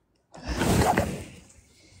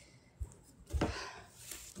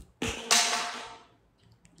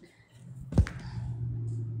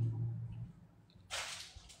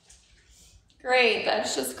 Great,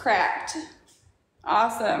 that's just cracked.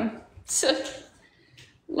 Awesome.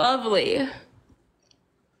 Lovely.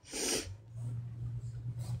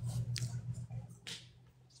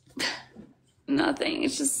 Nothing,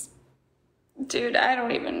 it's just, dude, I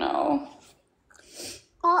don't even know.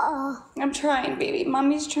 Uh-oh. I'm trying, baby.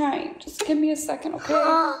 Mommy's trying. Just give me a second, okay?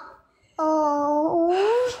 Oh.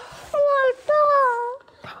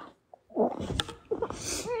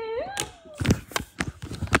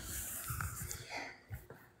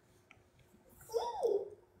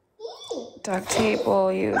 Duct tape,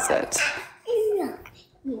 we'll use it.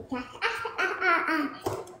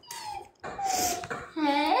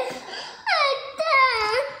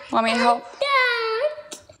 Want me to help?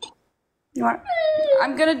 You want?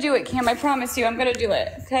 I'm gonna do it, Cam. I promise you, I'm gonna do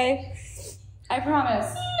it. Okay? I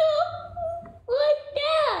promise.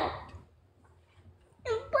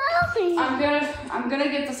 I'm gonna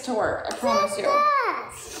get this to work. I promise you.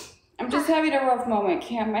 I'm just having a rough moment,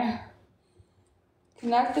 Cam.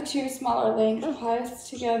 Connect the two smaller length plies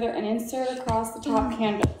together and insert across the top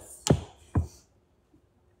canvas.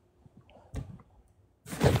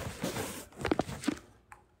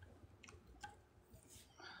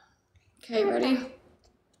 Okay, ready?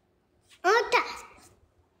 Okay,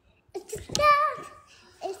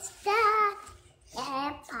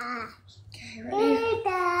 ready?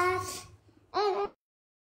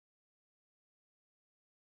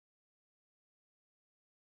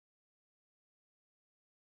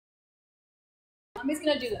 Mommy's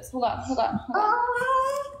gonna do this. Hold on. Hold on.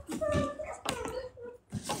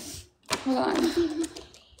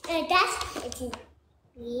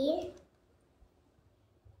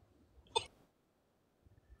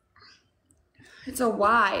 It's a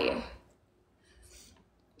Y.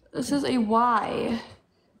 This is a Y.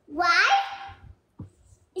 Why?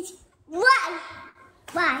 It's why?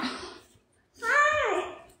 Why?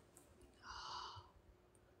 Why?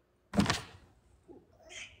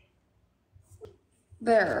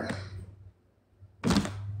 There.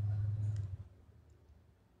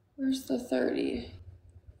 Where's the 30?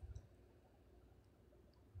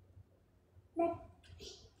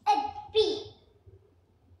 B.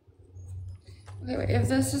 Okay, wait, if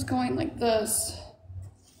this is going like this,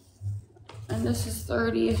 and this is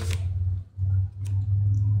 30.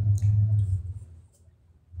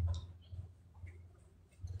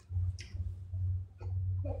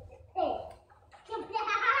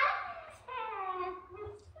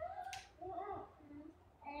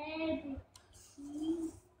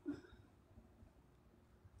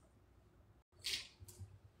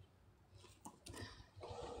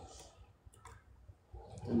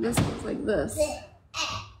 This looks like this.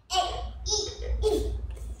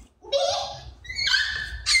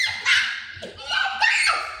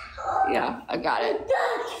 Yeah, I got it.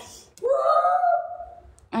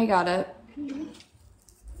 I got it.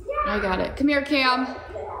 I got it. Come here, Cam.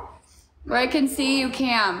 Where I can see you,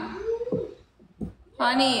 Cam.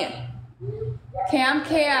 Honey. Cam.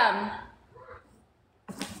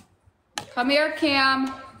 Come here,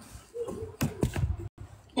 Cam.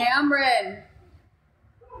 Cameron.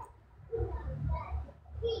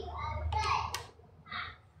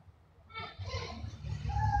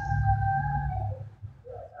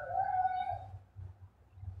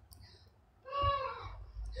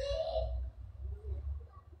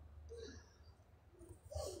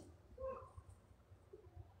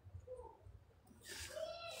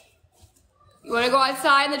 You want to go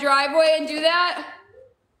outside in the driveway and do that?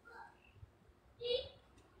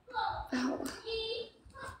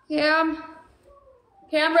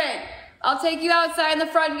 Cameron, I'll take you outside in the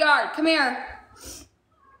front yard. Come here.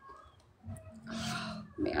 Oh,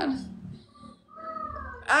 man.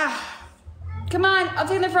 Come on, I'll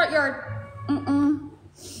take you in the front yard.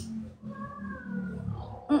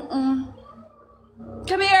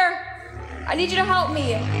 Come here. I need you to help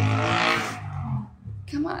me.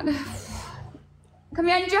 Come on. Come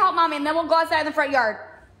here, I need you to help Mommy, and then we'll go outside in the front yard.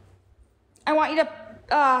 I want you to,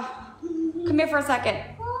 come here for a second.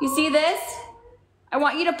 You see this? I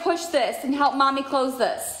want you to push this and help Mommy close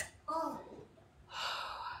this.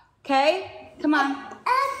 Okay? Come on.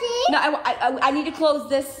 No, I need to close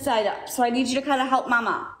this side up, so I need you to kind of help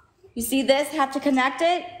Mama. You see this? Have to connect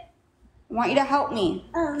it? I want you to help me.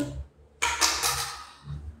 Huh?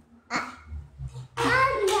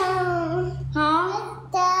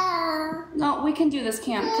 No, we can do this,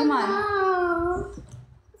 Cam. Come on.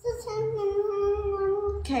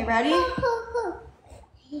 Okay, ready?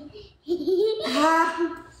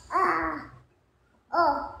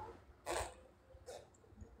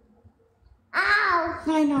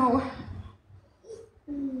 I know.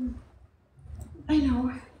 I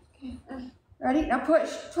know. Okay. Ready? Now push.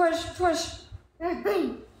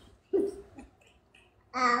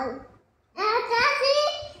 Ow.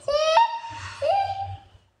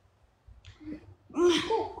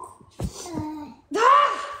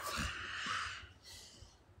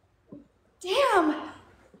 Damn!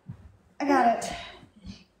 I got it.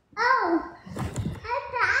 Oh,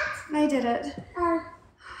 I did it. I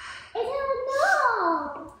don't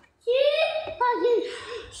know.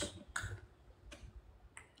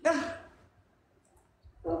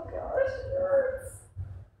 Oh gosh, it hurts.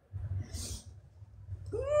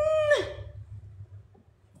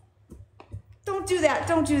 Don't do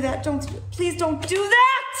that. Please don't do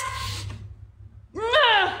that! No.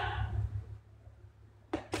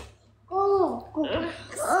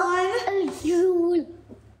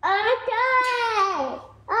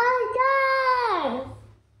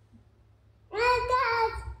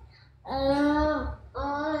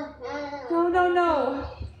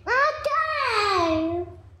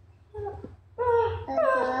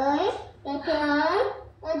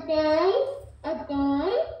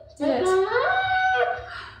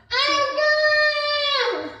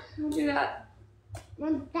 Don't do that.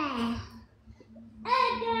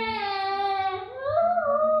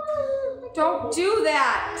 Don't do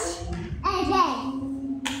that.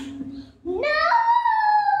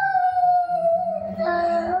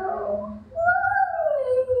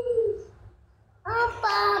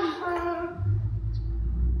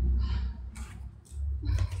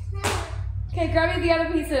 Okay, grab me the other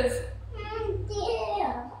pieces.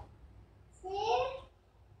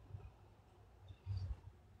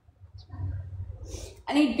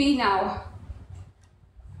 I need B now.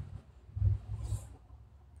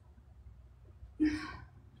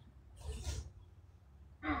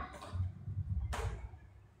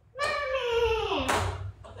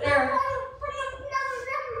 There.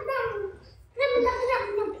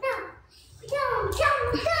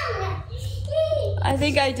 I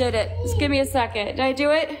think I did it. Just give me a second. Did I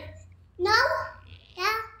do it? No?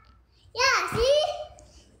 Yeah, see?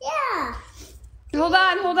 Yeah. Hold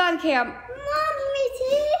on, Cam. Mommy,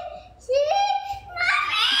 see?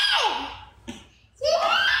 Mommy!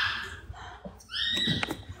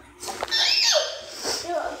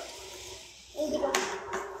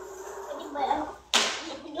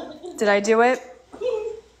 Did I do it?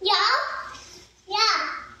 Yeah.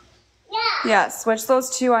 Yeah, switch those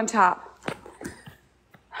two on top.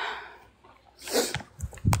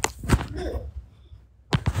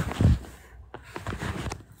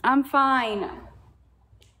 I'm fine.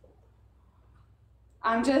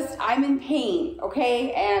 I'm in pain,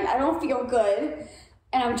 okay? And I don't feel good.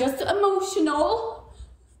 And I'm just emotional.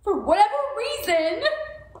 for whatever reason,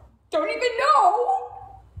 don't even know.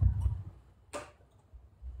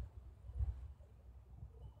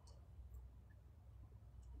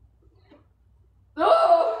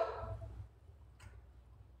 Oh.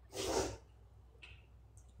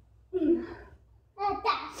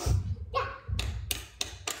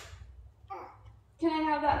 Can I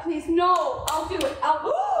have that, please? No, I'll do it.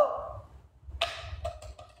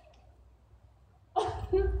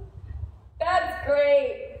 That's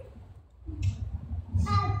great.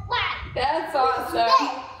 That's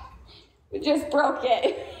awesome. We just broke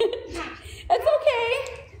it. It's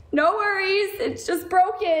okay. No worries. It's just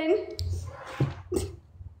broken.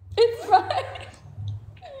 It's fine.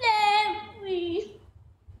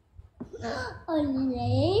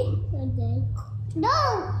 No,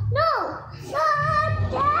 not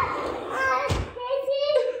that.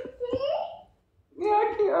 Yeah,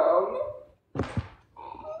 Kim.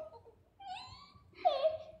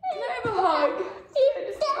 Can I have a hug? I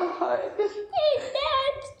just want a hug.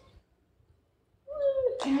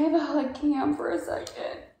 Can I have a hug, Cam, for a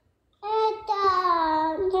second?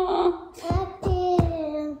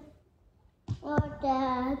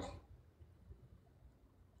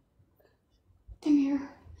 Come here.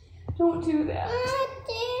 Don't do that.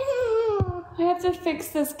 I have to fix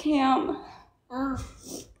this, Cam.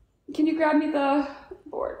 Can you grab me the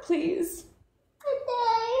board, please?